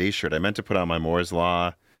an AMD shirt. I meant to put on my Moore's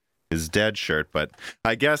Law is Dead shirt, but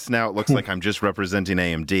I guess now it looks like I'm just representing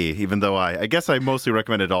AMD, even though I guess I mostly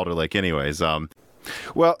recommended Alder Lake anyways.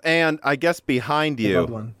 Well, and I guess behind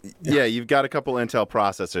you, yeah, you've got a couple Intel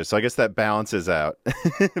processors, so I guess that balances out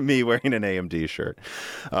me wearing an AMD shirt.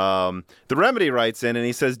 The Remedy writes in, and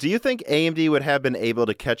he says, do you think AMD would have been able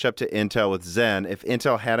to catch up to Intel with Zen if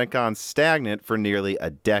Intel hadn't gone stagnant for nearly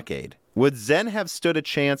a decade? Would Zen have stood a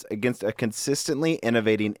chance against a consistently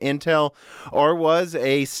innovating Intel, or was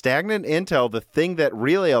a stagnant Intel the thing that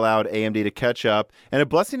really allowed AMD to catch up, and a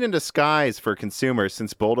blessing in disguise for consumers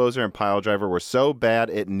since Bulldozer and Piledriver were so bad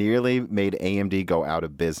it nearly made AMD go out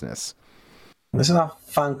of business? This is a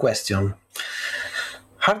fun question.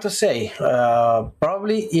 Hard to say.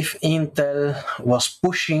 Probably if Intel was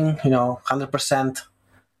pushing, 100%,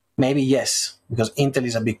 maybe yes, because Intel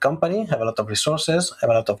is a big company, have a lot of resources, have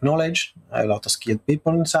a lot of knowledge, have a lot of skilled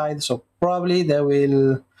people inside. So probably they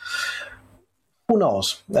will, who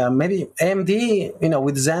knows? Maybe AMD,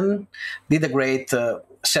 with Zen, did a great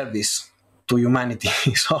service to humanity.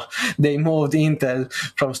 So they moved Intel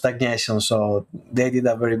from stagnation. So they did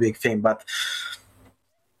a very big thing. But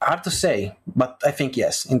hard to say. But I think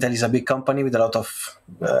yes, Intel is a big company with a lot of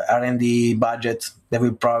R&D budget. They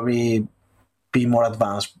will probably be more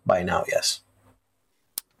advanced by now, yes.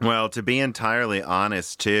 Well, to be entirely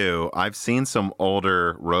honest, too, I've seen some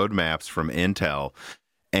older roadmaps from Intel,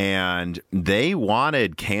 and they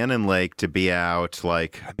wanted Cannon Lake to be out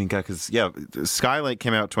because Skylake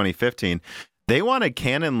came out 2015. They wanted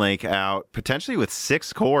Cannon Lake out potentially with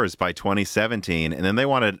 6 cores by 2017, and then they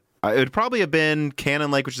wanted it would probably have been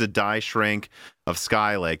Cannon Lake, which is a die shrink of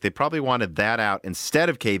Skylake. They probably wanted that out instead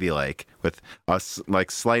of Kaby Lake with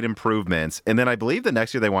slight improvements. And then I believe the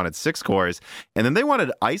next year they wanted 6 cores. And then they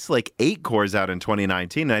wanted Ice Lake 8 cores out in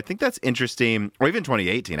 2019. And I think that's interesting, or even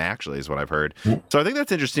 2018 actually is what I've heard. So I think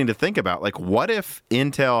that's interesting to think about. Like, what if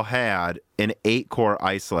Intel had an 8-core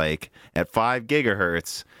Ice Lake at 5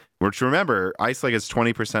 gigahertz, which, remember, Ice Lake is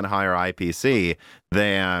 20% higher IPC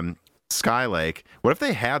than Skylake. What if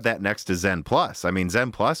they had that next to Zen Plus? I mean,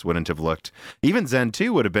 Zen Plus wouldn't have looked, even Zen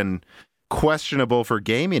 2 would have been questionable for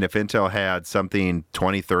gaming if Intel had something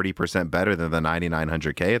 20-30% better than the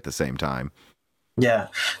 9900K at the same time. Yeah.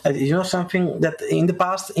 Something that in the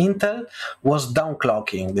past Intel was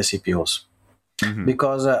downclocking the CPUs. Mm-hmm.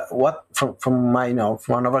 Because from my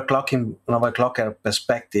from an overclocker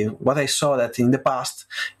perspective, what I saw that in the past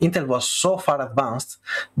Intel was so far advanced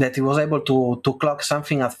that it was able to clock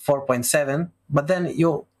something at 4.7, but then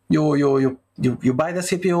you buy the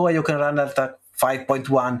CPU and you can run at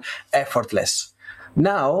 5.1 effortless.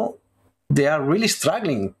 Now they are really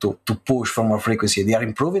struggling to push for more frequency. They are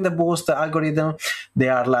improving the boost algorithm. They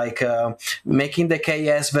are making the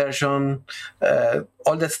KS version,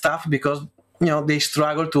 all that stuff, because they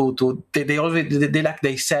struggle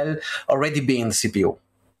they sell already being CPU.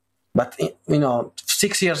 But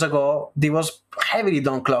 6 years ago, they was heavily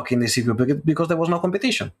downclocking the CPU because there was no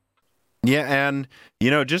competition. Yeah, and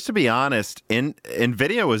just to be honest,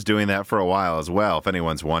 NVIDIA was doing that for a while as well. If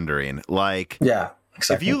anyone's wondering, yeah,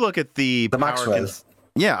 exactly. If you look at the Maxwell.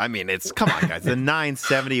 Yeah, I mean, come on, guys. The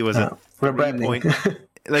 970 was a 3-point.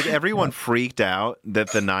 Like, everyone freaked out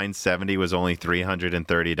that the 970 was only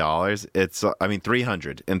 $330. It's, I mean,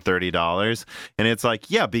 $330. And it's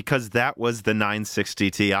like, yeah, because that was the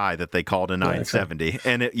 960 Ti that they called a 970.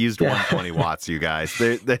 And it used 120 watts, you guys.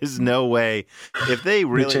 There's no way. If they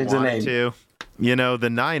really wanted to, you know,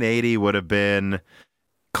 the 980 would have been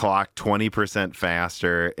clocked 20%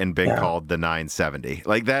 faster and been called the 970.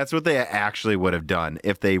 Like, that's what they actually would have done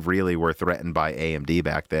if they really were threatened by AMD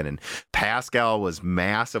back then. And Pascal was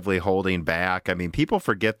massively holding back. I mean, people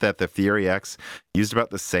forget that the Fury X used about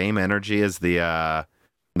the same energy as the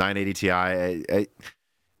 980 Ti.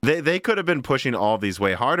 They could have been pushing all these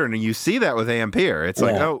way harder, and you see that with Ampere. It's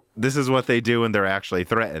like, oh, this is what they do when they're actually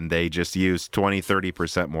threatened. They just use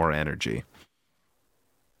 20-30% more energy.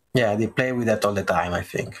 Yeah, they play with that all the time, I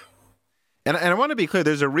think. And I want to be clear,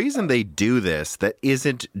 there's a reason they do this that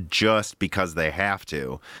isn't just because they have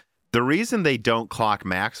to. The reason they don't clock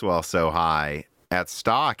Maxwell so high at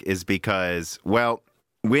stock is because, well,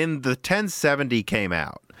 when the 1070 came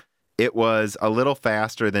out, it was a little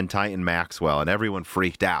faster than Titan Maxwell, and everyone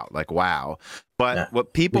freaked out, like, wow. But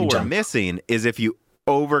what people were missing is if you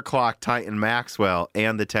overclock Titan Maxwell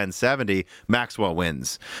and the 1070, Maxwell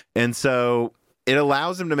wins. And so it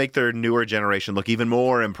allows them to make their newer generation look even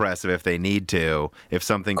more impressive if they need to, if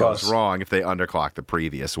something goes wrong, if they underclock the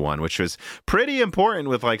previous one, which was pretty important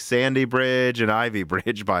with like Sandy Bridge and Ivy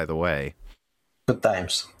Bridge, by the way. Good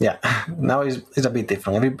times. Yeah. Now it's a bit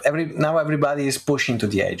different. Now everybody is pushing to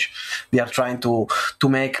the edge. They are trying to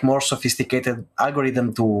make more sophisticated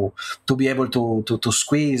algorithm to be able to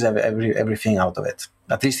squeeze everything out of it.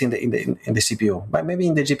 At least in the CPU, but maybe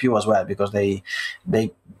in the GPU as well, because they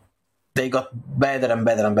got better and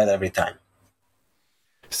better and better every time.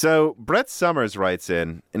 So Brett Summers writes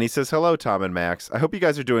in, and he says, hello, Tom and Max. I hope you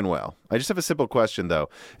guys are doing well. I just have a simple question, though.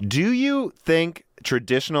 Do you think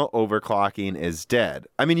traditional overclocking is dead?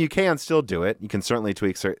 I mean, you can still do it. You can certainly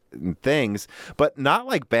tweak certain things, but not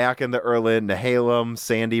like back in the early Nehalem,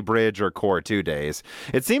 Sandy Bridge, or Core 2 days.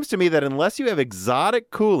 It seems to me that unless you have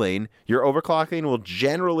exotic cooling, your overclocking will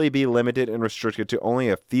generally be limited and restricted to only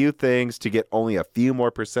a few things to get only a few more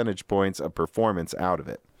percentage points of performance out of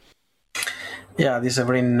it. Yeah, this is a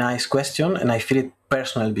very nice question, and I feel it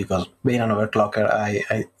personal because being an overclocker,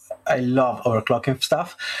 I love overclocking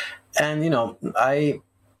stuff. And, you know, I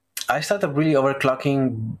started really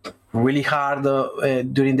overclocking really hard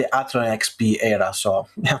during the Athlon XP era, so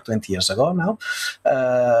 20 years ago now.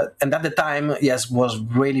 And at the time, yes, was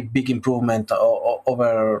really big improvement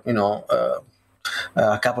over, you know,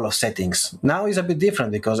 a couple of settings. Now it's a bit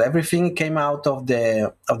different because everything came out of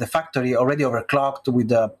the factory already overclocked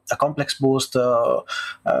with a complex boost,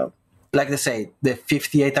 like they say, the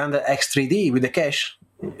 5800 X3D with the cache.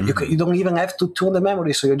 You don't even have to tune the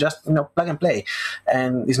memory, so you just plug and play,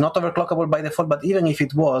 and it's not overclockable by default. But even if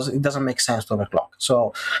it was, it doesn't make sense to overclock.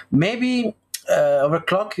 So maybe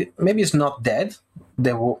overclock maybe it's not dead.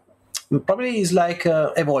 Probably is like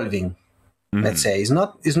evolving. Let's say it's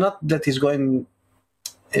not that it's going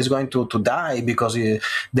to die because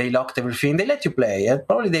they locked everything. They let you play.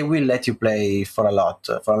 Probably they will let you play for a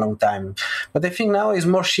long time. But I think now is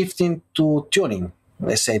more shifting to tuning.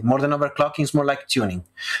 Let's say more than overclocking is more like tuning,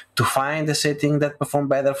 to find the setting that perform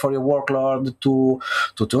better for your workload, to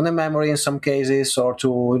tune the memory in some cases, or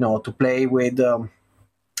to play with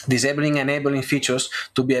disabling, enabling features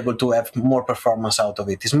to be able to have more performance out of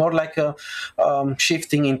it. It's more like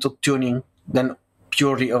shifting into tuning than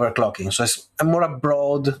purely overclocking. So it's more a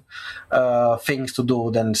broad things to do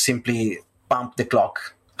than simply pump the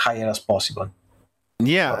clock higher as possible.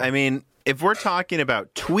 Yeah, I mean, if we're talking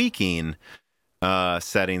about tweaking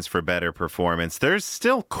settings for better performance, there's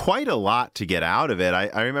still quite a lot to get out of it.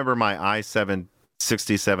 I remember my i7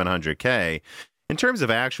 6700K. In terms of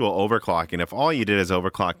actual overclocking, if all you did is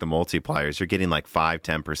overclock the multipliers, you're getting like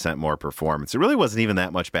 5-10% more performance. It really wasn't even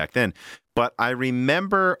that much back then. But I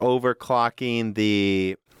remember overclocking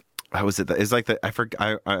the, how was it? It's like I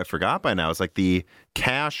forgot by now. It's like the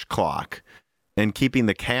cache clock, and keeping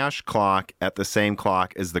the cache clock at the same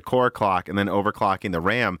clock as the core clock, and then overclocking the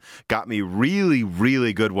RAM got me really,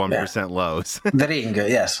 really good 1% lows. The ring,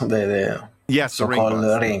 yes. Yes,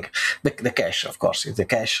 so-called ring. The cache, of course, is the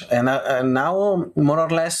cache. And now, more or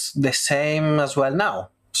less, the same as well now.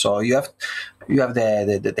 So you have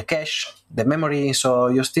the cache, the memory, so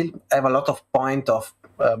you still have a lot of point of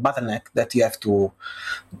bottleneck that you have to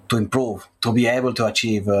improve to be able to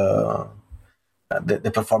achieve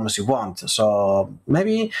the performance you want. So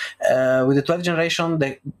maybe with the 12th generation,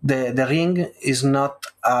 the ring is not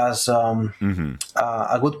as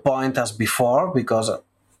a good point as before, because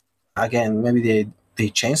again, maybe they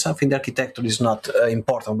change something. The architecture is not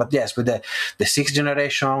important. But yes, with the sixth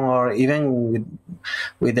generation or even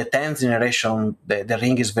with the 10th generation, the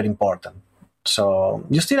ring is very important. So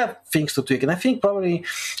you still have things to tweak, and I think probably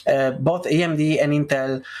both AMD and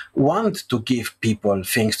Intel want to give people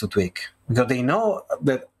things to tweak because they know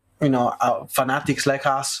that fanatics like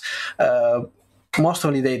us,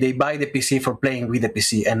 mostly they buy the PC for playing with the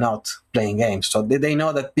PC and not playing games. So they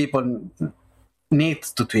know that people need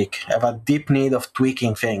to tweak, have a deep need of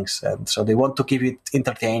tweaking things, and so they want to keep it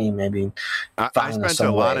entertaining. Maybe I spent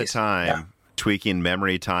a lot of time tweaking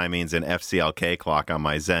memory timings and FCLK clock on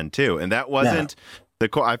my Zen too, and that wasn't the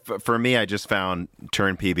core. For me, I just found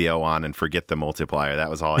turn PBO on and forget the multiplier. That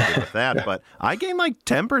was all I did with that. But I gained like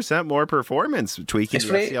 10% more performance tweaking the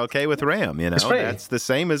FCLK with RAM. That's the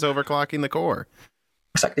same as overclocking the core.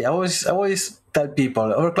 Exactly. I always tell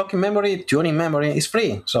people overclocking memory, tuning memory is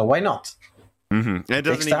free. So why not? Mm-hmm. And it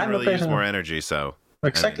doesn't even really use more energy. So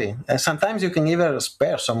exactly. And sometimes you can even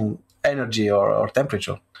spare some energy or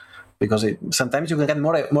temperature. Because sometimes you can get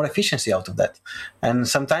more efficiency out of that, and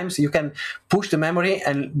sometimes you can push the memory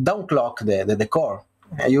and downclock the core.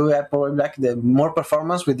 You have probably like the more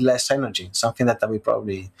performance with less energy. Something that I will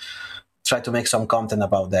probably try to make some content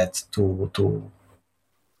about that to.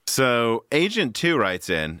 So Agent 2 writes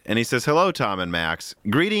in, and he says, "Hello, Tom and Max.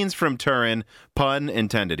 Greetings from Turin, pun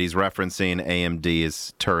intended." He's referencing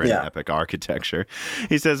AMD's Turin EPYC architecture.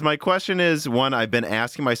 He says, "My question is one I've been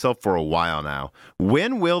asking myself for a while now.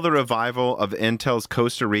 When will the revival of Intel's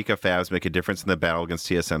Costa Rica fabs make a difference in the battle against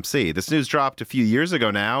TSMC? This news dropped a few years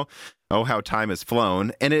ago now. Oh, how time has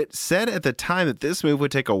flown. And it said at the time that this move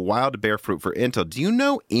would take a while to bear fruit for Intel. Do you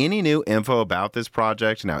know any new info about this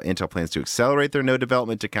project and how Intel plans to accelerate their node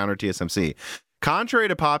development to counter TSMC? Contrary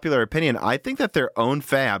to popular opinion, I think that their own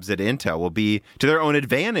fabs at Intel will be to their own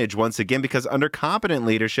advantage once again because under competent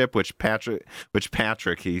leadership, which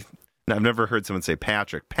I've never heard someone say Pat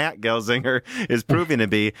Gelsinger is proving to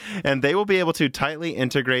be, and they will be able to tightly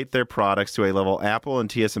integrate their products to a level Apple and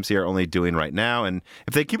TSMC are only doing right now. And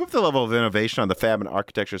if they keep up the level of innovation on the fab and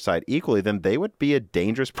architecture side equally, then they would be a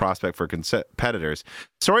dangerous prospect for competitors.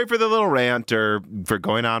 Sorry for the little rant or for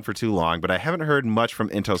going on for too long, but I haven't heard much from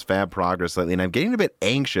Intel's fab progress lately, and I'm getting a bit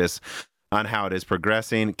anxious on how it is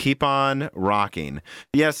progressing. Keep on rocking."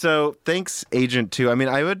 Yeah, so thanks, Agent 2. I mean,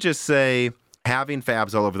 I would just say having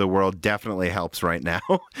fabs all over the world definitely helps right now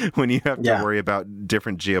when you have to worry about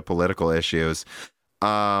different geopolitical issues.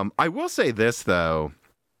 I will say this, though,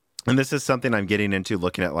 and this is something I'm getting into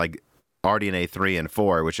looking at like RDNA 3 and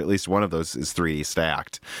 4, which at least one of those is 3D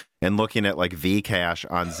stacked, and looking at like Vcache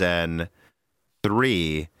on Zen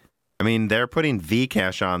 3. I mean, they're putting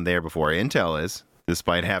Vcache on there before Intel is,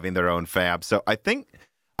 despite having their own fab. So I think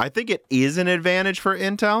it is an advantage for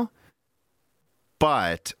Intel,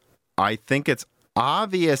 but I think it's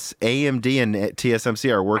obvious AMD and TSMC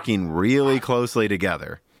are working really closely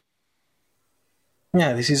together.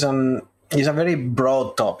 Yeah, this is a very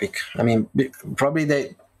broad topic. I mean, probably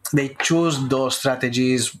they choose those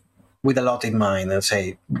strategies with a lot in mind. Let's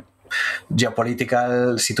say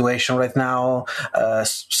geopolitical situation right now,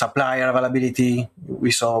 supplier availability. We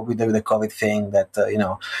saw with the COVID thing that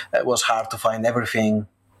it was hard to find everything.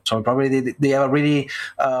 So probably they have a really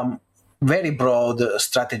very broad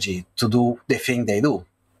strategy to do the thing they do.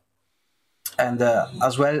 And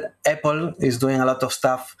as well, Apple is doing a lot of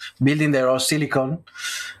stuff, building their own silicon.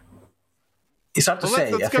 It's hard to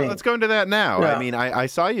say. Let's go into that now. Yeah. I mean, I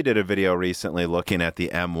saw you did a video recently looking at the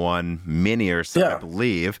M1 Mini or so, I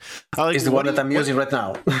believe. It's the one that I'm using right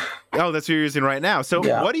now. Oh, that's what you're using right now. So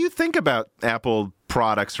what do you think about Apple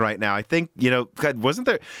products right now? I think, wasn't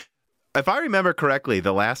there... If I remember correctly,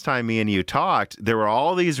 the last time me and you talked, there were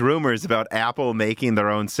all these rumors about Apple making their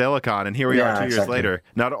own silicon, and here we are 2 years later.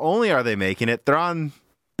 Not only are they making it,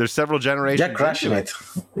 there's several generations. They're crashing it.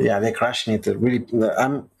 Yeah, they're crashing it. Really,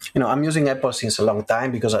 I'm using Apple since a long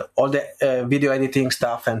time because all the video editing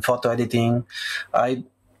stuff and photo editing, I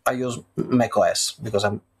use macOS because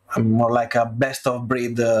I'm more like a best of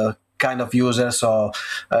breed kind of user. So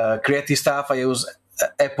creative stuff, I use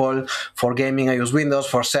Apple. For gaming, I use Windows.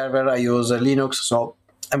 For server, I use Linux. So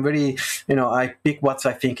I'm very, I pick what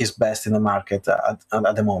I think is best in the market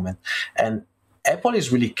at the moment. And Apple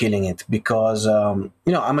is really killing it because, I'm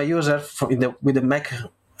a user with the Mac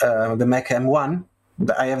M1.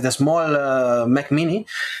 I have the small Mac Mini,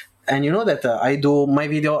 and you know that I do my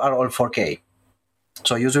video are all 4K.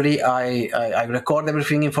 So usually I record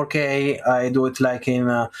everything in 4K. I do it like in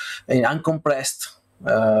uncompressed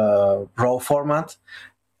RAW format,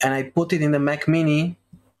 and I put it in the Mac Mini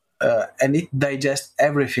and it digests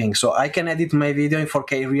everything. So I can edit my video in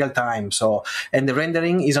 4K real time. So, and the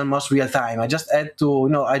rendering is almost real time. I just had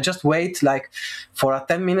to, I just wait like for a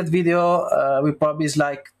 10-minute video, we probably is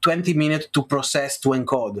like 20 minutes to process, to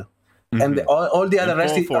encode. Mm-hmm. And all the other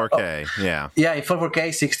rest is 4K, yeah, in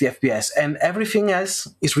 4K, 60 FPS, and everything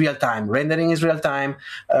else is real time. Rendering is real time.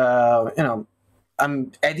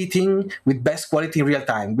 I'm editing with best quality in real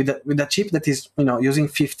time with a chip that is using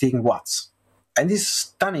 15 watts, and it's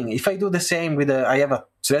stunning. If I do the same with I have a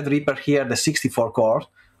Threadripper here, the 64 core,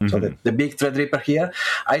 mm-hmm. so the big Threadripper here.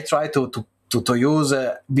 I try to use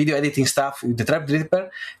video editing stuff with the Threadripper,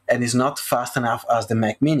 and it's not fast enough as the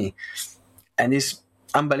Mac Mini, and it's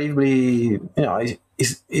unbelievably,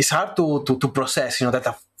 it's hard to process.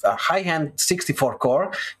 That a high-end 64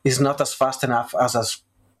 core is not as fast enough as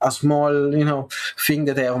a small, thing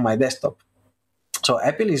that I have on my desktop. So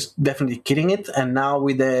Apple is definitely killing it, and now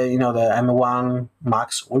with the, the M1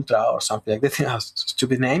 Max Ultra or something like that,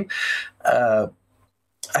 stupid name, I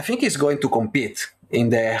think it's going to compete in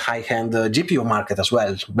the high-end GPU market as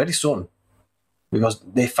well very soon, because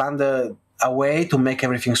they found a way to make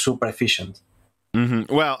everything super efficient.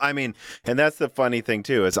 Mm-hmm. Well, I mean, and that's the funny thing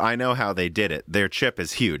too, is I know how they did it. Their chip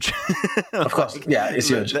is huge. Of course, yeah, it's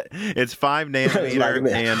huge. It's 5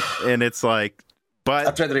 nanometer, and it's like, but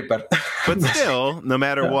a Threadripper. But still, no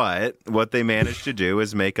matter what they managed to do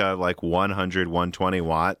is make a like 100, 120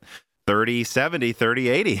 watt, 3070,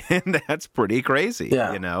 3080, and that's pretty crazy.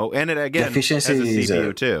 Yeah. And it again has a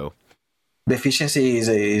CPU too. The efficiency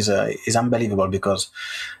is unbelievable, because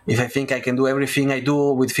if I think I can do everything I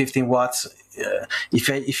do with 15 watts,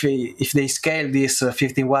 if they scale this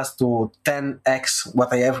 15 watts to 10x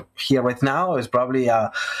what I have here right now, is probably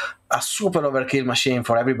a super overkill machine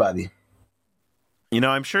for everybody.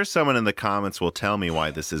 I'm sure someone in the comments will tell me why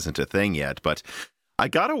this isn't a thing yet, but I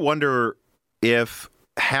gotta wonder if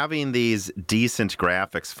having these decent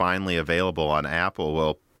graphics finally available on Apple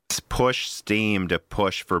will push Steam to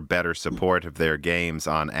push for better support of their games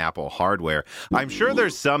on Apple hardware. I'm sure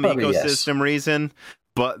there's some ecosystem reason,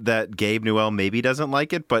 but that Gabe Newell maybe doesn't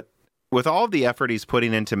like it. But with all of the effort he's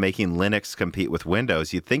putting into making Linux compete with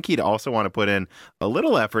Windows, you'd think he'd also want to put in a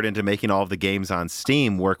little effort into making all of the games on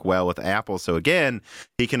Steam work well with Apple. So again,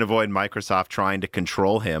 he can avoid Microsoft trying to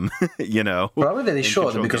control him, Probably they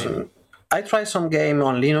should, because I tried some game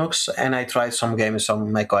on Linux, and I tried some games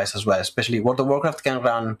on macOS as well. Especially World of Warcraft can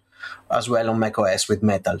run as well on macOS with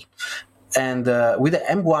Metal. And with the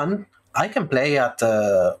M1, I can play at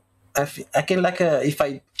I can if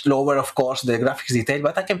I lower, of course, the graphics detail,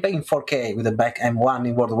 but I can play in 4K with the back M1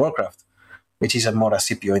 in World of Warcraft, which is a more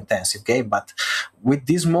CPU intensive game. But with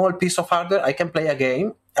this small piece of hardware, I can play a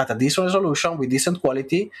game at a decent resolution with decent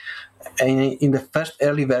quality in the first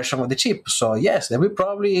early version of the chip. So yes, they will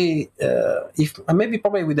probably,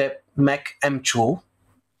 probably with the Mac M2,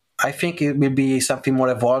 I think it will be something more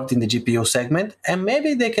evolved in the GPU segment, and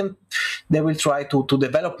maybe they will try to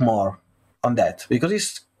develop more on that, because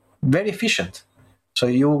it's very efficient. So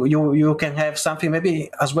you can have something maybe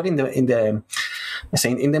as well in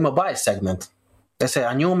the mobile segment. Let's say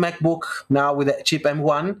a new MacBook now with a chip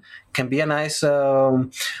M1 can be a nice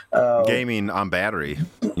gaming on battery.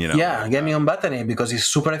 Yeah, gaming on battery, because it's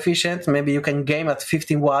super efficient. Maybe you can game at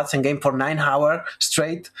 15 watts and game for 9 hours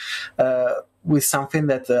straight with something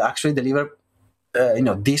that actually deliver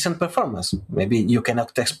decent performance. Maybe you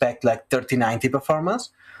cannot expect like 3090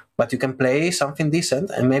 performance, but you can play something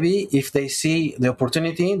decent, and maybe if they see the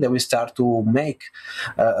opportunity, they will start to make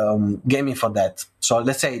gaming for that. So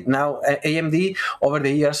let's say now AMD over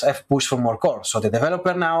the years have pushed for more cores, so the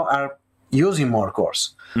developer now are using more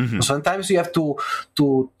cores. Mm-hmm. So sometimes you have to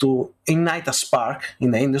ignite a spark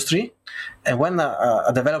in the industry, and when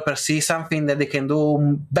a developer sees something that they can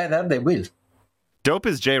do better, they will. Dope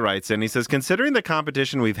as Jay writes in, he says, considering the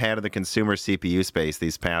competition we've had in the consumer CPU space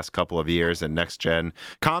these past couple of years and next-gen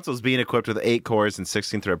consoles being equipped with 8 cores and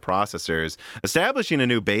 16-thread processors, establishing a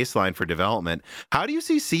new baseline for development, how do you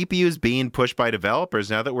see CPUs being pushed by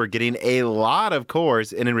developers now that we're getting a lot of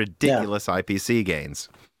cores and in ridiculous IPC gains?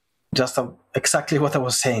 Just exactly what I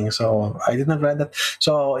was saying, so I didn't read that.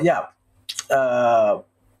 So, yeah,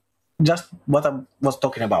 just what I was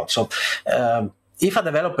talking about. So, if a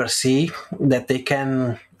developer see that they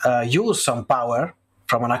can use some power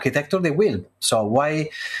from an architecture, they will. So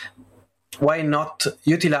why not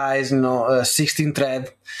utilize 16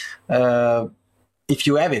 thread if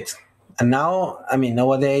you have it? And now,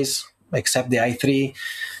 nowadays, except the i3,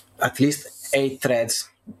 at least 8 threads.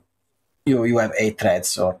 You have 8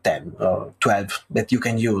 threads or 10 or 12 that you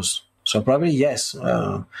can use. So probably yes.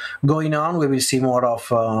 Going on, we will see more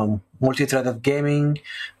of multi-threaded gaming.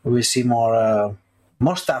 We will see more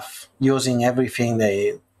more stuff using everything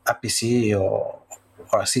a PC or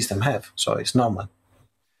a system have. So it's normal.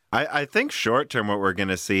 I think short term, what we're going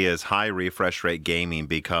to see is high refresh rate gaming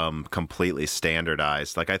become completely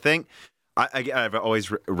standardized. Like, I think I've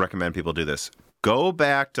always recommend people do this. Go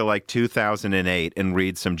back to like 2008 and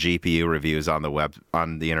read some GPU reviews on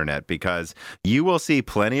the internet, because you will see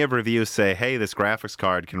plenty of reviews say, hey, this graphics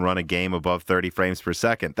card can run a game above 30 frames per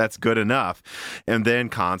second. That's good enough. And then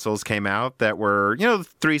consoles came out that were,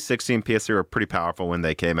 360 and PS3 were pretty powerful when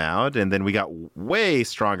they came out. And then we got way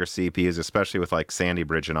stronger CPUs, especially with like Sandy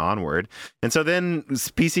Bridge and onward. And so then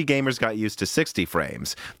PC gamers got used to 60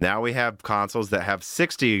 frames. Now we have consoles that have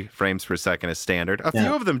 60 frames per second as standard. A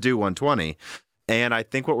few of them do 120. And I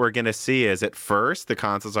think what we're going to see is, at first, the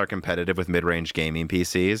consoles are competitive with mid-range gaming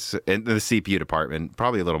PCs in the CPU department,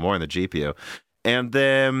 probably a little more in the GPU. And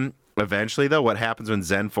then eventually, though, what happens when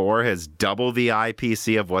Zen 4 has double the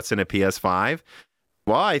IPC of what's in a PS5?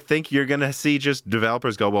 Well, I think you're going to see just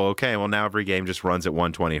developers go, well, okay, well, now every game just runs at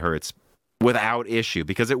 120 hertz without issue,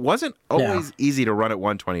 because it wasn't always easy to run at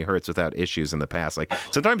 120 hertz without issues in the past. Like,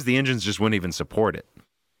 sometimes the engines just wouldn't even support it.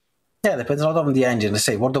 Yeah, depends a lot on the engine. Let's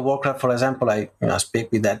say World of Warcraft, for example, I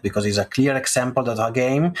speak with that because it's a clear example of a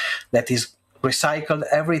game that is recycled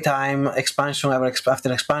every time, expansion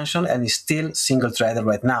after expansion, and is still single-threaded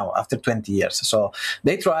right now after 20 years. So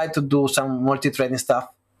they try to do some multi-threading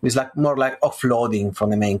stuff. It's like more like offloading from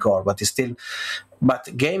the main core, but it's still.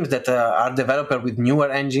 But games that are developed with newer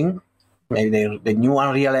engine, maybe the new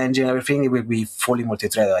Unreal Engine, everything, it will be fully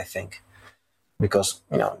multi-threaded, I think. Because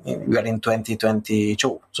we are in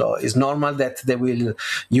 2022, so it's normal that they will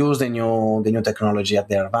use the new technology at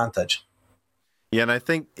their advantage. Yeah, and I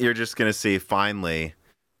think you're just going to see finally.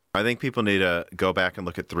 I think people need to go back and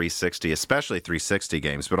look at 360, especially 360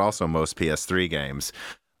 games, but also most PS3 games.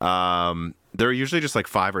 There are usually just like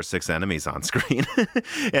 5 or 6 enemies on screen,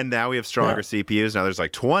 and now we have stronger CPUs. Now there's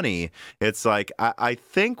like 20. It's like I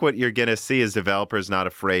think what you're going to see is developers not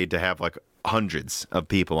afraid to have like hundreds of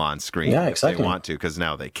people on screen if they want to, because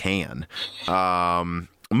now they can.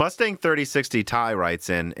 Mustang 3060 Ty writes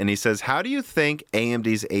in, and he says, how do you think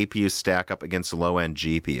AMD's APUs stack up against low-end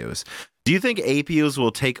GPUs? Do you think APUs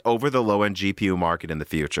will take over the low-end GPU market in the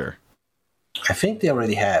future? I think they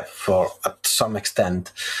already have, at some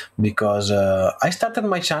extent, because I started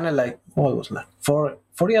my channel like 4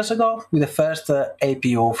 years ago with the first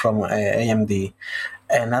APU from AMD,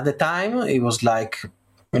 and at the time it was like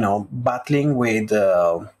battling with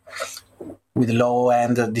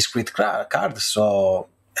low-end discrete cards. So,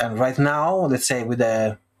 and right now, let's say with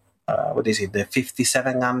the the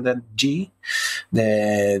 5700G,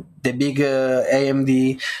 the big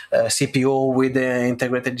AMD CPU with the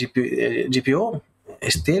integrated GPU,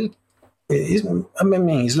 it's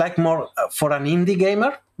like more for an indie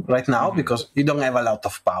gamer right now, because you don't have a lot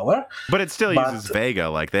of power. But it still uses Vega,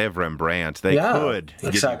 like they have Rembrandt. They could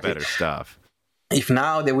give you better stuff. If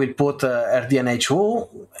now they will put RDNA2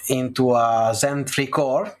 into a Zen 3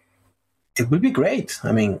 core, it will be great.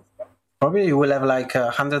 I mean, probably you will have like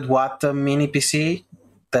a 100-watt mini PC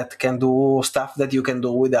that can do stuff that you can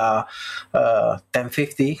do with a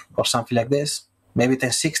 1050 or something like this, maybe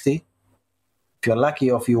 1060. If you're lucky,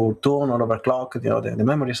 if you tune or overclock, the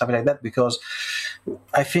memory or something like that, because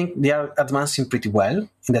I think they are advancing pretty well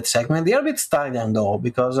in that segment. They are a bit stagnant though,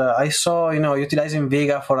 because I saw, utilizing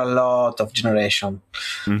Vega for a lot of generation,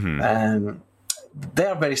 and they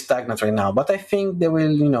are very stagnant right now. But I think they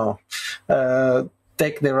will,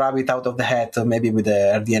 take the rabbit out of the hat, maybe with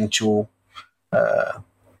the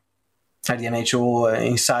RDNA2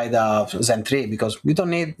 inside of Zen 3, because you don't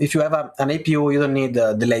need, if you have an APU, you don't need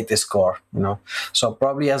the latest core, So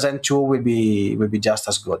probably a Zen 2 will be just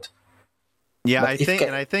as good. Yeah, I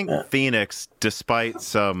think Phoenix, despite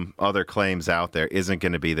some other claims out there, isn't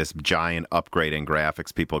going to be this giant upgrade in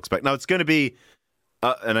graphics people expect. Now it's going to be,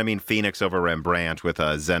 and I mean Phoenix over Rembrandt with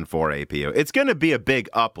a Zen 4 APU. It's going to be a big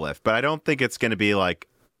uplift, but I don't think it's going to be like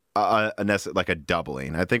a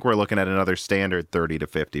doubling. I think we're looking at another standard 30 to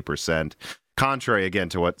 50%, contrary again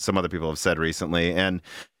to what some other people have said recently. And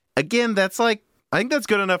again, I think that's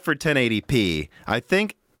good enough for 1080p. I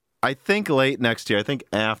think late next year, I think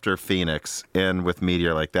after Phoenix and with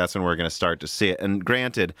Meteor, like that's when we're going to start to see it. And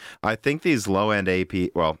granted, I think these low-end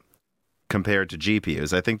compared to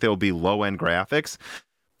GPUs, I think there will be low-end graphics.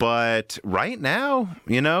 But right now,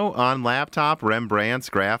 on laptop, Rembrandt's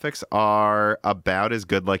graphics are about as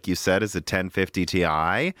good, like you said, as a 1050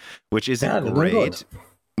 Ti, which isn't great.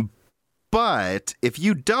 But if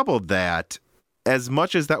you doubled that, as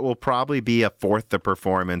much as that will probably be a fourth the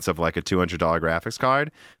performance of like a $200 graphics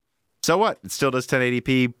card, so what? It still does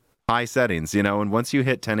 1080p high settings, and once you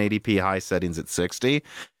hit 1080p high settings at 60,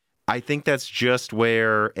 I think that's just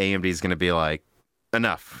where AMD is going to be like,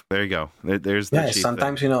 enough. There you go. There's the cheap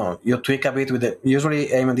sometimes thing. You tweak a bit with it. Usually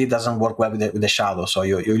AMD doesn't work well with the shadows, so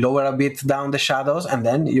you lower a bit down the shadows, and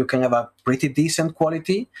then you can have a pretty decent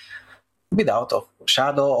quality without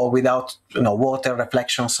shadow or without water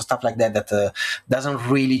reflections, stuff like that doesn't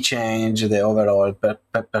really change the overall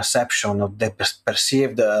perception of the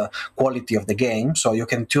perceived quality of the game. So you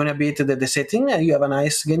can tune a bit the setting, and you have a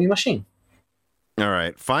nice gaming machine. All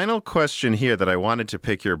right. Final question here that I wanted to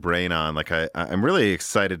pick your brain on. Like I'm really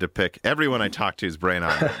excited to pick everyone I talk to's brain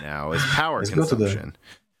on right now is power consumption.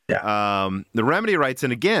 The Remedy writes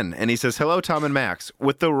in again, and he says, hello, Tom and Max.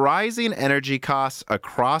 With the rising energy costs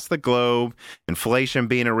across the globe, inflation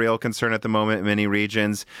being a real concern at the moment in many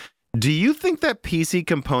regions, do you think that PC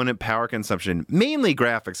component power consumption, mainly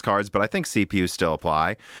graphics cards, but I think CPUs still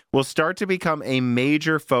apply, will start to become a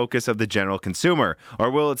major focus of the general consumer? Or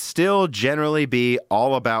will it still generally be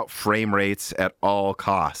all about frame rates at all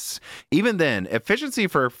costs? Even then, efficiency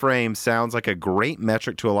for a frame sounds like a great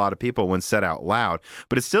metric to a lot of people when said out loud,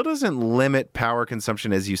 but it still doesn't limit power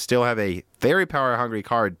consumption as you still have a very power-hungry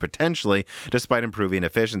card, potentially, despite improving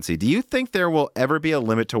efficiency. Do you think there will ever be a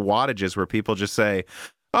limit to wattages where people just say,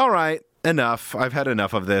 all right, enough. I've had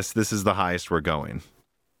enough of this. This is the highest we're going.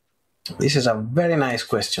 This is a very nice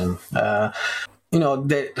question.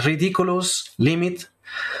 The ridiculous limit,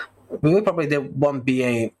 there won't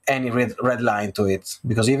be any red line to it,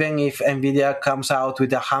 because even if NVIDIA comes out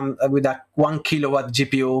with a 1 kilowatt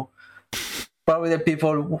GPU, probably the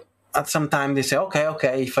people at some time they say,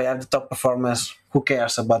 okay, if I have the top performance, who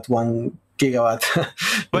cares about 1 gigawatt?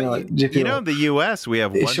 But GPU. In the US, we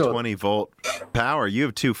have 120 volt power. You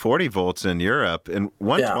have 240 volts in Europe, and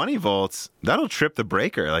 120 volts, that'll trip the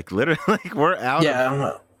breaker. Like literally, we're out.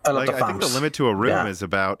 Yeah, a lot of I think the limit to a room is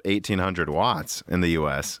about 1800 watts in the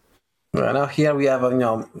US. Well, now here we have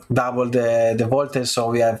double the voltage, so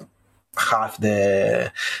we have half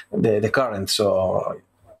the current. So,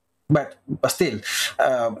 but still,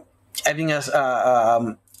 having a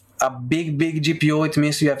big GPU, it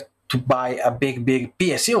means you have to buy a big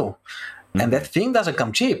PSU, and that thing doesn't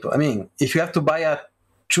come cheap. I mean, if you have to buy a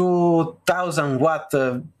 2000 watt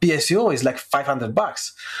PSU, it's like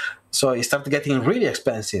 $500. So it starts getting really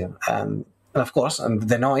expensive, and of course, and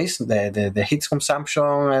the noise, the heat consumption,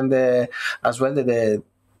 and as well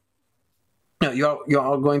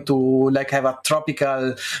you're going to have a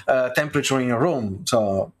tropical temperature in your room.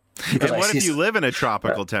 So. And what if you live in a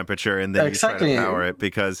tropical temperature and then you try to power it?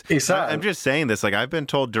 Because I'm just saying this, I've been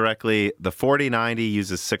told directly the 4090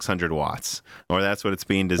 uses 600 watts, or that's what it's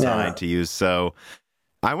being designed to use. So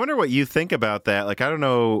I wonder what you think about that. I don't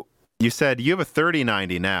know, you said you have a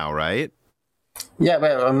 3090 now, right? Yeah,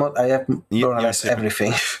 but I have more or less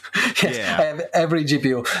everything. Yes, yeah. I have every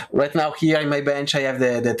GPU. Right now here in my bench, I have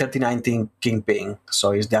the 3090 Kingpin.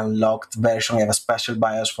 So it's the unlocked version. I have a special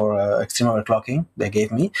BIOS for extreme overclocking they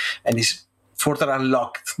gave me. And it's further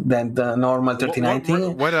unlocked than the normal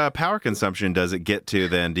 3090. What power consumption does it get to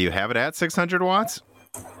then? Do you have it at 600 watts?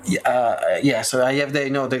 Yeah, so I have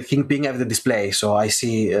the Kingpin, I have the display. So I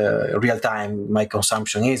see real time my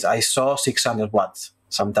consumption is. I saw 600 watts.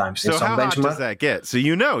 Sometimes. So how hot does that get? So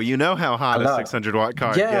you know how hot a 600 watt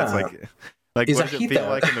card gets. Like what does it feel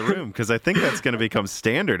like in the room? Because I think that's going to become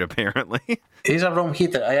standard apparently. It's a room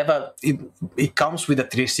heater. I have it comes with a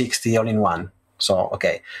 360 all in one. So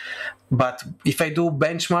okay, but if I do a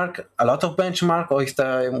lot of benchmark,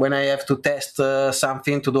 or when I have to test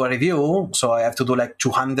something to do a review, so I have to do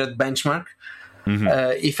 200 benchmark. Mm-hmm.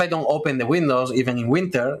 If I don't open the windows, even in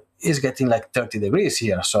winter, it's getting 30 degrees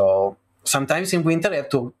here. So sometimes in winter I have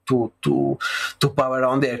to power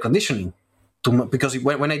on the air conditioning because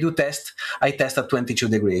when I do test, I test at 22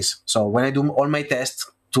 degrees. So when I do all my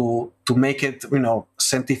tests to make it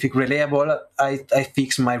scientific reliable, I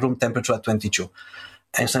fix my room temperature at 22.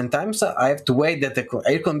 And sometimes I have to wait that the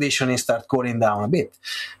air conditioning start cooling down a bit,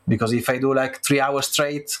 because if I do 3 hours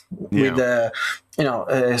straight with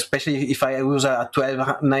especially if I use a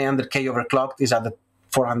 12900K overclocked, is at the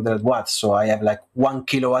 400 watts, so I have 1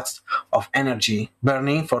 kilowatts of energy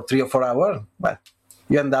burning for 3 or 4 hours. Well,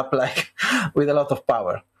 you end up with a lot of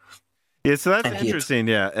power. Yeah, so that's interesting.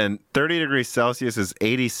 Heat. Yeah, and 30 degrees Celsius is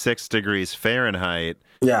 86 degrees Fahrenheit.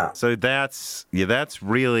 Yeah. So that's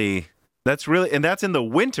really, and that's in the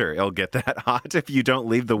winter. It'll get that hot if you don't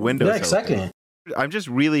leave the windows open. Yeah, exactly. I'm just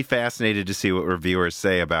really fascinated to see what reviewers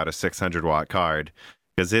say about a 600 watt card.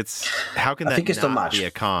 Because how can that I think it's not too much. Be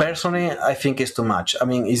a con? Personally, I think it's too much. I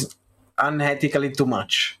mean, it's unethically too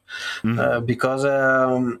much. Mm-hmm. Because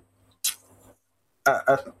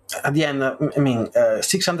at the end,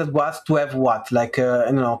 600 watts to have what, like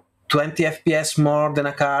 20 FPS more than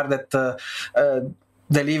a car that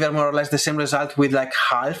deliver more or less the same result with like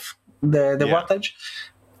half the wattage.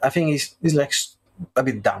 I think is like a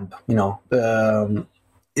bit dumb,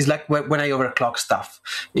 it's like when I overclock stuff.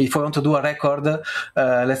 If I want to do a record,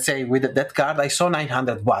 let's say with that card, I saw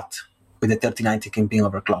 900 watt with the 3090 King being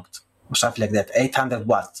overclocked, or something like that, 800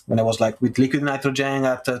 watts. When I was like with liquid nitrogen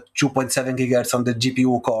at 2.7 gigahertz on the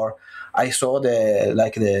GPU core, I saw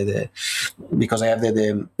the because I have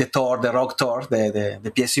the Tor, the ROG Tor, the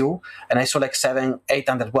PSU, and I saw like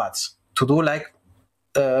 800 watts to do like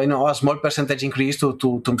a small percentage increase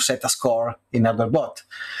to set a score in Ardorbot.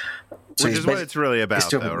 So which is what it's really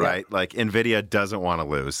about, though, right? Yeah. Like, NVIDIA doesn't want to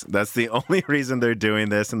lose. That's the only reason they're doing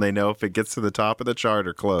this, and they know if it gets to the top of the chart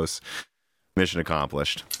or close, mission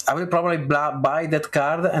accomplished. I will probably buy that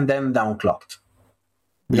card and then downclocked.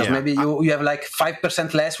 Because maybe you have like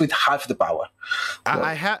 5% less with half the power.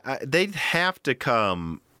 They'd have to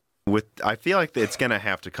come with, I feel like it's going to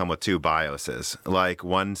have to come with two BIOSes, like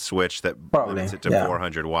one switch that limits it to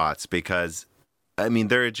 400 watts, because I mean,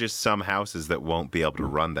 there are just some houses that won't be able to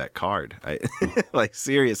run that card. Like,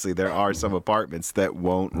 seriously, there are some apartments that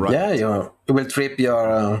won't run. Yeah, you will trip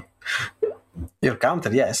your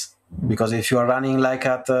counter, yes. Because if you are running like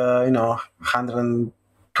at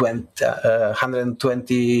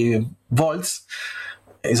 120 volts,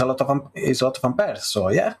 is a lot of amperes. So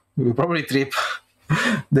yeah, you will probably trip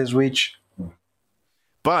the switch.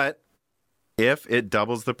 But if it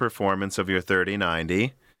doubles the performance of your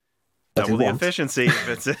 3090. Double the efficiency if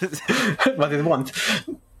it's but it won't.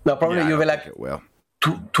 No, probably you will like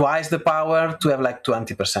twice the power to have like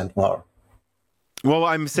 20% more. Well,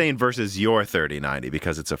 I'm saying versus your 3090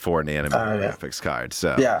 because it's a 4 nanometer graphics card.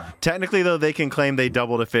 So technically, though, they can claim they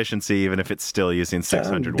doubled efficiency even if it's still using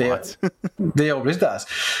 600 watts. They always does.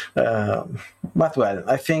 But well,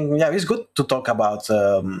 I think it's good to talk about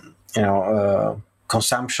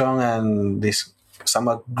consumption and this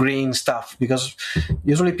somewhat green stuff, because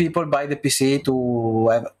usually people buy the PC to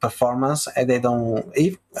have performance and they don't,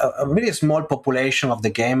 if a very small population of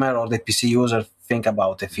the gamer or the PC user think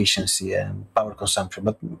about efficiency and power consumption,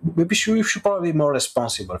 but we should probably be more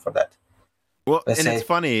responsible for that. Well, it's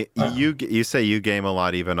funny, you say you game a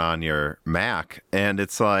lot even on your Mac, and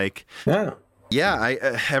it's like, I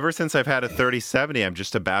ever since I've had a 3070, I'm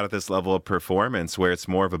just about at this level of performance where it's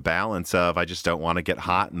more of a balance of I just don't want to get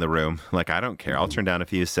hot in the room. Like, I don't care. I'll turn down a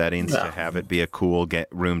few settings to have it be a cool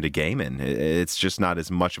room to game in. It's just not as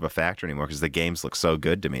much of a factor anymore because the games look so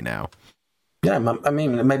good to me now. Yeah, I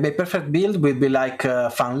mean, my perfect build would be like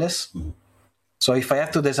fanless. So if I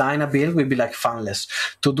have to design a build, it would be like fanless.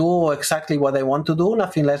 To do exactly what I want to do,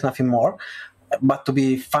 nothing less, nothing more. But to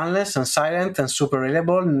be fanless and silent and super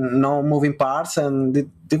reliable, no moving parts, and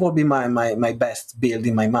it will be my best build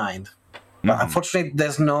in my mind. But unfortunately,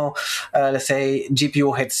 there's no, let's say,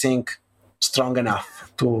 GPU heatsink strong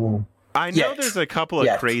enough to... I know there's a couple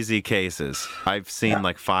of crazy cases I've seen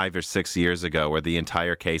like 5 or 6 years ago where the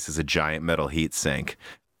entire case is a giant metal heat sink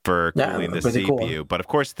for cooling the CPU. Cool. But of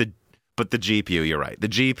course, the GPU, you're right. The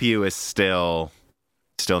GPU is still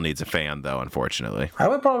needs a fan, though, unfortunately. I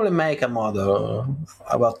will probably make a model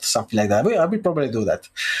about something like that. I will probably do that.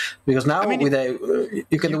 Because now you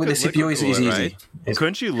can do with the CPU is easy. Right?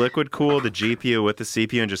 Couldn't you liquid cool the GPU with the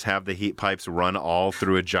CPU and just have the heat pipes run all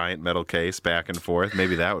through a giant metal case back and forth?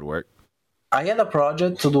 Maybe that would work. I had a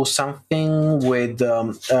project to do something with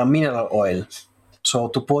mineral oil. So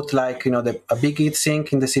to put like, a big heat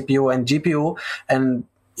sink in the CPU and GPU and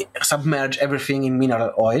submerge everything in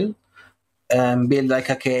mineral oil. And build like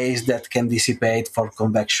a case that can dissipate for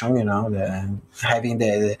convection, having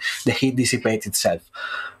the heat dissipate itself.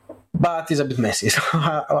 But it's a bit messy. So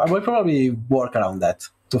I will probably work around that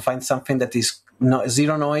to find something that is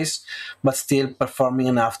zero noise, but still performing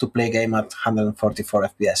enough to play a game at 144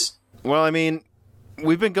 FPS. Well, I mean,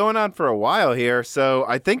 we've been going on for a while here, so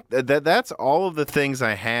I think that's all of the things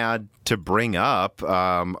I had to bring up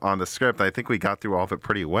on the script. I think we got through all of it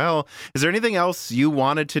pretty well. Is there anything else you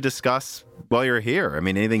wanted to discuss while you're here? I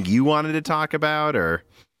mean, anything you wanted to talk about, or?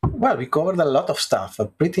 Well, we covered a lot of stuff,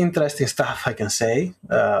 pretty interesting stuff, I can say.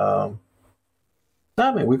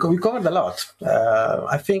 We covered a lot.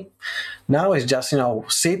 I think now it's just,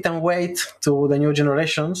 sit and wait to the new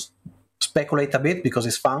generations, speculate a bit because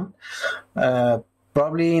it's fun.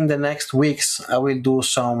 Probably in the next weeks, I will do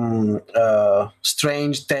some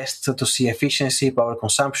strange tests to see efficiency, power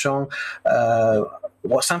consumption.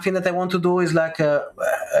 Something that I want to do is like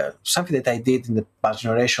something that I did in the past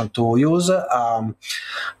generation to use an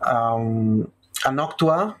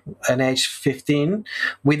Noctua NH15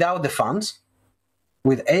 without the fans.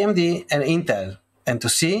 with AMD and Intel, and to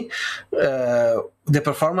see the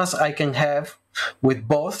performance I can have with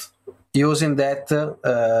both using that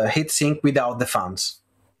heatsink without the fans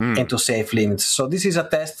and to save limits. So this is a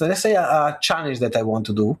test, let's say a challenge that I want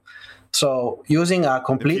to do. So using a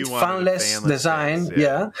complete fanless design,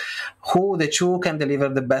 who the two can deliver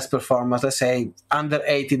the best performance, let's say under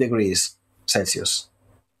 80 degrees Celsius.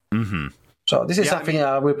 Mm-hmm. So this is something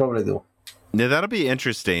I will probably do. Yeah, that'll be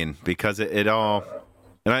interesting because it all,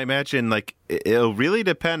 and I imagine like it'll really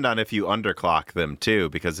depend on if you underclock them too,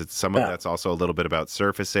 because it's some of that's also a little bit about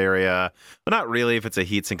surface area, but not really if it's a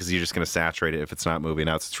heatsink because you're just going to saturate it if it's not moving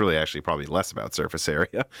out. So it's really actually probably less about surface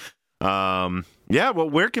area. Well,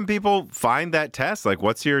 where can people find that test? Like,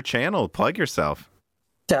 what's your channel? Plug yourself.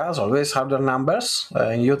 Yeah, as always, Hardware Numbers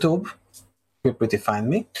in YouTube. You'll pretty find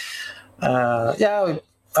me.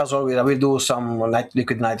 As always, I will do some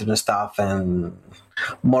liquid nitrogen stuff and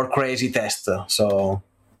more crazy tests. So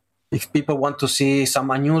if people want to see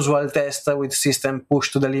some unusual test with system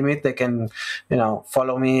push to the limit, they can,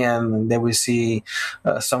 follow me and they will see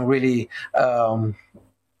some really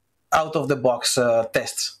out of the box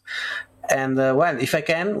tests. And if I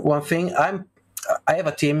can, one thing, I have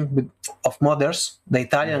a team of modders, the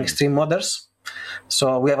Italian extreme modders.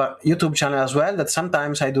 So we have a YouTube channel as well that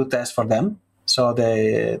sometimes I do tests for them. So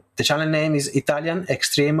the channel name is Italian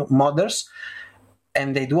Extreme Modders,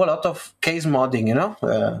 and they do a lot of case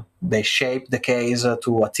modding. They shape the case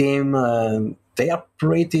to a team. They are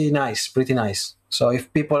pretty nice. So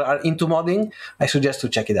if people are into modding, I suggest to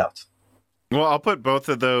check it out. Well, I'll put both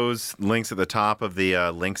of those links at the top of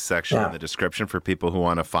the links section in the description for people who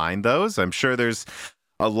want to find those. I'm sure there's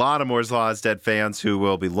a lot of Moore's Law is Dead fans who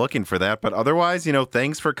will be looking for that. But otherwise,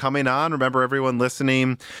 thanks for coming on. Remember, everyone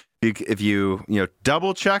listening, if you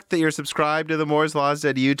double check that you're subscribed to the Moore's Law is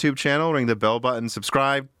Dead YouTube channel, ring the bell button,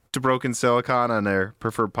 subscribe to Broken Silicon on their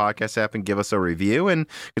preferred podcast app, and give us a review, and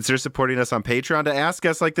consider supporting us on Patreon to ask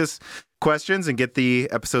us like this questions and get the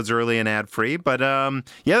episodes early and ad free. But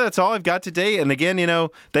that's all I've got today. And again,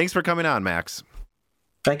 thanks for coming on, Max.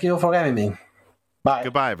 Thank you for having me. Bye.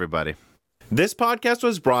 Goodbye, everybody. This podcast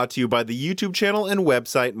was brought to you by the YouTube channel and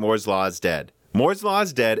website Moore's Law is Dead. Moore's Law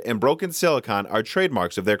is Dead and Broken Silicon are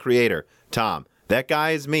trademarks of their creator, Tom. That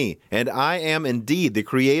guy is me, and I am indeed the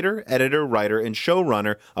creator, editor, writer, and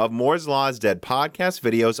showrunner of Moore's Law is Dead podcasts,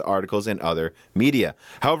 videos, articles, and other media.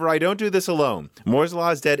 However, I don't do this alone. Moore's Law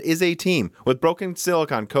is Dead is a team, with Broken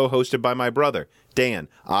Silicon co-hosted by my brother, Dan,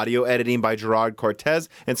 audio editing by Gerard Cortez,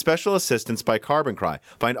 and special assistance by Carbon Cry.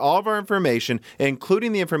 Find all of our information,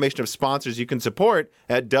 including the information of sponsors you can support,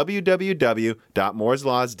 at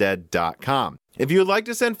www.mooreslawsdead.com. If you would like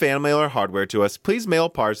to send fan mail or hardware to us, please mail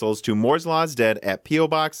parcels to Moore's Law is Dead at P.O.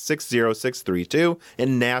 Box 60632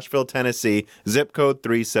 in Nashville, Tennessee, zip code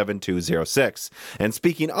 37206. And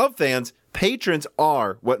speaking of fans, patrons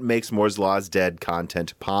are what makes Moore's Law is Dead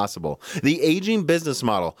content possible. The aging business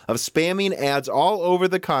model of spamming ads all over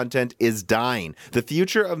the content is dying. The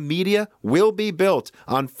future of media will be built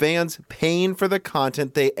on fans paying for the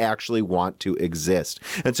content they actually want to exist.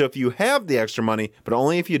 And so if you have the extra money, but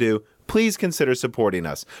only if you do, please consider supporting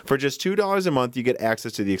us. For just $2 a month, you get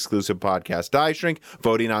access to the exclusive podcast Die Shrink,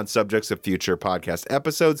 voting on subjects of future podcast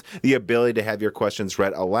episodes, the ability to have your questions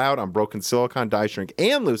read aloud on Broken Silicon, Die Shrink,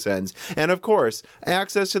 and Loose Ends, and of course,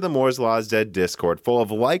 access to the Moore's Law is Dead Discord, full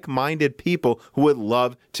of like-minded people who would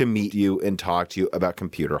love to meet you and talk to you about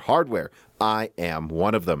computer hardware. I am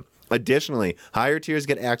one of them. Additionally, higher tiers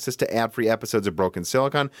get access to ad-free episodes of Broken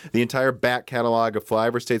Silicon, the entire back catalog of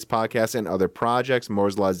Flyover States podcasts and other projects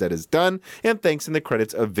Moore's Law is Dead has done, and thanks in the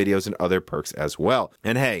credits of videos and other perks as well.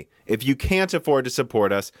 And hey, if you can't afford to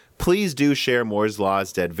support us, please do share Moore's Law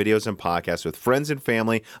is Dead videos and podcasts with friends and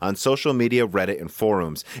family on social media, Reddit, and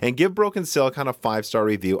forums, and give Broken Silicon a 5-star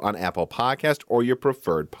review on Apple Podcast or your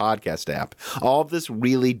preferred podcast app. All of this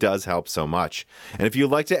really does help so much. And if you'd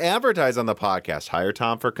like to advertise on the podcast, hire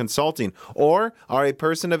Tom for consulting, or are a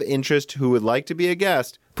person of interest who would like to be a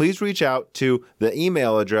guest, please reach out to the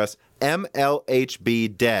email address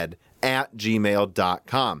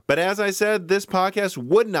mlhbdead@gmail.com. But as I said, this podcast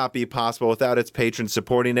would not be possible without its patrons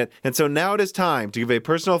supporting it, and so now it is time to give a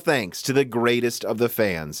personal thanks to the greatest of the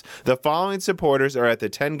fans. The following supporters are at the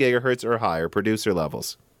 10 gigahertz or higher producer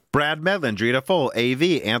levels: Brad Medlin, Drita Full,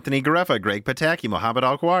 AV, Anthony Gareffa, Greg Pataki, Mohammed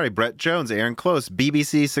Al-Khawari, Brett Jones, Aaron Close,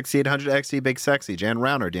 BBC 6800XT, Big Sexy, Jan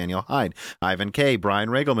Rauner, Daniel Hyde, Ivan K., Brian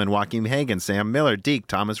Regelman, Joaquin Hagen, Sam Miller, Deke,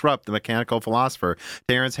 Thomas Rupp, The Mechanical Philosopher,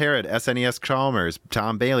 Terrence Herod, SNES Chalmers,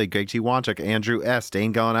 Tom Bailey, Greg T. Wanchuk, Andrew S.,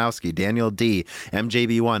 Dane Galanowski, Daniel D.,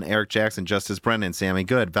 MJB1, Eric Jackson, Justice Brennan, Sammy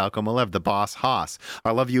Good, Valco Malev, The Boss Haas,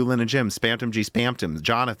 I Love You, Lynn and Jim, Spamtum G. Spamtum,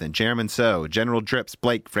 Jonathan, Chairman So, General Drips,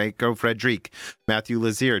 Blake, Franco Frederic, Matthew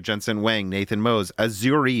Lazier, Jensen Wang, Nathan Mose,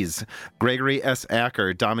 Azuris, Gregory S.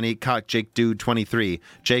 Acker, Dominique Koch, Jake Dude 23,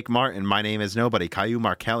 Jake Martin, My Name is Nobody, Caillou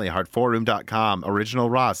Markelli, Hard4Room.com, Original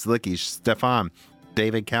Ross, Licky, Stefan,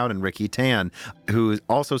 David Cowden, Ricky Tan, who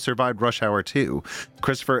also survived Rush Hour 2,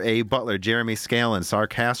 Christopher A. Butler, Jeremy Scallon, Sar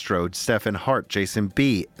Castro, Stephen Hart, Jason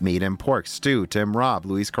B., Meat and Pork, Stu, Tim Robb,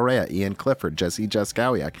 Luis Correa, Ian Clifford, Jesse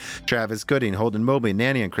Jaskowiak, Travis Gooding, Holden Mobley,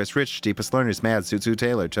 Nanny and Chris Rich, Deepest Learners, Mad, Suzu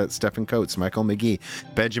Taylor, Stephen Coates, Michael McGee,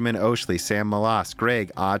 Benjamin Oshley, Sam Malas,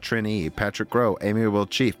 Greg, Trin E., Patrick Groh, Amiable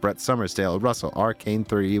Chief, Brett Summersdale, Russell, Arcane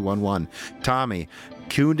 311, Tommy,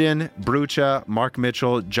 Kundin, Brucha, Mark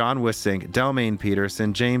Mitchell, John Wissink, Delmaine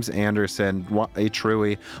Peterson, James Anderson, A.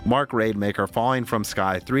 Truey, Mark Raidmaker, Falling from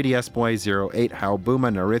Sky, 3DS Boy 08, Hal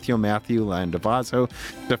Buma, Narithio Matthew, Landavazo,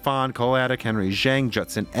 Stefan, Koladik, Henry Zhang,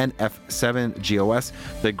 Judson NF7, GOS,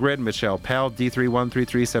 The Grid, Michelle Pell,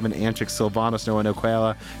 D31337, Anchik, Silvanos, Noah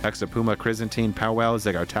Noquela, Hexapuma, Chrysantine, Powell,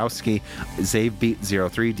 Zegartowski,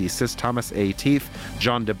 Zavebeat03, D6, Thomas A. Teef,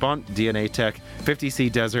 John DeBunt, DNA Tech,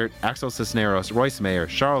 50C Desert, Axel Cisneros, Royce Mayer,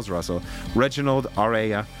 Charles Russell, Reginald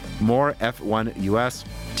Araya, Moore F1 US,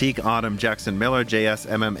 Teak Autumn, Jackson Miller,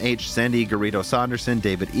 JSMMH, Sandy Garrido Saunderson,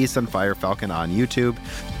 David Eason, Fire Falcon on YouTube,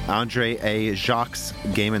 Andre A. Jacques,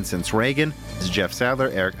 Gaiman Since Reagan, Jeff Sadler,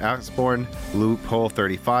 Eric Osborne, Loophole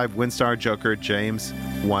 35, Windstar Joker, James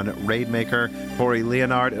 1 Raidmaker, Corey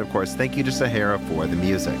Leonard, and of course, thank you to Sahara for the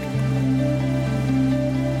music.